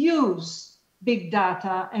use big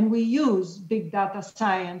data, and we use big data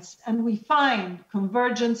science, and we find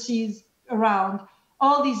convergencies around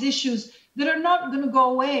all these issues that are not going to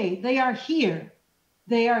go away. They are here.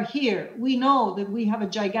 They are here. We know that we have a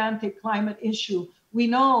gigantic climate issue. We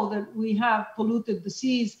know that we have polluted the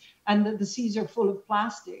seas and that the seas are full of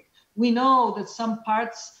plastic. We know that some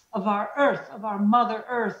parts of our earth, of our Mother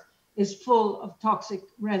Earth, is full of toxic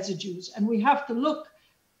residues. And we have to look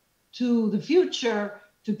to the future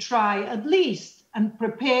to try at least and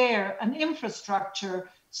prepare an infrastructure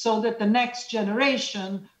so that the next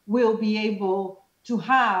generation will be able to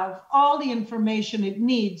have all the information it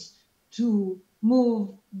needs to move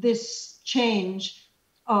this change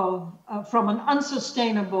of, from an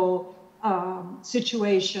unsustainable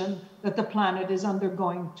situation that the planet is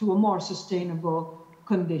undergoing to a more sustainable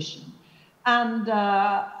condition. And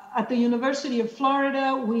at the University of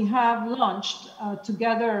Florida, we have launched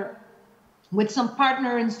together with some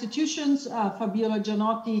partner institutions. Fabiola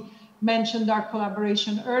Gianotti mentioned our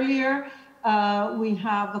collaboration earlier. We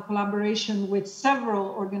have a collaboration with several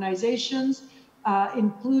organizations,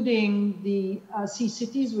 including the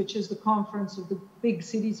C-Cities, which is the conference of the big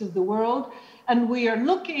cities of the world. And we are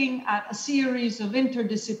looking at a series of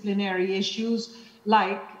interdisciplinary issues,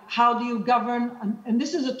 like how do you govern, and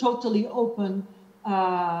this is a totally open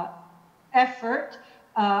effort,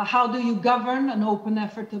 how do you govern an open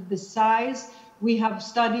effort of this size? We have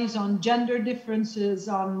studies on gender differences,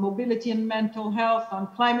 on mobility and mental health, on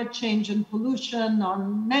climate change and pollution,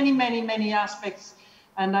 on many, many, many aspects.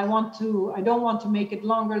 And I don't want to make it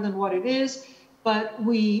longer than what it is, but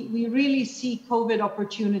we really see COVID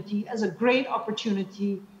opportunity as a great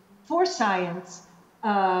opportunity for science,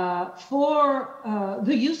 for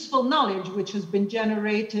the useful knowledge which has been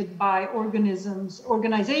generated by organizations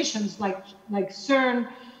like CERN,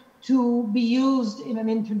 to be used in an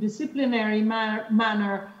interdisciplinary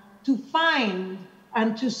manner to find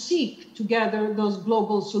and to seek together those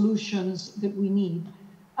global solutions that we need.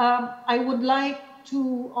 I would like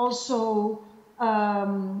to also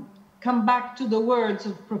come back to the words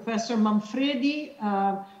of Professor Manfredi.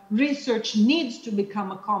 Research needs to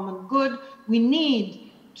become a common good. We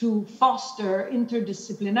need to foster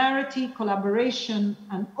interdisciplinarity, collaboration,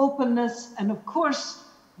 and openness. And of course,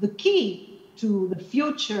 the key to the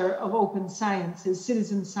future of open science is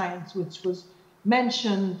citizen science, which was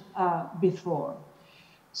mentioned before.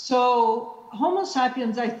 So Homo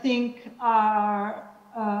sapiens, I think, are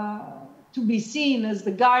to be seen as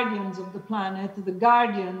the guardians of the planet, the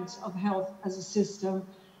guardians of health as a system.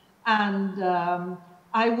 And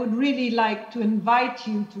I would really like to invite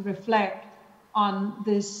you to reflect on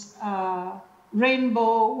this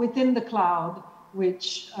rainbow within the cloud,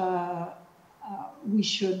 which we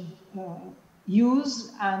should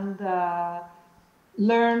use and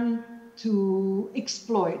learn to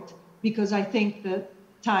exploit, because I think that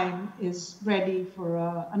time is ready for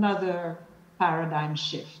another paradigm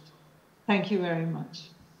shift. Thank you very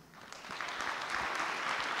much.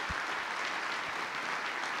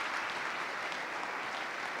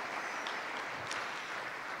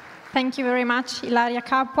 Thank you very much, Ilaria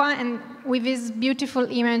Capua, and with this beautiful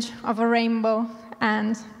image of a rainbow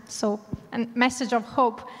and a message of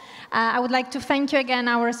hope, I would like to thank you again,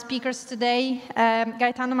 our speakers today,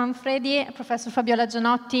 Gaetano Manfredi, Professor Fabiola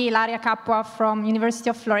Gianotti, Ilaria Capua from University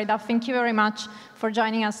of Florida. Thank you very much for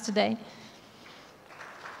joining us today.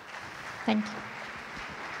 Thank you.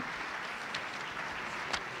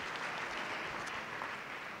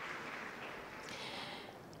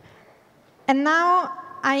 And now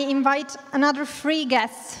I invite another 3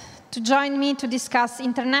 guests to join me to discuss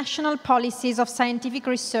international policies of scientific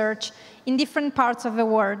research in different parts of the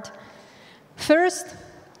world. First,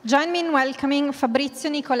 join me in welcoming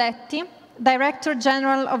Fabrizio Nicoletti, Director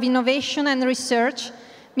General of Innovation and Research,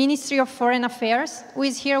 Ministry of Foreign Affairs, who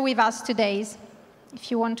is here with us today,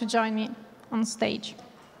 if you want to join me on stage.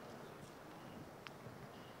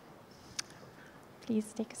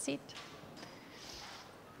 Please take a seat.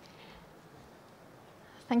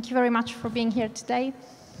 Thank you very much for being here today.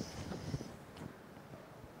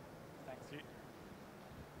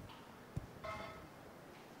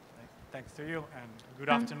 Thanks to you, and good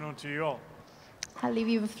afternoon to you all. I'll leave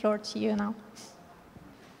you the floor to you now.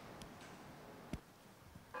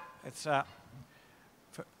 It's,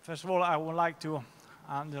 first of all, I would like to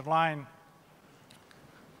underline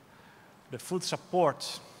the full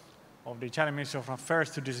support of the Italian Ministry of Foreign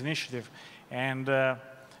Affairs to this initiative, and the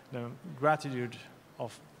gratitude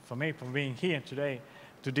for me for being here today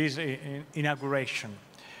to this inauguration.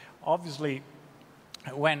 Obviously,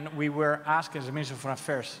 when we were asked as the Ministry of Foreign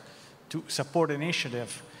Affairs to support the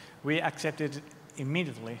initiative, we accepted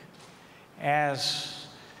immediately, as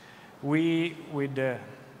we, with the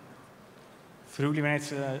Friuli,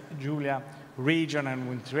 Venezia, Giulia region and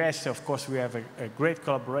with Trieste, of course, we have a great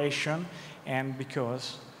collaboration, and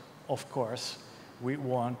because, of course, we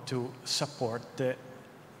want to support the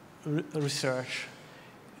research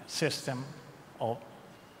system of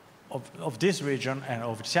this region and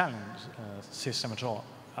of the Italian system at all,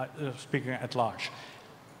 speaking at large.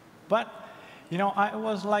 But, you know, I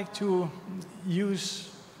always like to use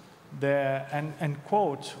and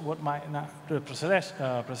quote what the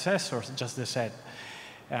predecessors just said,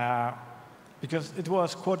 because it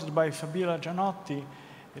was quoted by Fabiola Gianotti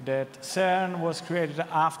that CERN was created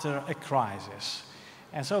after a crisis.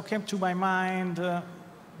 And so came to my mind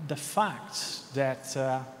the fact that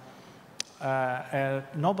a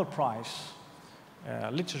Nobel Prize,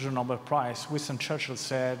 Literature Nobel Prize, Winston Churchill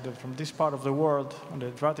said that from this part of the world, on the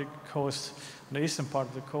Adriatic coast, on the eastern part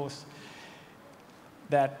of the coast,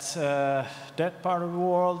 that that part of the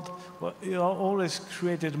world always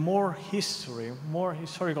created more history, more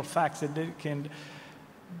historical facts that they can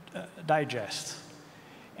digest.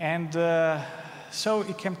 And so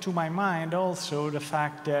it came to my mind also the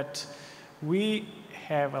fact that we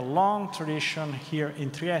have a long tradition here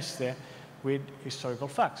in Trieste with historical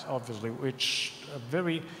facts, obviously, which are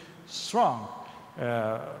very strong,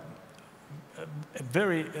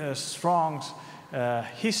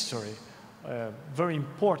 history, very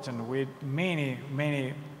important with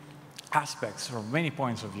many aspects from many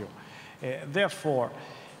points of view. Therefore,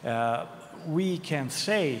 we can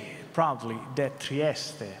say proudly that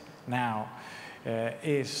Trieste now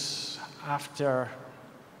is, after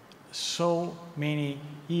so many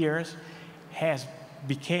years, has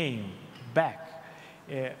become back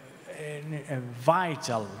a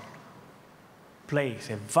vital place,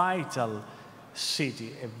 a vital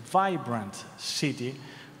city, a vibrant city,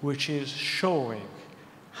 which is showing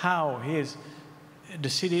how the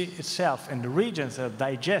city itself and the regions have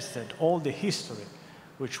digested all the history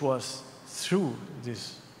which was through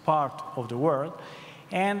this part of the world,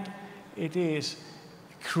 and it is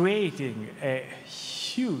creating a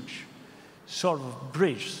huge sort of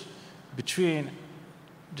bridge between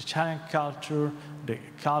the Italian culture, the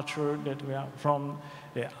culture that we are from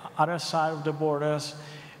the other side of the borders,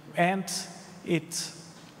 and it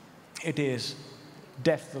is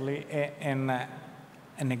definitely an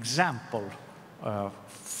example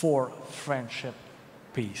for friendship,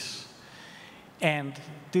 peace. And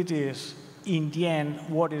it is, in the end,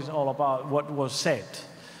 what is all about, what was said.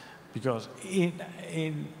 Because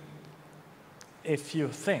if you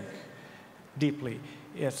think deeply,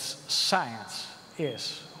 science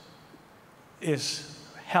is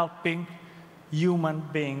helping human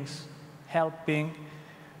beings, helping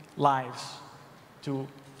lives to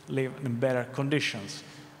live in better conditions.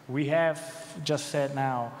 We have just said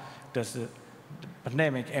now there's the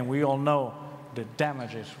pandemic, and we all know the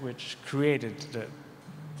damages which created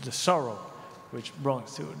the sorrow which brought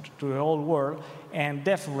to the whole world, and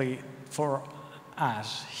definitely for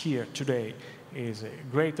us here today is a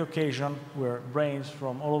great occasion where brains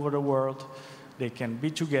from all over the world, they can be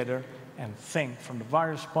together and think from the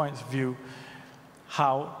various points of view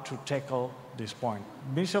how to tackle this point.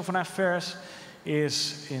 Ministry of Foreign Affairs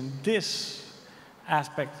is, in this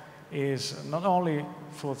aspect, is not only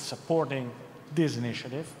for supporting this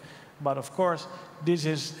initiative, but of course this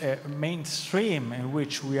is a mainstream in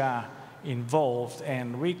which we are involved,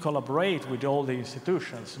 and we collaborate with all the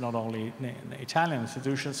institutions, not only the Italian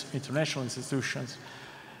institutions, international institutions,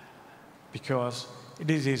 because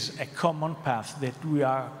this is a common path that we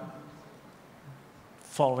are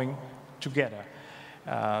following together.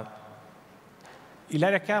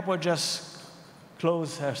 Ilaria Capua just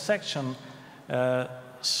closed her section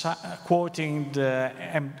quoting the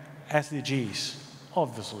SDGs,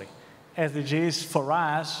 obviously. SDGs for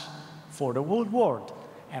us, for the whole world,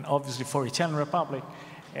 and obviously for Italian Republic,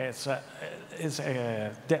 it's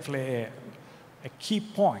definitely a key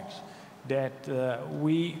point that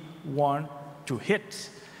we want to hit,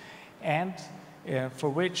 and for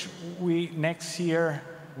which next year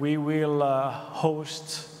we will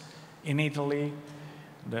host in Italy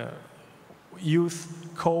the Youth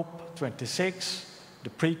COP 26, the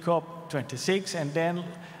pre-COP 26, and then,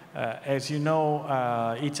 as you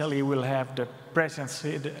know, Italy will have the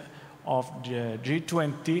presidency of the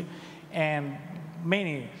G20, and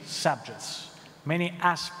many subjects, many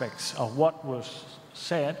aspects of what was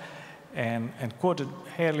said and quoted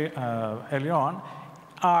earlier on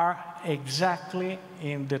are exactly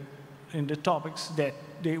in the topics that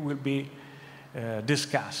they will be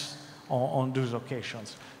discussed on those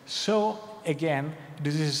occasions. So again,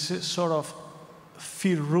 this is sort of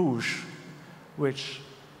fil rouge which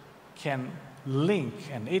can link,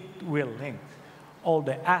 and it will link, all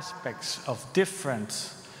the aspects of different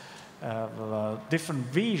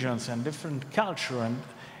visions and different culture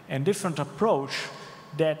and different approach,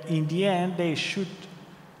 that in the end they should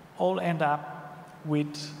all end up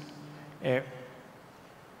with a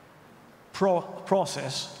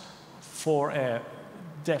process for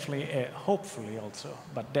definitely, hopefully also,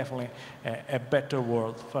 but definitely a better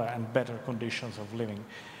world and better conditions of living.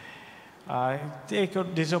 I take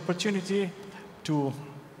this opportunity to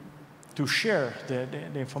share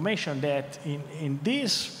the information that in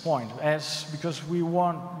this point, because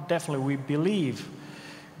we believe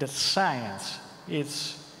that science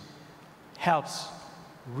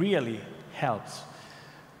really helps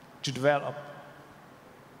to develop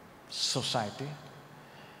society.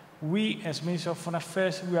 We, as Ministry of Foreign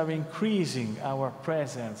Affairs, we are increasing our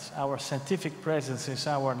presence, our scientific presence in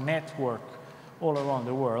our network all around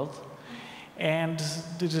the world. And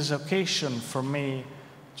this is an occasion for me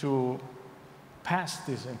to pass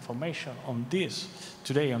this information on this,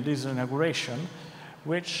 today on this inauguration,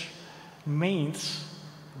 which means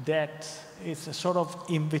that it's a sort of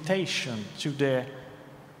invitation to the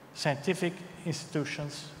scientific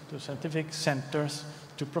institutions, to scientific centers,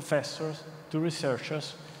 to professors, to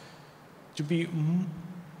researchers,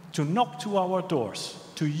 to knock to our doors,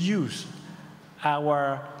 to use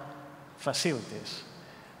our facilities,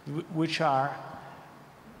 which are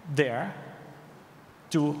there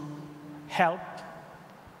to help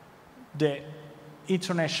the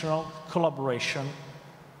international collaboration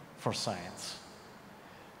for science.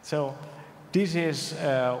 So this is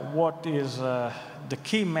what is the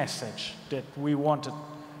key message that we wanted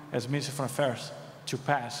as Ministry of Foreign Affairs to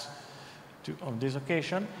pass on this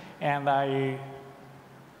occasion. And I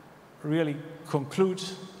really conclude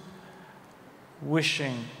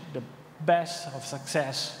wishing the best of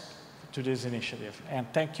success to this initiative. And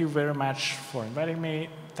thank you very much for inviting me.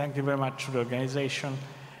 Thank you very much to the organization,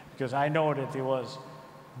 because I know that it was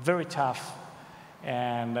very tough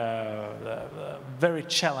and very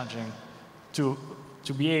challenging to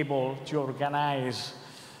be able to organize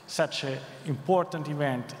such an important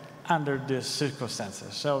event under these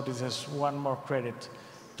circumstances. So this is one more credit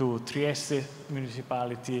to Trieste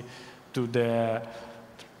municipality, to the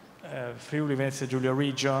Friuli Venezia Giulia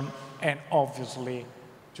region, and obviously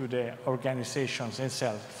to the organizations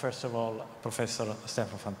itself. First of all, Professor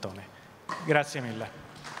Stefano Fantoni. Grazie mille.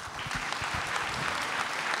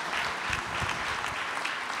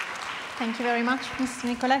 Thank you very much,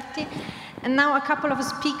 Mr. Nicoletti. And now a couple of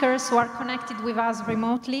speakers who are connected with us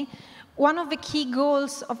remotely. One of the key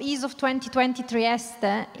goals of ESOF2020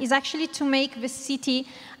 Trieste is actually to make the city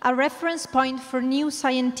a reference point for new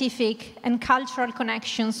scientific and cultural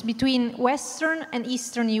connections between Western and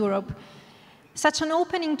Eastern Europe. Such an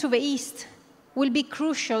opening to the East will be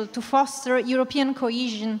crucial to foster European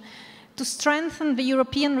cohesion, to strengthen the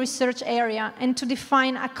European research area, and to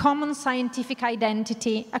define a common scientific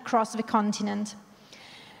identity across the continent.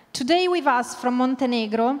 Today with us from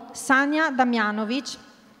Montenegro, Sanja Damjanovic,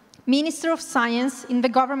 Minister of Science in the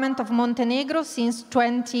government of Montenegro since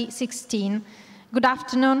 2016. Good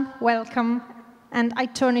afternoon, welcome, and I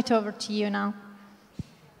turn it over to you now.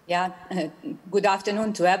 Yeah, good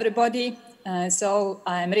afternoon to everybody. So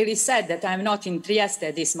I'm really sad that I'm not in Trieste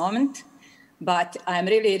at this moment, but I'm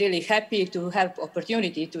really, really happy to have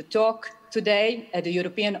opportunity to talk today at the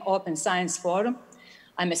European Open Science Forum.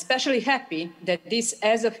 I'm especially happy that this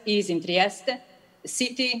ESOF is in Trieste, a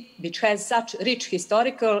city which has such rich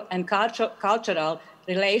historical and cultural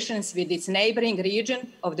relations with its neighboring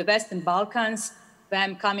region of the Western Balkans, where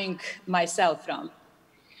I'm coming myself from.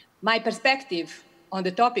 My perspective on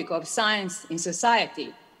the topic of science in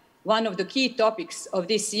society, one of the key topics of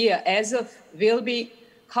this year ESOF will be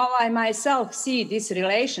how I myself see this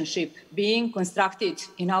relationship being constructed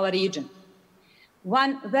in our region.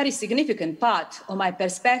 One very significant part of my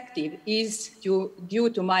perspective is due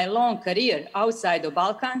to my long career outside the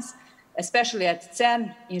Balkans, especially at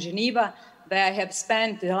CERN in Geneva, where I have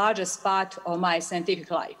spent the largest part of my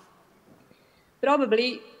scientific life.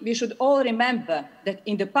 Probably we should all remember that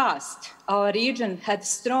in the past, our region had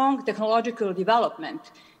strong technological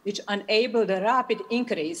development, which enabled a rapid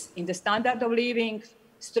increase in the standard of living,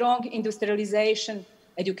 strong industrialization,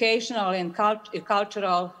 educational and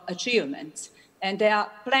cultural achievements. And there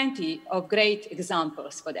are plenty of great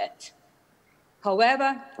examples for that.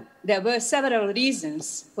 However, there were several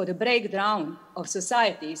reasons for the breakdown of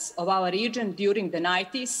societies of our region during the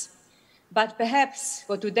 90s, but perhaps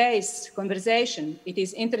for today's conversation, it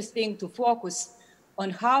is interesting to focus on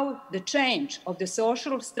how the change of the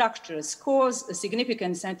social structures caused a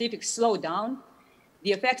significant scientific slowdown,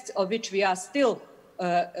 the effects of which we are still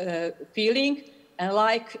feeling, and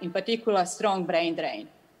like, in particular, strong brain drain.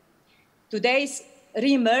 Today's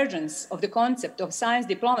re-emergence of the concept of science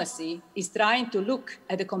diplomacy is trying to look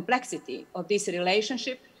at the complexity of this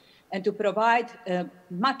relationship and to provide a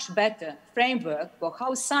much better framework for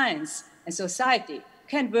how science and society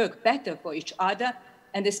can work better for each other,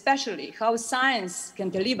 and especially how science can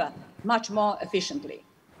deliver much more efficiently.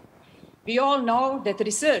 We all know that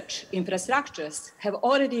research infrastructures have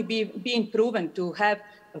already been proven to have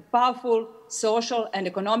a powerful social and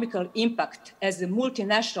economical impact as a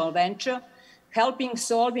multinational venture, helping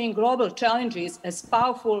solving global challenges as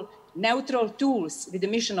powerful neutral tools with the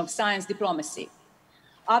mission of science diplomacy.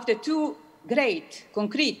 After two great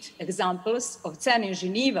concrete examples of CERN in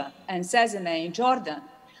Geneva and CESME in Jordan,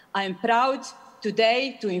 I am proud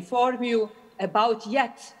today to inform you about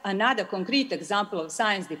yet another concrete example of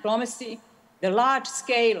science diplomacy, the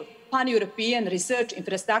large-scale pan-European research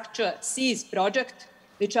infrastructure SEAS project,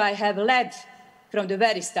 which I have led from the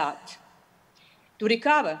very start. To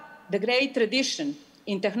recover the great tradition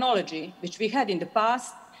in technology which we had in the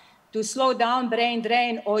past, to slow down brain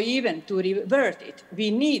drain or even to revert it,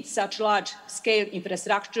 we need such large-scale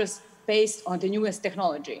infrastructures based on the newest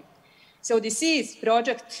technology. So the SEAS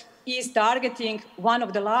project is targeting one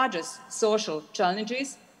of the largest social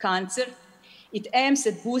challenges, cancer. It aims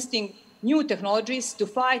at boosting new technologies to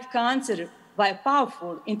fight cancer by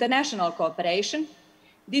powerful international cooperation.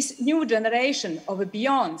 This new generation of a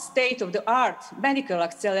beyond state-of-the-art medical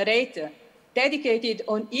accelerator dedicated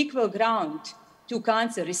on equal ground to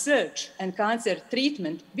cancer research and cancer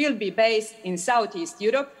treatment will be based in Southeast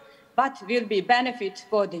Europe, but will be benefit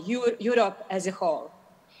for the Europe as a whole.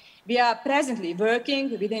 We are presently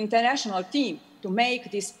working with an international team to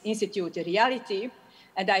make this institute a reality,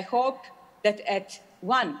 and I hope that at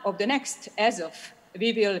one of the next ESOF,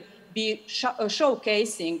 we will be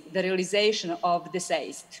showcasing the realization of the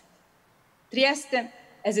SEIST. Trieste,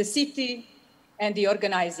 as a city, and the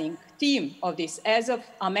organizing team of this ESOF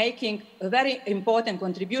are making a very important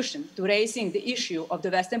contribution to raising the issue of the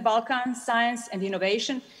Western Balkans science and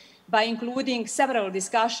innovation by including several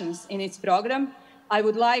discussions in its program. I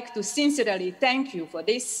would like to sincerely thank you for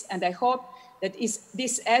this, and I hope that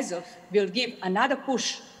this ESOF will give another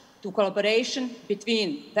push to collaboration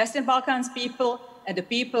between Western Balkans people and the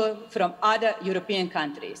people from other European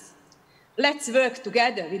countries. Let's work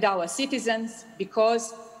together with our citizens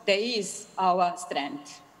because there is our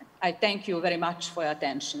strength. I thank you very much for your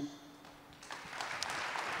attention.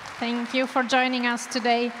 Thank you for joining us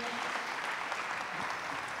today.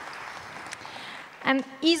 And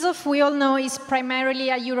ESOF, we all know, is primarily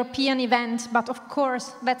a European event, but of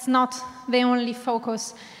course, that's not the only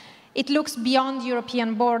focus. It looks beyond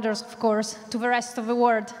European borders, of course, to the rest of the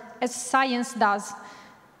world, as science does.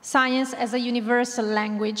 Science as a universal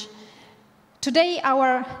language. Today,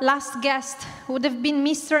 our last guest would have been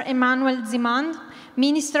Mr. Emmanuel Zimand,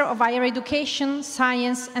 Minister of Higher Education,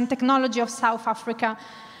 Science and Technology of South Africa.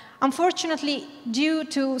 Unfortunately, due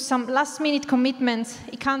to some last-minute commitments,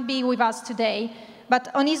 he can't be with us today.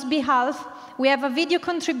 But on his behalf, we have a video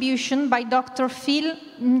contribution by Dr. Phil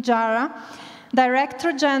Njara,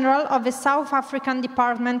 Director General of the South African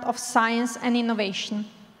Department of Science and Innovation.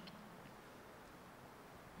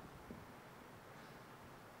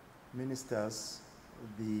 Ministers,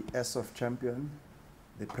 the ESOF champion,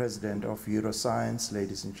 the President of Euroscience,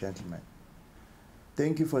 ladies and gentlemen.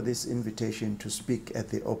 Thank you for this invitation to speak at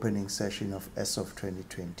the opening session of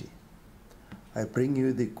ESOF2020. I bring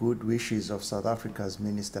you the good wishes of South Africa's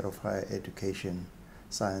Minister of Higher Education,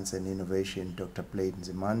 Science and Innovation, Dr. Blade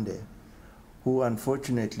Nzimande, who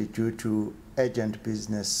unfortunately, due to urgent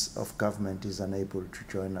business of government, is unable to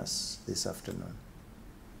join us this afternoon.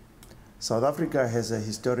 South Africa has a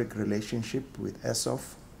historic relationship with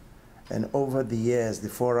ESOF, and over the years, the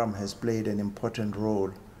forum has played an important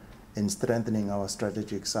role in strengthening our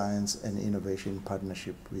strategic science and innovation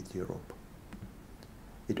partnership with Europe.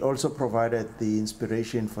 It also provided the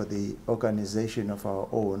inspiration for the organization of our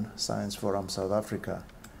own Science Forum South Africa,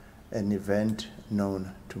 an event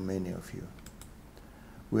known to many of you.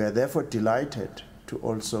 We are therefore delighted to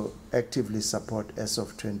also actively support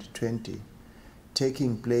ESOF2020,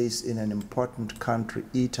 taking place in an important country,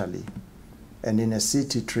 Italy, and in a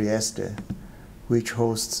city, Trieste, which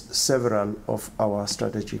hosts several of our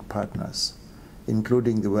strategic partners,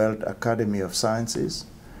 including the World Academy of Sciences,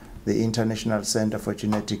 the International Center for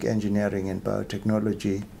Genetic Engineering and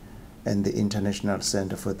Biotechnology, and the International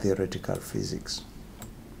Center for Theoretical Physics.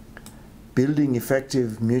 Building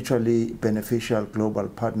effective, mutually beneficial global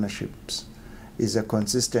partnerships is a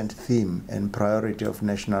consistent theme and priority of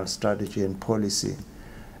national strategy and policy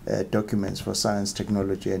documents for science,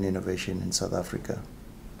 technology, and innovation in South Africa.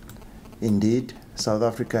 Indeed, South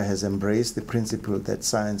Africa has embraced the principle that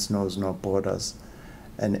science knows no borders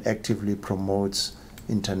and actively promotes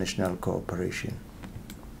international cooperation.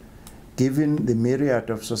 Given the myriad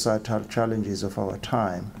of societal challenges of our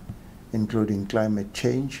time, including climate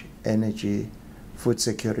change, energy, food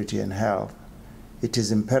security, and health, it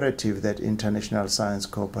is imperative that international science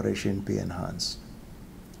cooperation be enhanced.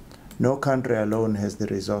 No country alone has the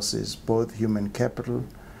resources, both human capital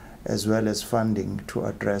as well as funding, to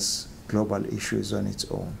address global issues on its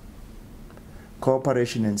own.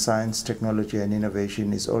 Cooperation in science, technology, and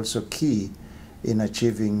innovation is also key in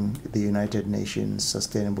achieving the United Nations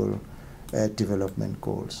Sustainable Development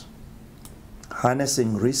Goals.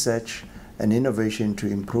 Harnessing research and innovation to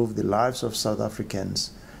improve the lives of South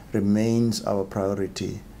Africans remains our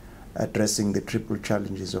priority, addressing the triple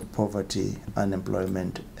challenges of poverty,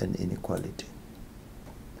 unemployment, and inequality.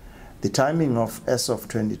 The timing of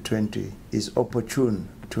ESOF2020 is opportune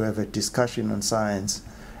to have a discussion on science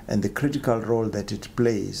and the critical role that it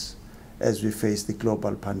plays as we face the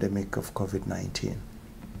global pandemic of COVID-19.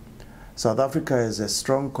 South Africa has a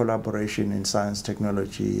strong collaboration in science,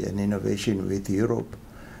 technology, and innovation with Europe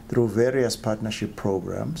through various partnership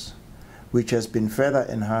programs, which has been further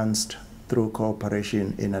enhanced through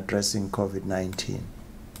cooperation in addressing COVID-19.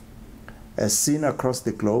 As seen across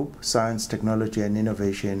the globe, science, technology, and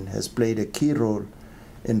innovation has played a key role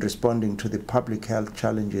in responding to the public health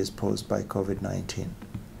challenges posed by COVID-19.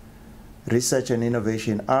 Research and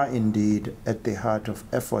innovation are indeed at the heart of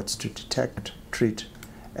efforts to detect, treat,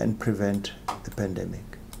 and prevent the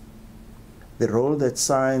pandemic. The role that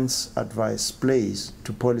science advice plays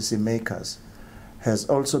to policymakers has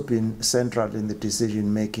also been central in the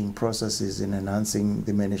decision-making processes in enhancing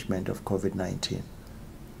the management of COVID-19.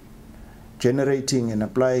 Generating and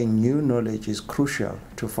applying new knowledge is crucial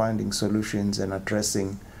to finding solutions and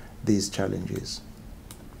addressing these challenges.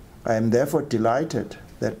 I am therefore delighted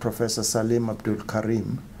that Professor Salim Abdul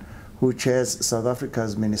Karim, who chairs South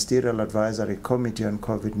Africa's Ministerial Advisory Committee on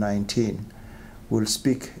COVID-19, will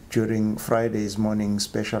speak during Friday's morning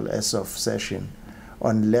special ESOF session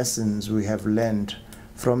on lessons we have learned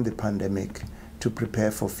from the pandemic to prepare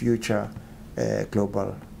for future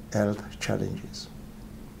global health challenges.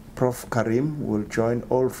 Prof. Karim will join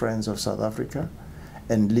all friends of South Africa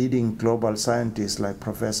and leading global scientists like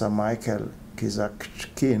Professor Michael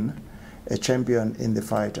Kizakkin, a champion in the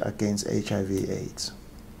fight against HIV/AIDS.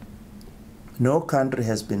 No country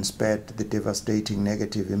has been spared the devastating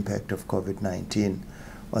negative impact of COVID-19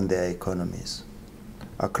 on their economies.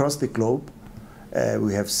 Across the globe,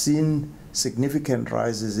 we have seen significant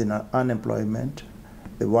rises in unemployment,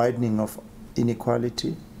 the widening of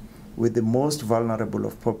inequality, with the most vulnerable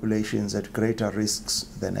of populations at greater risks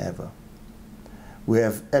than ever. We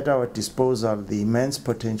have at our disposal the immense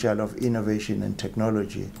potential of innovation and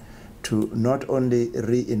technology to not only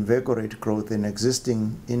reinvigorate growth in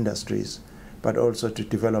existing industries, but also to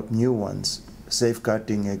develop new ones,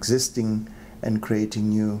 safeguarding existing and creating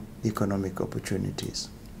new economic opportunities.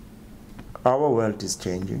 Our world is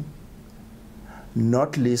changing.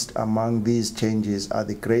 Not least among these changes are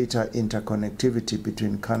the greater interconnectivity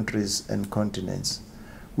between countries and continents,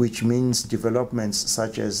 which means developments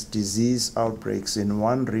such as disease outbreaks in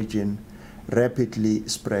one region rapidly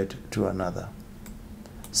spread to another.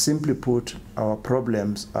 Simply put, our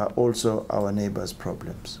problems are also our neighbors'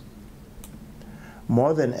 problems.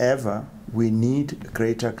 More than ever, we need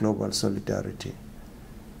greater global solidarity,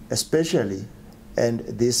 especially, and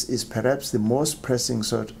this is perhaps the most pressing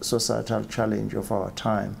societal challenge of our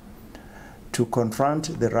time, to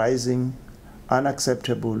confront the rising,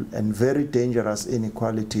 unacceptable, and very dangerous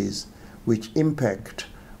inequalities which impact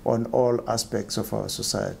on all aspects of our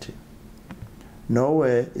society.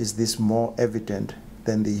 Nowhere is this more evident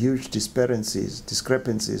than the huge discrepancies,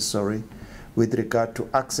 with regard to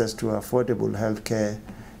access to affordable health care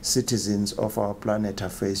citizens of our planet are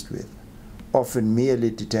faced with, often merely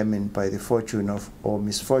determined by the fortune of, or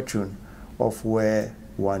misfortune of where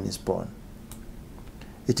one is born.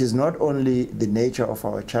 It is not only the nature of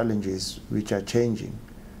our challenges which are changing,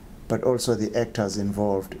 but also the actors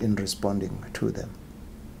involved in responding to them.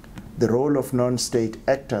 The role of non-state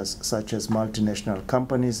actors such as multinational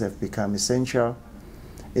companies have become essential,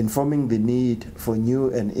 informing the need for new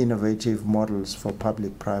and innovative models for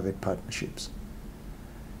public-private partnerships.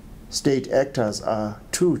 State actors are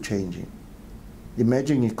too changing.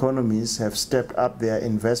 Emerging economies have stepped up their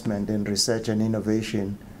investment in research and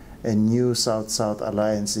innovation, and new South-South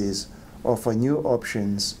alliances offer new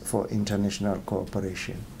options for international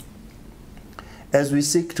cooperation. As we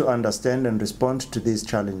seek to understand and respond to these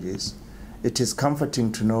challenges, it is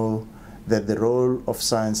comforting to know that the role of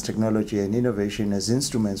science, technology, and innovation as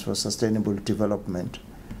instruments for sustainable development,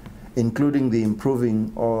 including the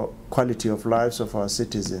improving or quality of lives of our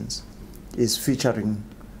citizens, is featuring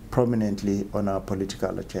prominently on our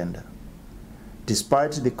political agenda.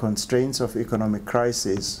 Despite the constraints of economic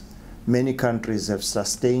crisis, many countries have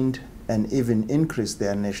sustained and even increased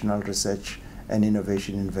their national research and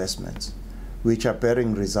innovation investments, which are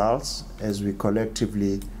bearing results as we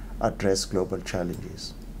collectively address global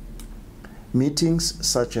challenges. Meetings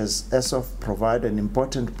such as ESOF provide an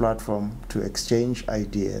important platform to exchange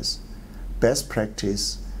ideas, best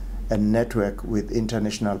practice, and network with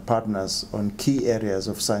international partners on key areas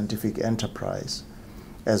of scientific enterprise,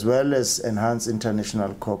 as well as enhance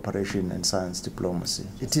international cooperation and science diplomacy.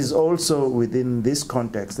 It is also within this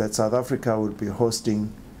context that South Africa will be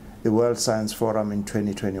hosting the World Science Forum in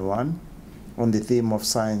 2021 on the theme of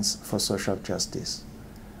Science for Social Justice.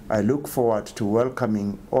 I look forward to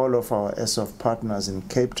welcoming all of our ESOF partners in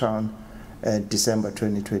Cape Town in December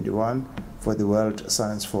 2021 for the World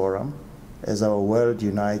Science Forum as our world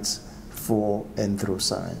unites for and through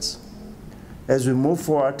science. As we move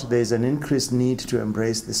forward, there is an increased need to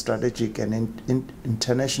embrace the strategic and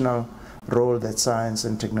international role that science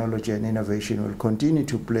and technology and innovation will continue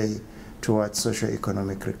to play towards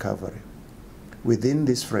socio-economic recovery. Within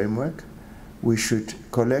this framework, we should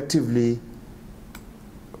collectively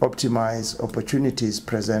optimize opportunities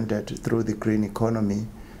presented through the green economy,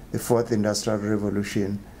 the fourth industrial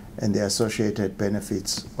revolution, and the associated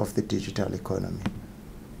benefits of the digital economy.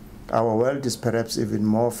 Our world is perhaps even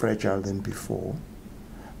more fragile than before,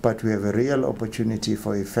 but we have a real opportunity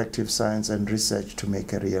for effective science and research to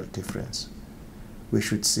make a real difference. We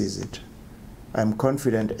should seize it. I'm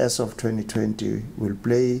confident ESOF2020 will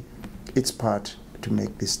play its part to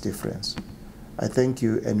make this difference. I thank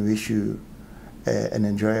you and wish you an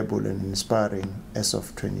enjoyable and inspiring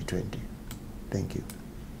ESOF2020. Thank you.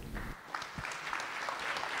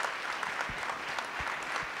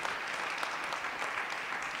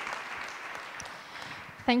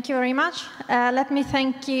 Thank you very much. Let me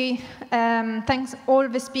thanks all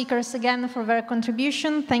the speakers again for their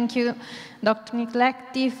contribution. Thank you, Dr.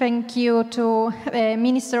 Nicoletti. Thank you to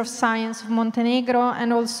Minister of Science of Montenegro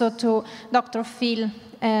and also to Dr. Phil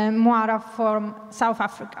Moara from South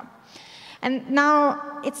Africa. And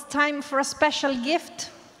now it's time for a special gift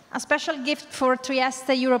for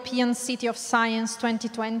Trieste European City of Science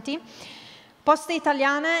 2020. Poste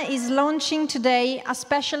Italiane is launching today a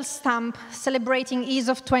special stamp celebrating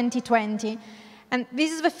ESOF 2020. And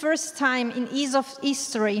this is the first time in ESOF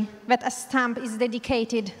history that a stamp is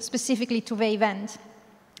dedicated specifically to the event.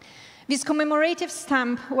 This commemorative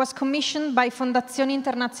stamp was commissioned by Fondazione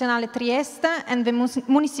Internazionale Trieste and the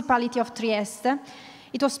Municipality of Trieste.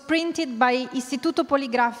 It was printed by Istituto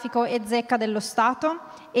Poligrafico e Zecca dello Stato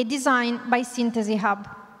and designed by Sintesi Hub.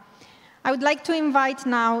 I would like to invite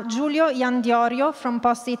now Giulio Iandiorio from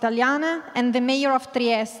Poste Italiane and the Mayor of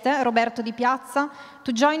Trieste, Roberto Dipiazza,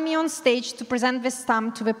 to join me on stage to present the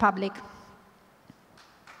stamp to the public.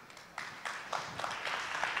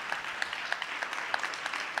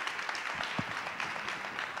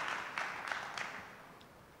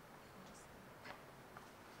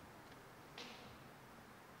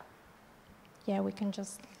 Yeah, we can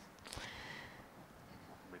just...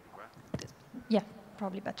 Yeah,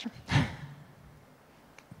 probably better.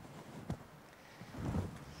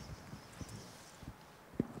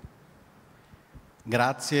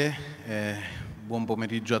 Grazie, buon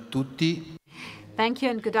pomeriggio a tutti. Thank you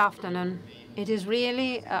and good afternoon. It is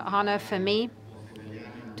really an honor for me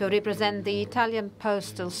to represent the Italian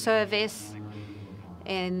Postal Service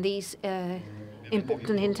in this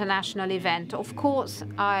important international event. Of course,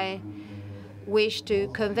 I wish to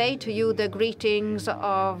convey to you the greetings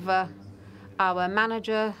of our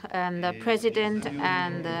manager and the president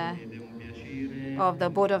and of the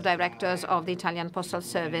board of directors of the Italian Postal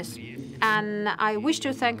Service. And I wish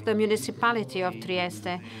to thank the municipality of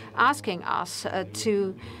Trieste asking us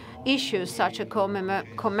to issue such a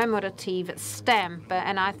commemorative stamp.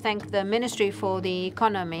 And I thank the Ministry for the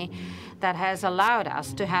Economy that has allowed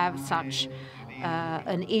us to have such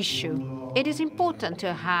an issue. It is important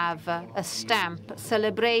to have a stamp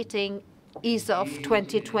celebrating ESOF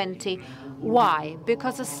 2020. Why?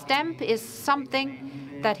 Because a stamp is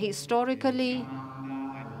something that historically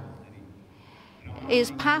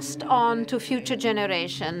is passed on to future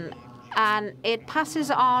generation, and it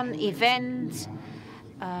passes on events,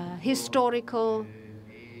 historical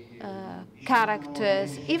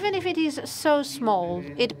characters. Even if it is so small,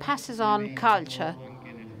 it passes on culture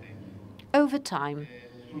over time.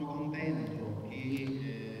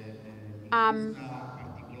 I'm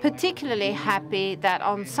particularly happy that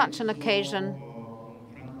on such an occasion,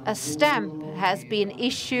 a stamp has been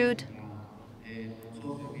issued.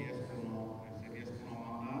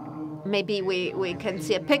 Maybe we can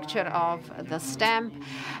see a picture of the stamp.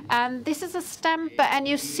 And this is a stamp, and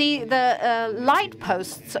you see the light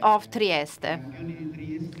posts of Trieste.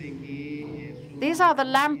 These are the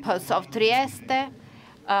lampposts of Trieste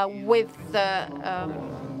with the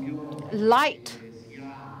light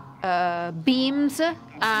beams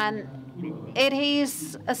And it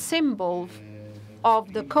is a symbol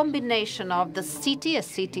of the combination of the city, a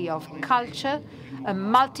city of culture, a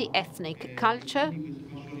multi-ethnic culture,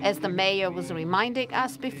 as the mayor was reminding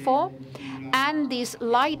us before, and these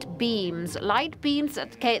light beams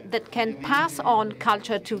that can pass on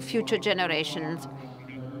culture to future generations.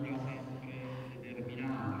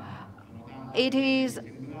 It is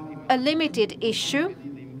a limited issue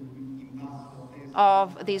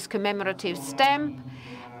of this commemorative stamp,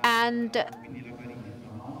 and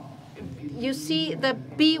you see the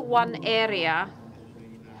B1 area,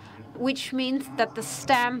 which means that the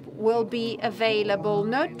stamp will be available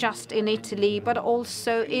not just in Italy, but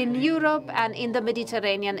also in Europe and in the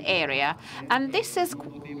Mediterranean area. And this is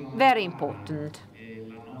very important,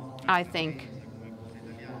 I think.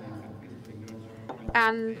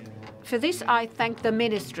 And for this, I thank the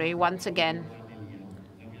Ministry once again.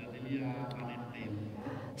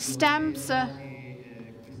 Stamps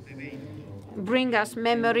bring us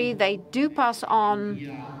memory. They do pass on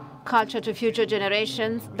culture to future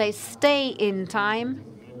generations. They stay in time.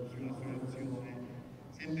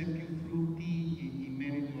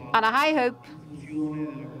 And I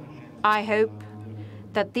hope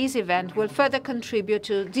that this event will further contribute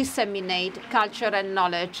to disseminate culture and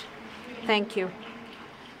knowledge. Thank you.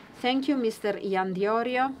 Thank you, Mr.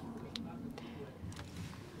 Iandiorio.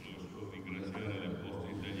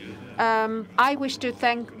 I wish to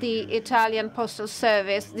thank the Italian Postal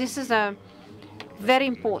Service. This is very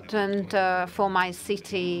important for my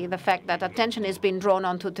city, the fact that attention has been drawn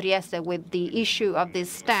onto Trieste with the issue of this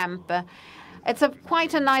stamp. It's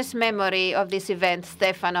quite a nice memory of this event,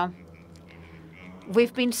 Stefano.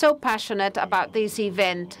 We've been so passionate about this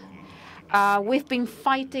event. We've been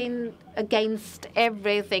fighting against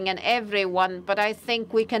everything and everyone, but I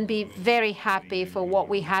think we can be very happy for what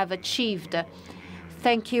we have achieved.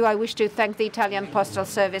 Thank you. I wish to thank the Italian Postal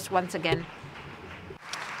Service once again.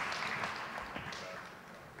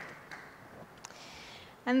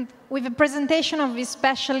 And with the presentation of this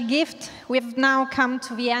special gift, we've now come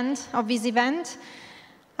to the end of this event.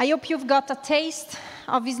 I hope you've got a taste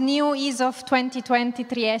of this new ESOF2020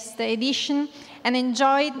 Trieste edition and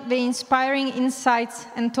enjoyed the inspiring insights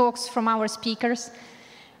and talks from our speakers.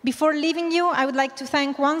 Before leaving you, I would like to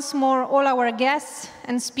thank once more all our guests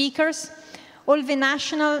and speakers, all the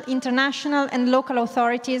national, international, and local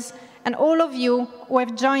authorities, and all of you who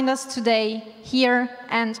have joined us today here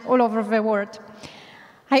and all over the world.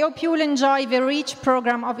 I hope you will enjoy the rich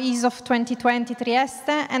program of ESOF2020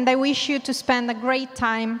 Trieste, and I wish you to spend a great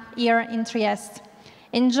time here in Trieste.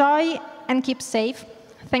 Enjoy and keep safe.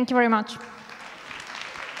 Thank you very much.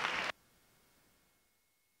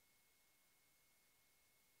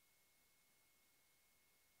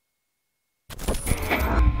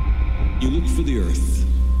 You look for the earth.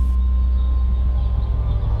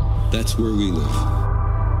 That's where we live.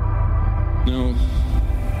 Now,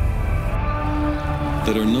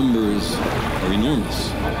 that our numbers are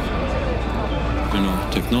enormous, and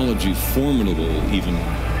our technology formidable, even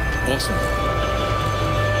awesome,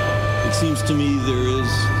 it seems to me there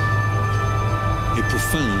is a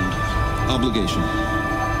profound obligation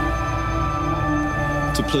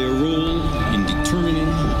to play a role in determining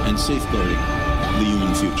and safeguarding the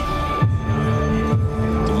human future.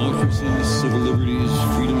 Democracy, civil liberties,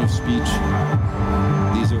 freedom of speech,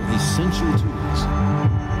 these are essential tools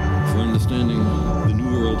for understanding the new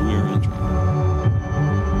world we are entering.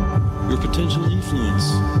 Your potential influence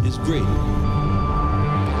is great.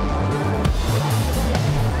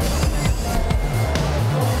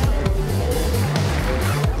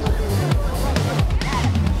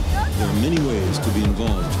 There are many ways to be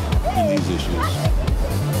involved in these issues.